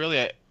now. I mean,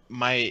 really,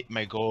 my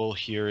goal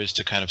here is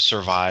to kind of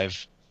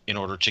survive in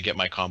order to get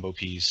my combo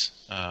piece.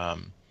 I'd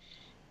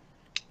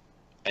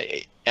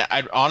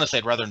honestly,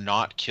 I'd rather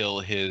not kill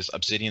his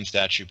Obsidian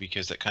Statue,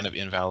 because that kind of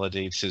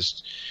invalidates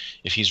his,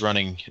 if he's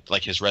running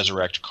like his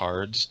Resurrect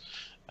cards.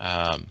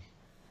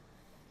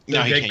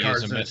 Now he can't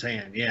use them in his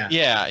hand. Yeah.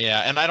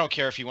 Yeah, and I don't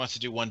care if he wants to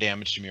do 1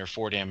 damage to me or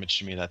 4 damage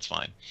to me. That's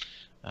fine.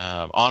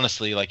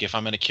 Honestly, like, if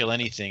I'm going to kill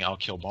anything, I'll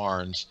kill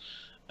Barnes,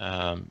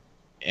 and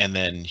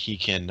then he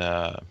can,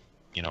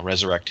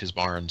 resurrect his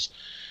Barnes.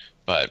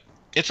 But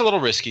it's a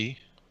little risky.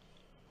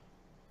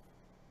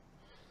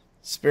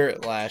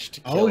 Spirit Lash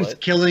to kill he's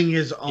it. killing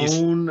his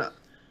own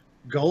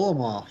golem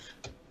off.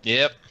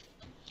 Yep.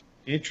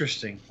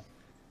 Interesting.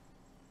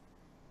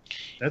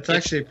 That's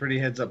actually a pretty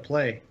heads-up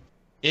play.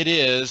 It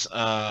is.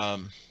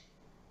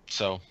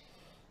 So,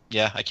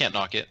 yeah, I can't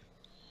knock it.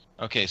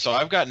 Okay, so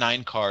I've got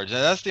 9 cards,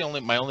 and that's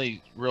my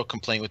only real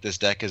complaint with this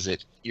deck is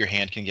that your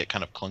hand can get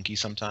kind of clunky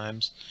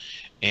sometimes.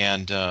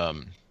 And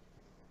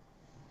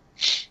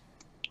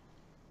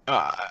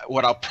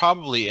what I'll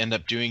probably end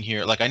up doing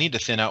here, like, I need to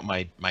thin out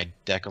my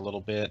deck a little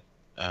bit,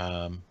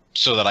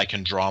 so that I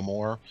can draw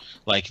more.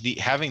 Like,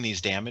 having these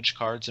damage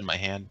cards in my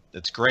hand,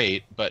 that's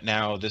great, but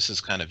now this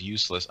is kind of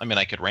useless. I mean,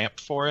 I could ramp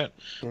for it,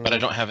 but I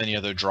don't have any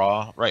other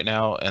draw right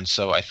now, and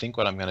so I think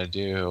what I'm going to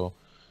do,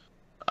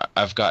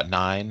 I've got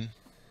 9.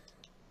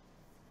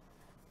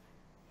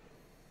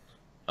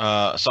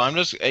 So I'm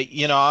just,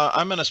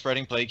 I'm in a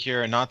spreading plague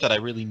here, and not that I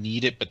really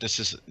need it, but this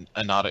is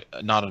not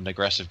an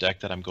aggressive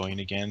deck that I'm going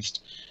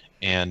against,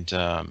 and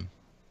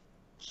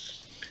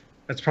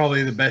that's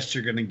probably the best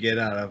you're going to get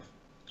out of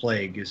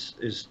plague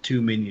is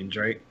 2 minions,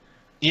 right?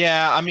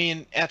 Yeah, I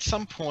mean, at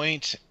some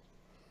point,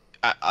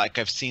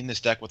 I've seen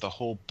this deck with a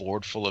whole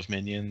board full of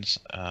minions,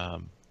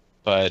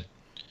 but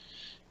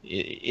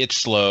it's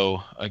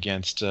slow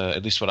against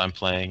at least what I'm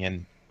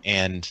playing,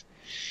 and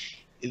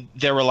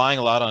they're relying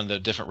a lot on the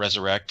different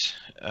resurrect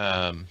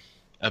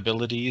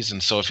abilities,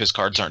 and so if his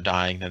cards aren't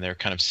dying, then they're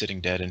kind of sitting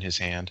dead in his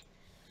hand.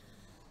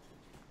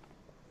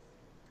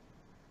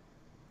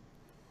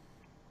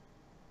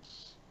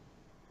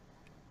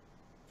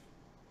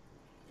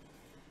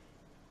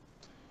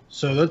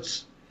 So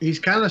he's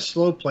kind of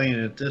slow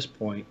playing at this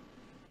point.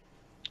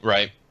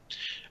 Right.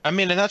 I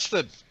mean, and that's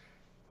the...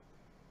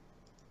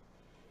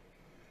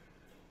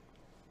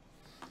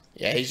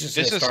 Yeah, he's just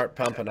going to start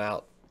pumping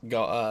out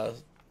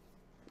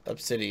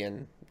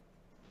Obsidian.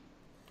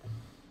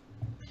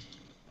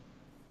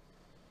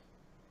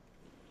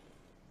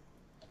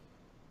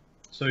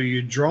 So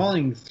you're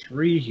drawing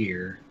 3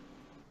 here.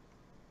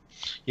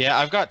 Yeah,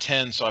 I've got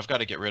 10, so I've got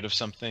to get rid of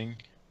something.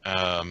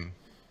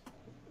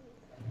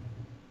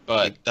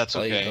 But that's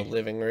okay. The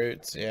Living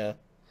Roots, yeah.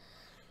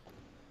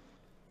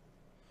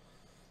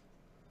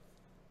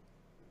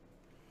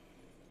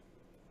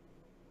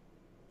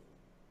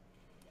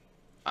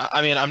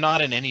 I mean, I'm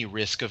not in any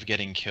risk of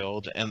getting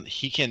killed, and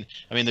he can...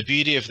 I mean, the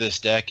beauty of this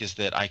deck is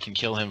that I can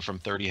kill him from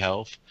 30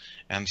 health,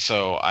 and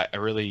so I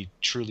really,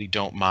 truly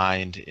don't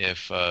mind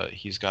if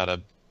he's got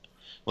a...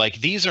 Like,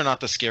 these are not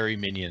the scary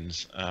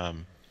minions.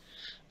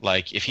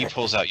 Like, if he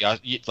pulls out,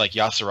 like,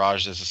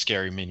 Yasiraj is a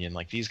scary minion.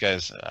 Like, these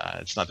guys,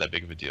 it's not that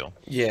big of a deal.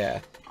 Yeah.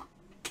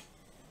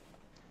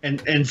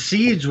 And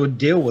Siege would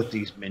deal with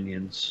these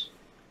minions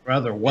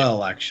rather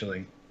well,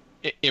 actually.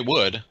 It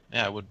would.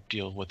 Yeah, it would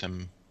deal with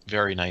them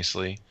very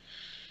nicely.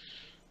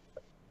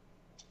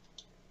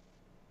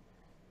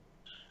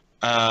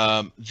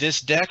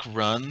 This deck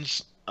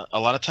runs... A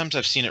lot of times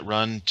I've seen it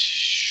run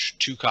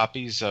 2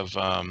 copies of...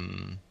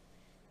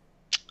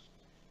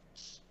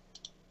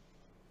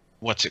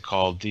 what's it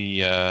called?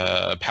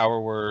 The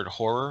Power Word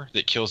Horror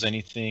that kills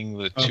anything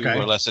with 2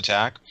 or less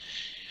attack.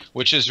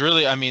 Which is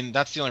really, I mean,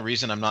 that's the only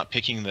reason I'm not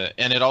picking the...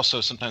 And it also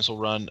sometimes will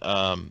run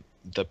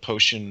the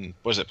Potion...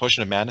 What is it?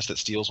 Potion of Madness that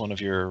steals one of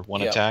your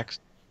attacks?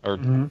 Or...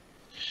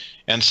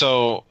 And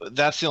so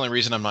that's the only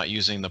reason I'm not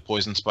using the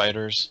Poison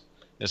Spiders.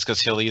 Is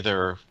because he'll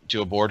either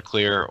do a board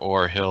clear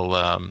or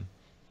he'll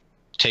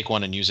take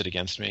one and use it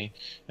against me.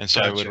 And so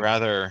I'd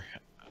rather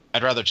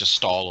just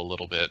stall a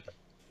little bit.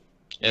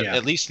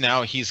 At least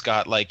now he's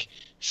got like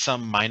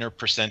some minor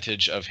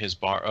percentage of his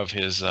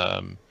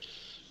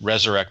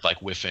resurrect like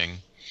whiffing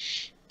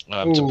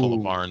to pull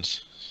the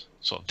Barnes.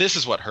 So this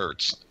is what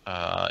hurts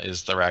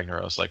is the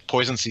Ragnaros. Like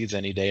Poison Seeds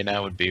any day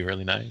now would be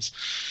really nice.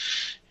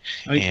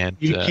 I mean, and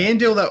you can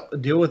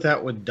deal with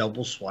that with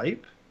double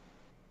swipe.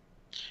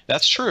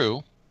 That's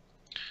true.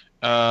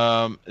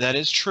 That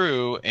is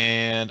true,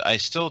 and I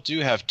still do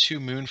have 2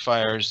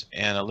 Moonfires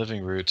and a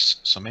Living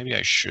Roots, so maybe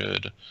I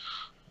should.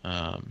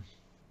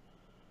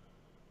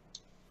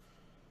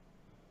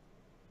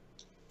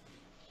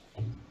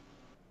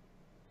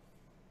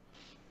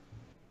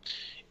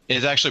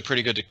 It's actually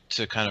pretty good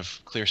to kind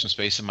of clear some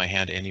space in my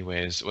hand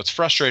anyways. What's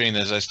frustrating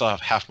is I still have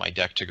half my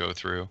deck to go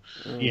through.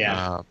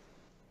 Yeah.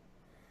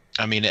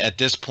 I mean, at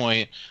this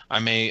point, I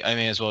may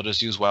as well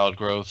just use Wild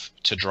Growth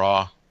to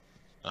draw.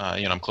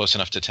 I'm close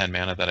enough to 10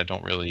 mana that I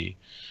don't really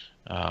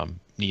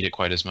need it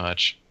quite as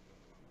much.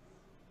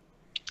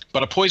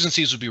 But a Poison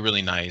Seeds would be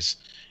really nice.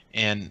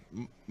 And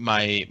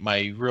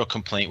my real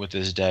complaint with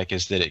this deck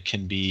is that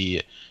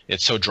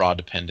it's so draw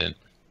dependent.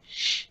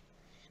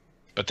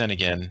 But then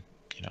again,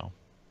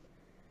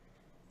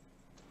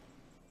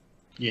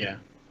 Yeah.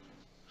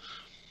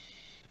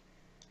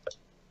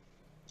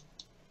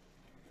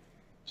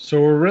 So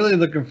we're really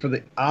looking for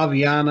the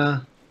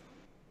Aviana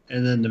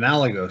and then the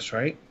Malagos,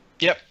 right?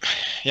 Yep.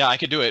 Yeah, I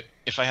could do it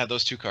if I had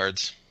those 2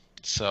 cards.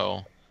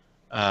 So,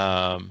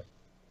 And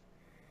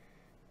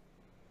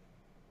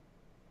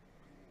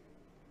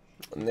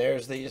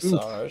there's the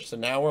Asar. So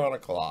now we're on a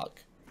clock.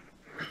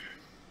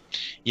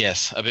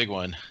 yes, a big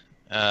one.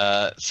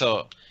 And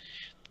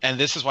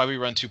this is why we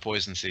run 2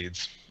 Poison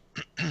Seeds.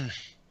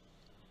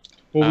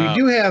 Well,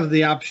 we do have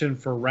the option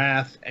for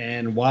Wrath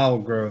and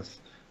Wild Growth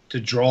to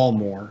draw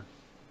more.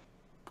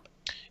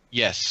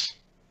 Yes,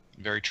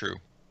 very true.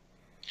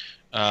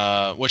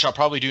 Which I'll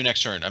probably do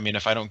next turn. I mean,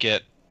 if I don't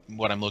get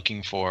what I'm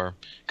looking for.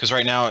 Because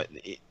right now,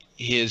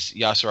 his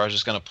Yasiraj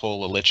is going to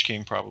pull a Lich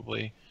King,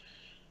 probably.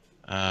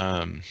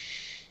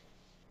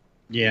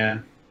 Yeah.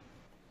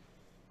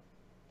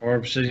 Or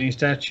Obsidian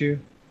Statue.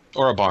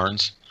 Or a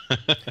Barnes.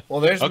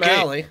 Well, there's Okay.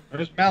 Maly.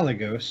 There's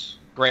Malagos.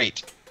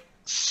 Great.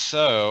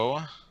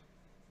 So...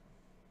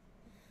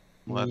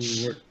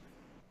 let's... Ooh,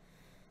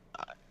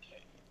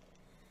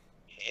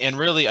 And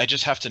really, I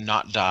just have to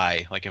not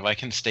die. Like, if I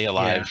can stay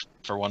alive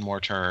for one more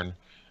turn.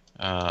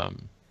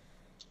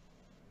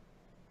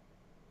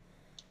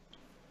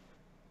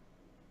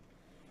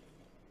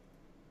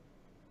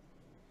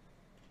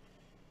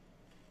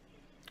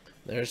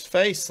 There's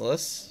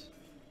Faceless.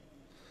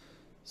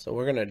 So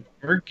we're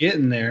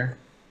getting there.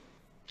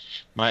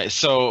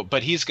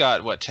 But he's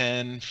got, what,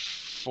 10,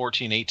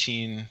 14,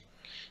 18,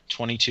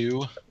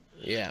 22?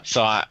 Yeah.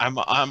 So I'm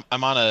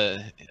on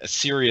a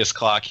serious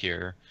clock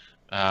here.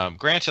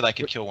 Granted, I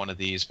could kill one of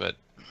these, but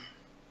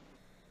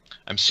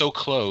I'm so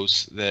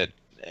close that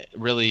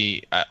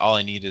really all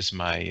I need is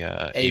my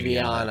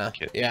Aviana.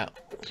 kit. Yeah.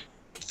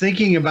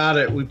 Thinking about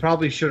it, we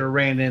probably should have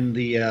ran in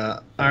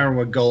the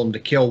Ironwood Golem to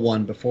kill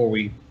one before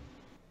we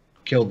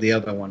killed the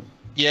other one.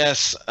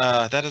 Yes,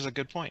 that is a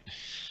good point.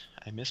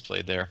 I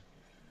misplayed there.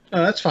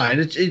 No, that's fine.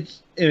 It's.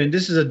 I mean,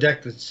 this is a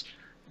deck that's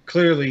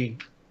clearly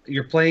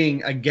you're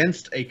playing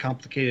against a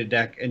complicated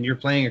deck, and you're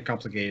playing a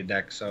complicated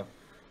deck. So.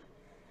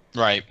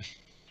 Right.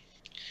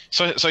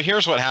 So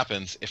here's what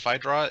happens. If I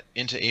draw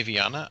into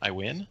Aviana, I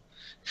win.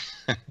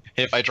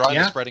 If I draw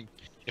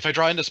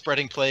into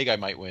Spreading Plague, I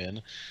might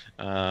win.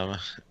 And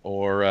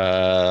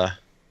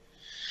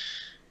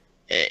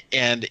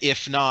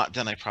if not,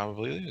 then I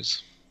probably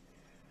lose.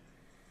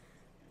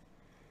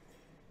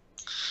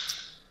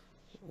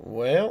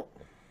 Well.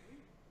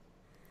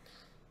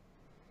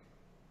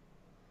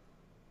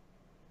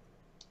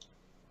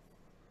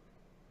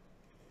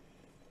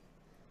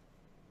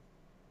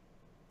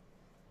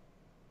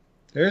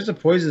 There's the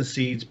Poison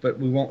Seeds, but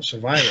we won't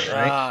survive it,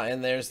 right? Ah,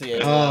 and there's the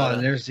Aviana. Oh,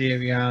 and there's the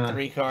Aviana.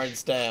 3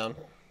 cards down.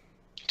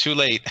 Too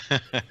late.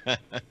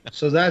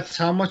 So that's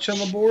how much on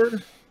the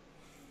board?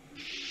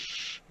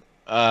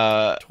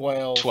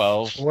 12.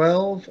 12.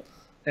 12.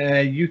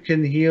 You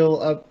can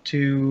heal up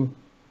to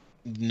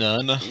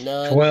None.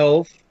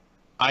 12.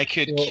 I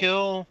could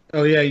kill...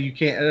 Oh, yeah, you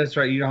can't. That's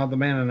right. You don't have the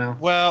mana now.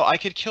 Well, I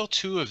could kill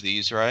 2 of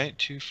these, right?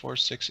 2, 4,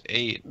 6,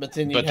 8. But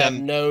then you have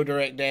no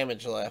direct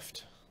damage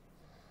left.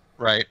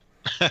 Right.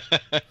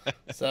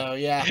 So,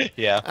 yeah.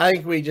 Yeah. I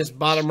think we just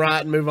bottom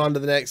right and move on to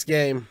the next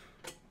game.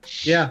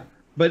 Yeah,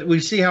 but we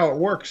see how it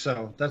works,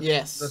 so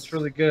that's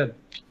really good.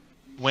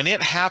 When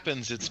it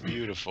happens, it's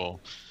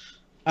beautiful.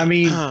 I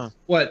mean,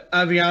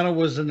 Aviana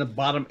was in the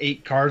bottom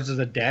 8 cards of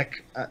the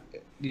deck.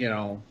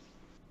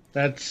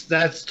 That's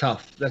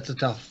tough. That's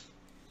a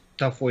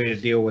tough way to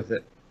deal with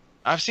it.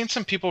 I've seen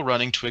some people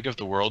running Twig of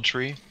the World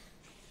Tree.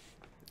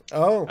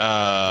 Oh.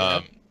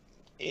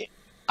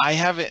 I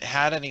haven't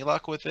had any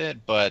luck with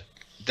it, but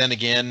then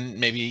again,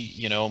 maybe,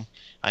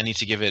 I need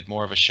to give it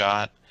more of a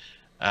shot.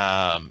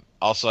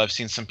 Also, I've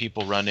seen some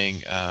people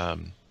running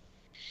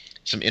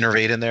some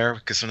Innervate in there,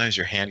 because sometimes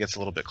your hand gets a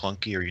little bit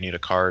clunky or you need a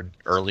card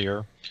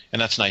earlier,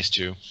 and that's nice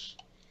too.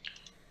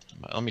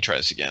 Let me try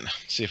this again,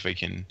 see if we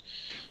can...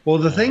 Well,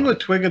 the thing with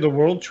Twig of the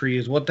World Tree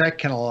is what that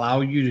can allow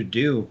you to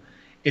do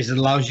is it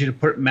allows you to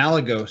put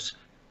Malagos,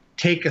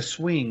 take a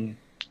swing,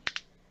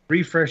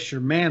 refresh your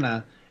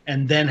mana,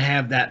 and then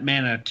have that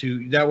mana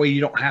that way you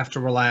don't have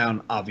to rely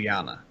on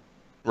Aviana.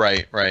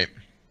 Right.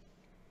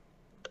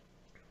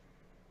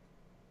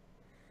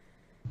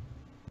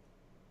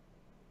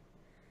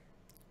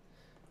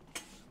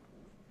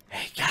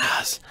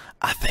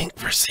 think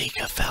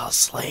Virsica fell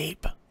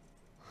asleep.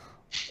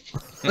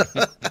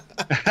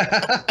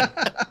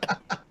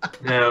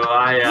 No,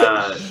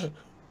 I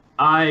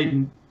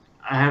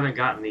haven't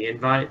gotten the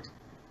invite,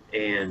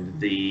 and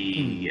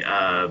the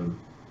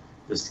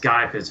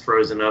Skype has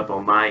frozen up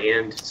on my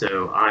end,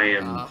 so I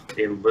am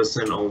in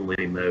listen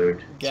only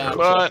mode. Gotcha.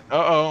 What?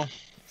 Uh-oh.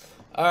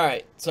 All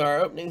right, so our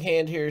opening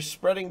hand here is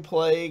Spreading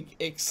Plague,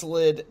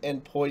 Ixlid,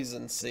 and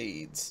Poison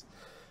Seeds.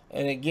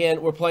 And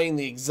again, we're playing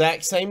the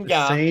exact same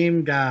guy.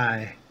 Same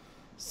guy.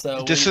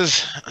 So This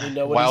is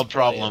Wild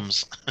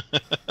Problems.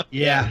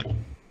 Yeah.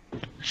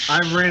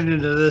 I've ran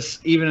into this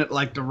even at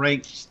like the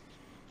ranked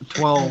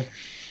 12.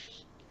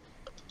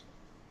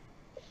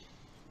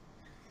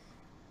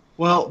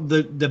 Well,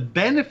 the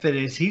benefit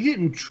is he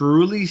didn't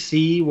truly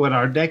see what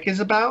our deck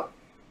is about.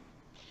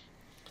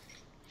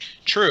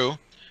 True.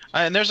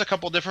 And there's a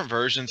couple different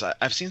versions.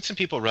 I've seen some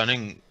people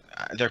running,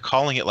 they're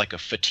calling it like a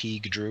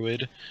fatigue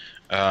druid,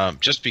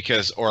 just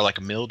because, or like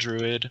a mill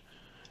druid.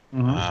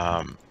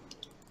 Mm-hmm.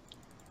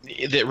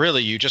 That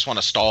really, you just want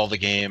to stall the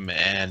game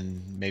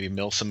and maybe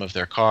mill some of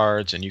their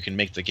cards, and you can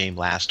make the game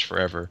last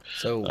forever.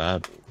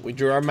 So we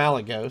drew our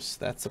Malagos.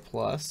 That's a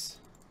plus.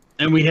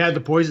 And we had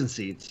the poison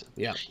seeds.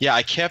 Yeah. Yeah,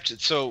 I kept,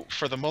 so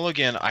for the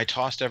mulligan, I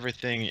tossed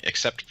everything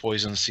except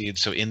poison seed,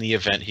 so in the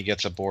event he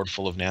gets a board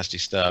full of nasty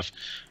stuff,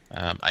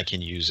 I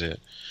can use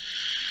it.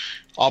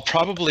 I'll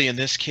probably, in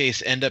this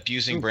case, end up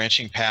using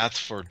Branching Path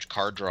for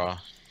card draw.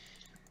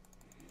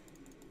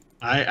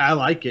 I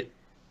like it.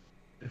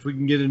 If we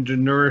can get into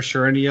Nourish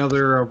or any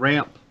other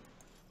ramp.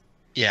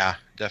 Yeah,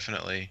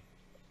 definitely.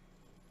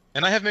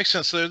 And I have mixed,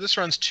 so this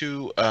runs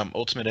 2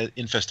 Ultimate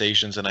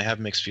Infestations, and I have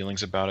mixed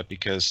feelings about it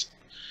because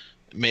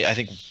I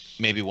think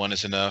maybe 1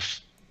 is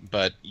enough,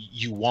 but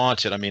you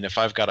want it. I mean, if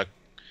I've got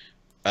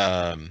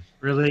a...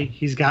 Really?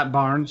 He's got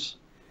Barnes?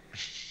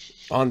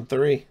 On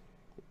 3.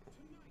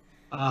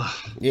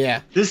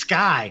 Yeah. This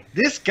guy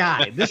is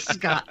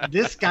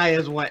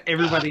what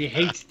everybody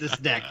hates this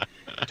deck.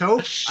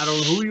 Toph, I don't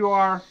know who you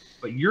are,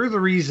 but you're the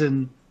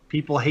reason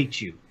people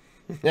hate you.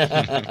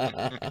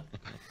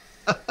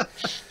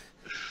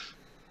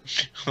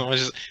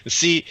 Just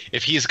see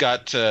if he's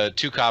got 2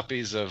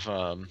 copies of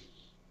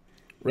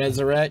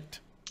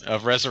Resurrect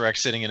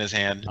sitting in his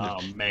hand.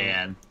 Oh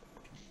man.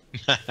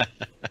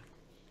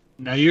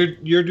 Now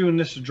you're doing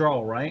this to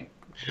draw, right?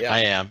 Yeah. I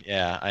am.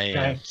 Yeah, I am.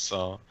 Okay.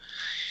 So,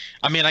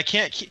 I mean, I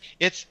can't keep.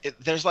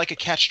 There's like a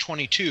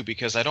catch-22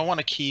 because I don't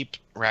want to keep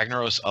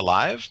Ragnaros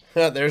alive.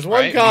 There's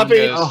one Right? copy.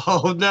 Because-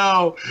 Oh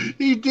no,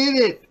 he did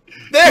it.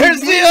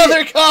 There's He the did other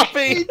it.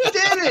 copy. He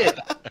did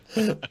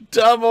it.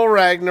 Double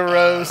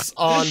Ragnaros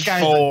on This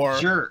guy's 4. a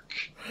jerk.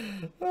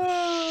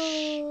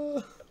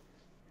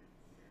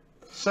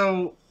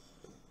 So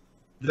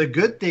the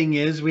good thing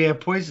is we have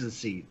poison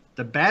seed.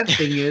 The bad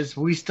thing is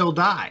we still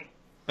die.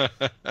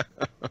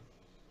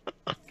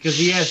 Because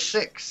he has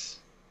 6.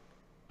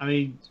 I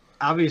mean,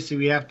 obviously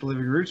we have to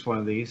Living Roots one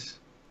of these.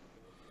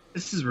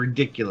 This is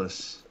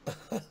ridiculous.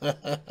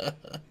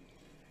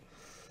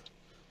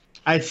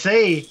 I'd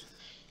say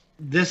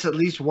this at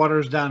least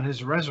waters down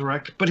his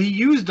Resurrect, but he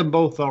used them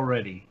both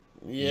already.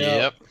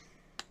 Yep.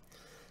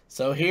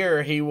 So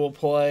here he will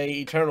play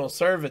Eternal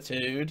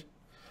Servitude.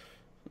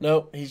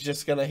 Nope, he's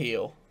just going to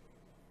heal.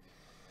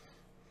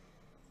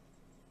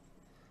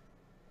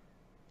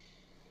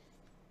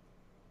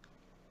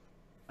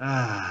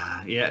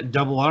 Yeah,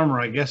 double armor,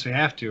 I guess we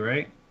have to,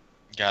 right?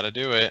 Gotta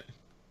do it.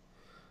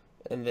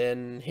 And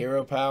then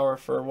Hero Power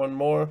for 1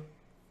 more.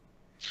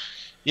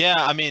 Yeah,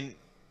 I mean,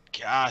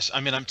 gosh,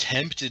 I'm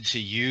tempted to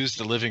use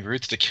the Living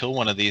Roots to kill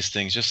one of these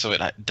things just so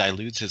it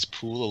dilutes his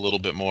pool a little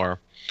bit more.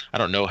 I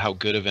don't know how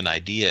good of an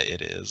idea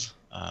it is.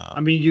 I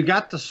mean, you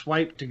got the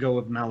swipe to go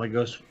with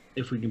Malagos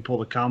if we can pull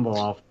the combo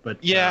off,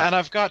 but Yeah, and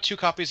I've got 2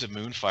 copies of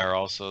Moonfire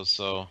also,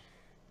 so...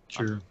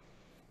 true.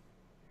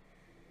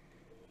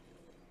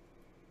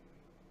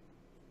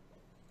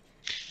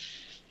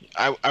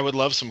 I would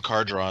love some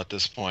card draw at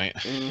this point.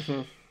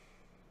 Mm-hmm.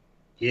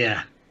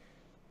 Yeah.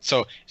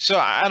 So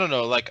I don't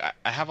know, like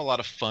I have a lot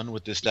of fun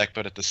with this deck,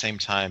 but at the same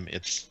time,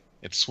 it's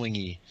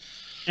swingy.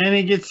 And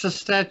he gets the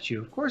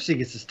statue. Of course he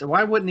gets the statue.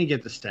 Why wouldn't he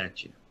get the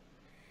statue?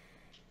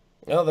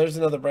 Oh, there's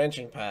another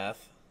Branching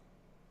Path.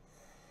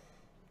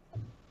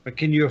 But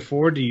can you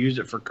afford to use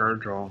it for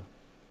card draw?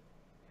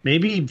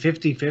 Maybe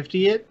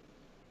 50-50 it?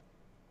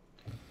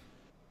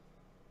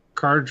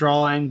 Card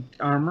draw and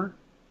armor?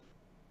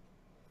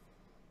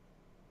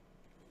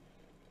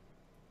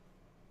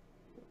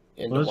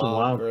 Into Those are Wild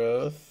wild.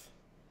 Growth.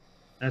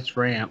 That's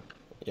ramp.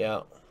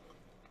 Yeah.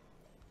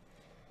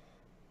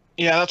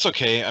 Yeah, that's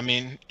okay. I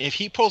mean, if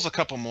he pulls a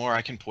couple more,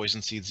 I can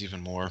Poison Seeds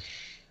even more.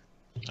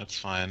 That's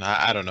fine.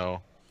 I don't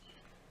know.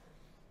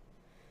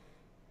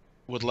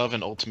 Would love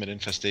an Ultimate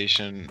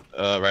Infestation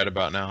right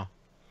about now.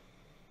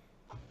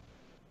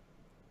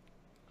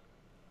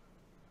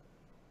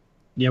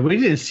 Yeah, we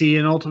didn't see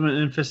an ultimate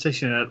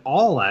infestation at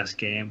all last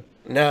game.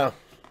 No.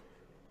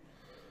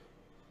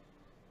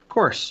 Of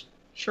course.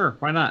 Sure,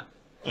 why not?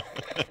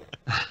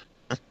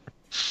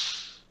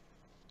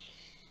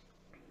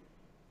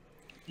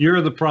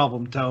 You're the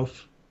problem,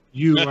 Toph.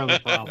 You are the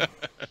problem.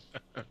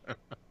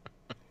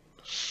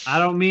 I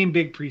don't mean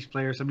big priest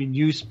players. I mean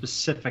you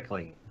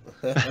specifically.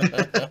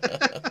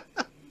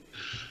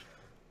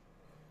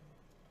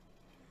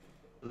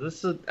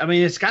 This is. I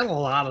mean, it's got a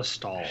lot of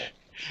stall.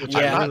 Which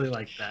Yeah. I really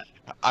like that.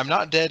 I'm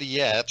not dead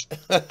yet.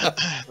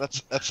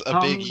 That's a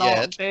big I'm yet.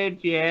 not dead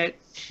yet.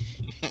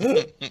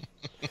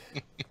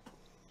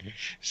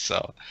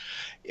 So,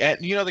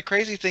 and you know the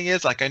crazy thing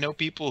is, like, I know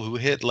people who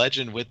hit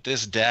legend with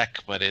this deck,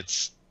 but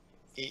it's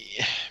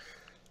It's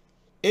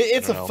I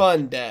a don't know.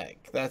 fun deck,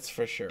 that's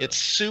for sure. It's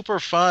super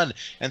fun,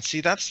 and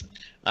see, that's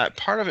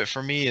part of it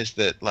for me is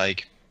that,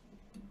 like,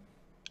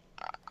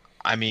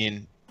 I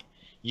mean,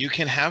 you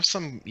can have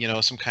some, you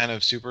know, some kind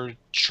of super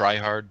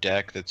try-hard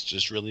deck that's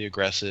just really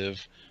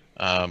aggressive,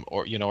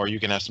 or you know, or you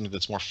can have something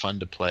that's more fun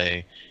to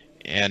play,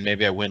 and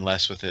maybe I win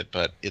less with it,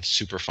 but it's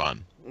super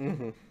fun.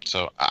 Mm-hmm.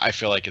 So I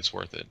feel like it's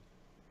worth it.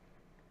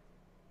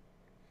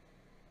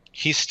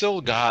 He's still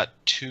got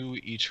 2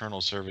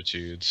 Eternal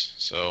Servitudes,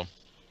 so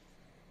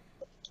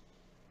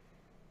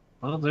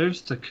Well,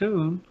 there's the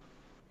coon.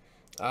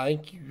 I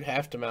think you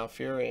have to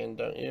Malfurion,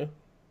 don't you?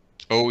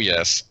 oh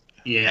yes,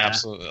 Yeah.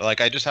 absolutely. Like,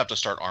 I just have to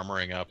start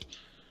armoring up.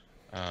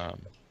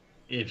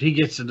 If he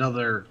gets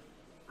another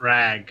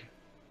rag,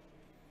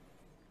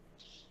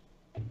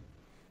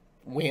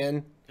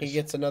 When he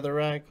gets another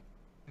rag.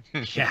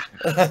 yeah,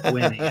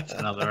 when he gets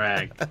another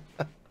rag,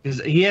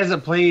 because he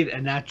hasn't played a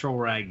natural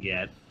rag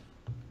yet,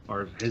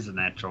 or is a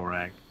natural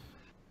rag.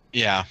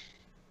 Yeah.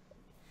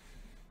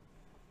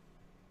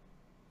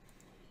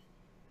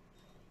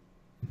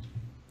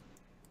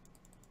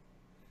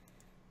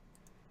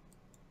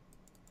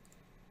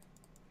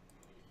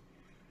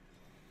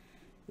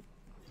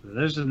 So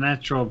there's a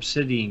natural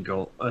obsidian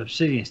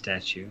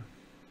statue.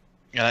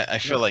 And I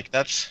feel like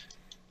that's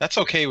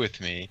okay with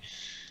me.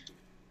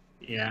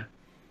 Yeah.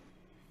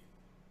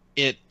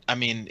 I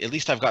mean, at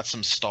least I've got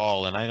some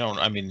stall, and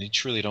I mean, you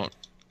truly don't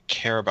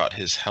care about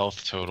his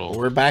health total.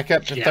 We're back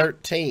up to Yeah.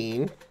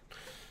 13.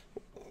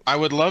 I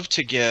would love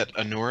to get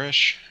a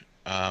Nourish,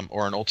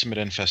 or an Ultimate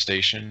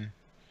Infestation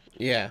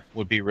Yeah.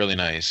 would be really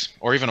nice.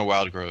 Or even a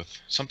Wild Growth.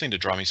 Something to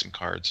draw me some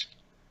cards.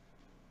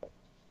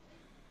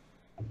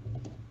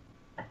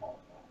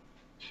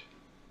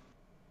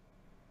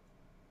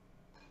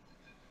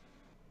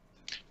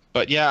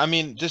 But yeah, I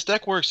mean, this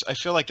deck works. I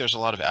feel like there's a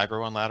lot of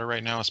aggro on ladder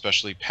right now,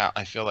 especially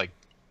I feel like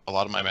a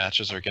lot of my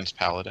matches are against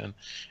Paladin.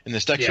 And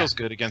this deck Yeah. feels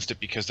good against it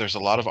because there's a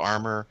lot of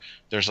armor,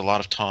 there's a lot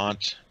of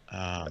taunt.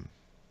 I'm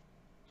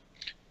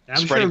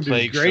Spreading sure it'd be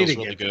Plague great feels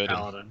really against good.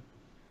 Paladin.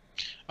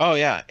 Oh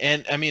yeah,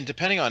 and I mean,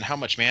 depending on how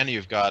much mana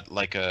you've got,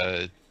 like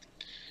a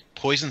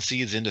Poison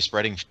Seeds into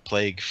Spreading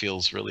Plague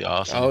feels really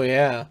awesome. Oh,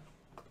 yeah.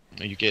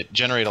 You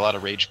generate a lot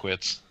of rage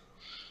quits.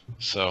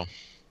 So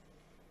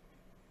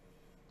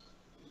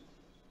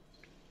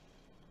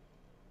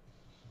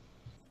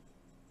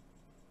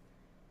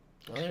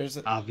Well, there's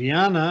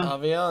Aviana.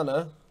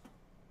 Aviana.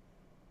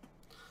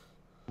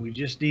 We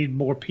just need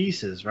more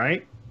pieces,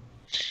 right?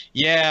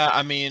 yeah,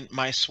 I mean,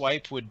 my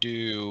swipe would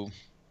do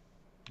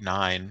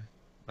 9,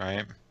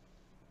 right?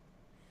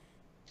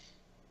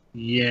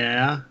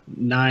 Yeah,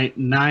 nine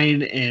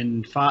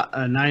and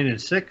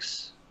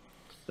 6.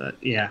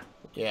 Yeah.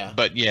 Yeah.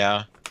 But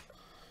yeah,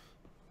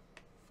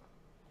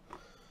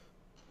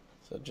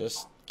 So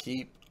just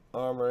keep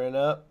armoring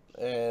up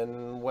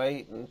and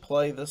wait and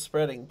play the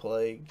Spreading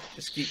Plague.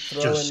 Just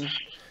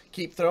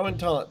keep throwing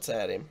taunts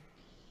at him.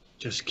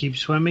 Just keep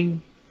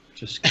swimming.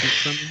 Just keep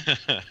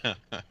swimming.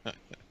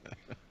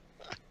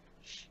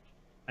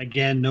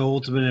 Again, no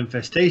ultimate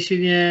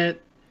infestation yet.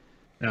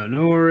 No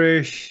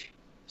nourish.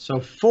 So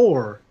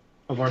 4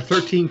 of our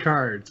 13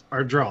 cards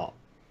are draw.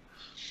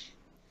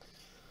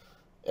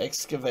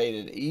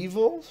 Excavated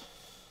Evil.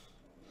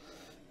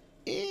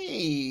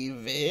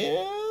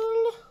 Evil.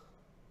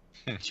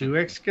 2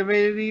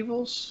 excavated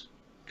evils.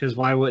 Because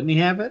why wouldn't he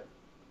have it?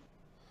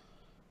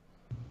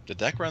 the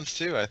deck runs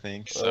 2, I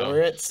think. Well, So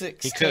we're at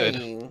he could.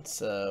 16,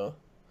 so...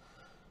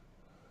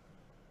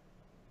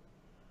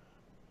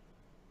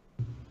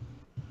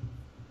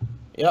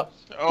 Yep.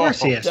 Of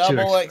course he has 2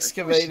 Double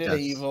excavated Excavated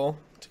Evil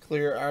to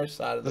clear our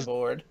side of the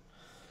board.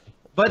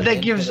 But that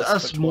And gives hit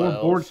us us for more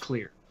 12. board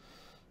clear.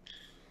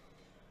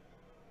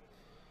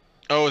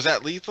 Oh, is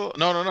that lethal?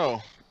 No, no,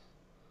 no.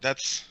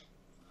 That's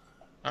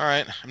all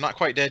right. I'm not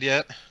quite dead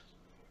yet.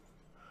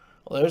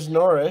 Well, there's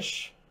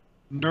Nourish.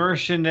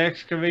 Nourish and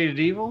excavated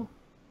evil?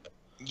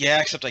 Yeah,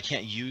 except I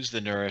can't use the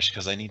nourish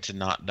because I need to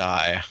not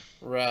die.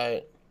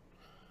 Right.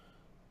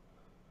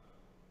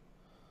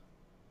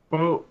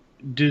 Well,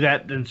 do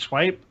that then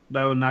swipe.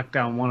 That would knock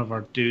down one of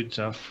our dudes,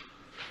 so.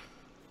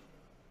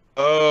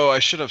 Oh, I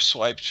should have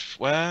swiped.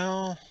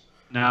 Well,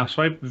 Now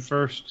swipe it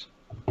first.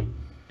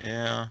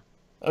 yeah.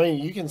 I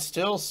mean, you can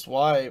still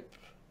swipe.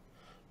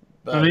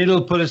 But I mean,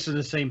 it'll put us in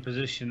the same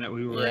position that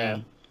we were Yeah.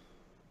 in.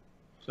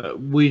 So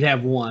we'd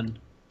have 1.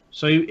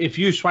 So if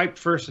you swiped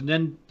first and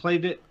then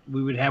played it,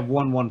 we would have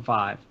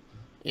 1-1-5.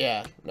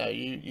 yeah, no,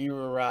 you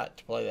were right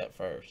to play that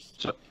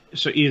first.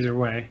 So either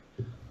way.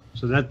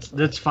 So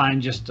that's fine,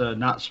 just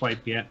not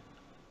swipe yet.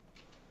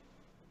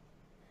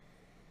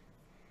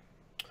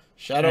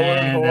 Shadowrun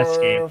And that's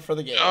Horror game. for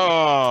the game.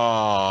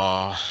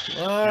 Oh.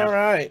 All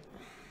right.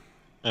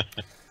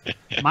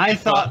 My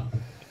thought.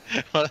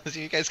 Well,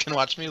 you guys can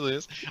watch me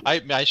lose.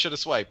 I should have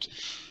swiped.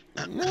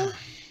 No.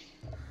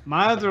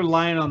 My other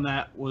line on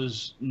that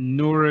was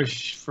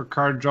nourish for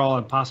card draw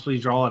and possibly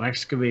draw an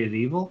excavated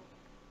evil.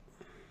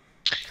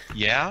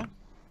 Yeah.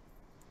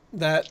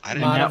 That I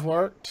didn't might know. have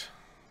worked.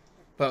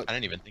 But I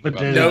didn't even think But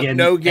about then that. again,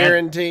 no that-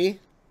 guarantee.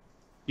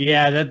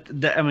 Yeah,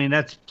 that I mean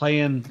that's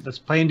playing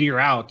to your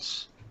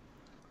outs.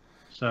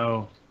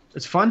 So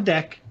it's a fun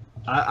deck.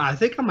 I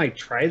think I might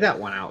try that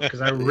one out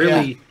because I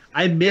really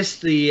I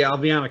missed the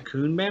Alviana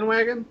Coon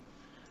bandwagon,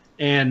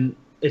 and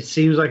it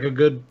seems like a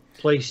good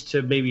place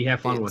to maybe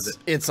have fun with it.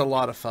 It's a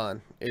lot of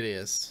fun. It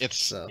is.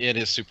 It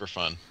is super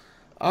fun.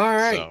 All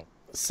right.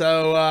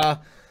 So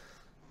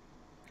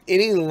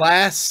any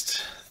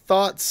last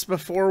thoughts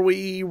before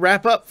we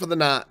wrap up for the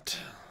night?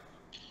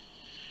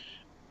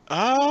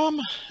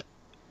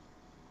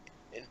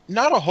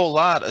 Not a whole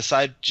lot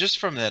aside just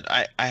from that.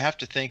 I have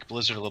to thank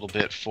Blizzard a little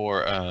bit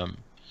for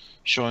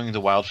showing the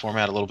Wild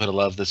format a little bit of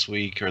love this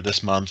week or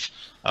this month.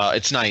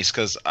 It's nice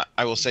because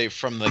I will say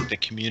from the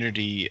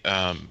community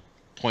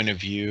point of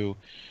view,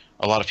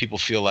 a lot of people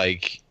feel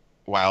like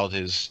Wild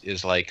is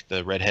like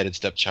the redheaded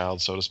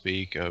stepchild, so to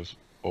speak,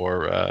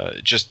 or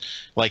just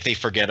like they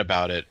forget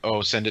about it.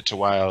 Oh, send it to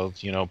Wild,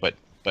 but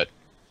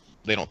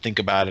they don't think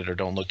about it or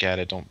don't look at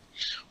it, or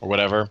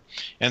whatever.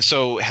 And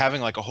so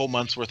having like a whole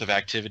month's worth of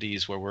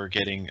activities where we're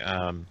getting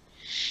a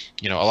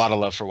lot of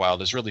love for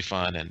Wild is really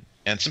fun.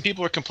 And some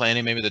people are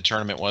complaining maybe the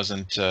tournament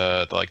wasn't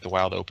like the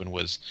Wild Open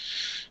was.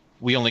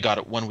 We only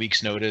got 1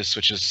 week's notice,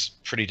 which is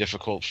pretty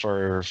difficult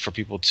for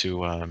people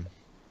to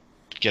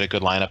get a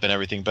good lineup and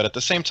everything. But at the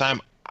same time,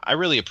 I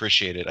really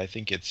appreciate it. I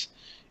think it's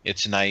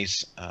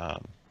nice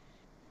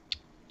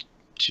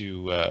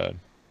to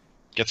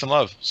get some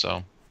love.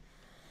 So.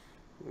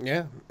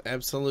 Yeah,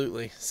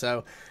 absolutely.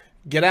 So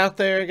get out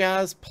there,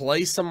 guys.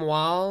 Play some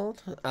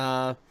Wild.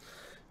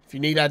 If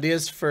you need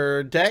ideas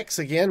for decks,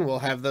 again, we'll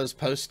have those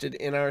posted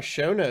in our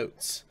show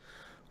notes.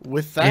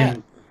 With that,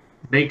 And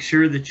make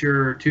sure that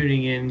you're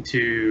tuning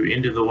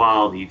into the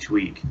Wild each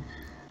week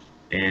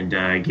and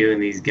giving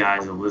these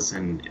guys a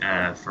listen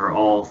for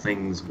all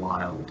things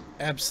Wild.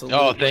 absolutely.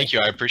 Oh, thank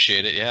you. I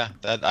appreciate it. Yeah,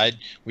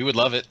 we would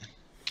love it.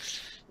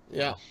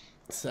 Yeah.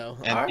 So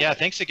And all right. yeah,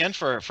 thanks again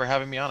for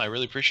having me on. I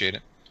really appreciate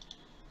it.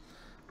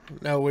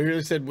 No, we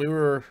really said we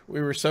were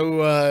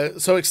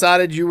so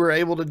excited you were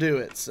able to do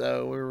it.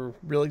 So we were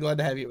really glad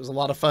to have you. It was a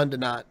lot of fun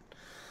tonight.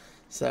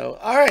 So,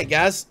 all right,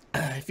 guys,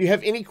 if you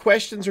have any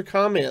questions or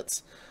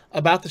comments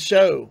about the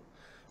show,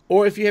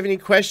 or if you have any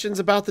questions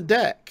about the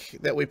deck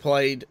that we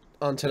played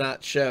on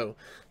tonight's show,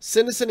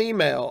 send us an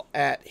email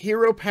at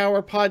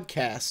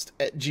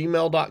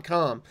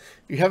heropowerpodcast@gmail.com.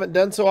 If you haven't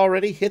done so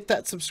already, hit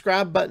that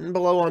subscribe button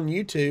below on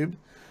YouTube,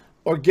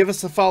 or give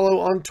us a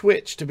follow on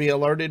Twitch to be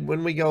alerted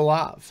when we go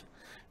live.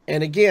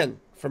 And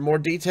again, for more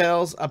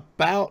details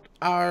about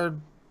our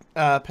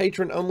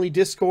patron-only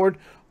Discord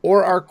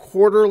or our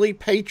quarterly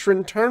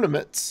patron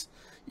tournaments,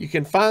 you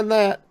can find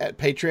that at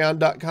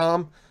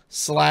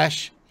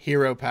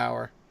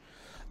patreon.com/heropower.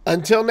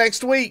 Until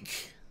next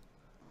week,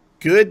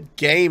 good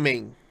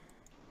gaming.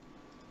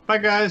 Bye,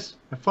 guys.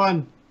 Have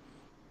fun.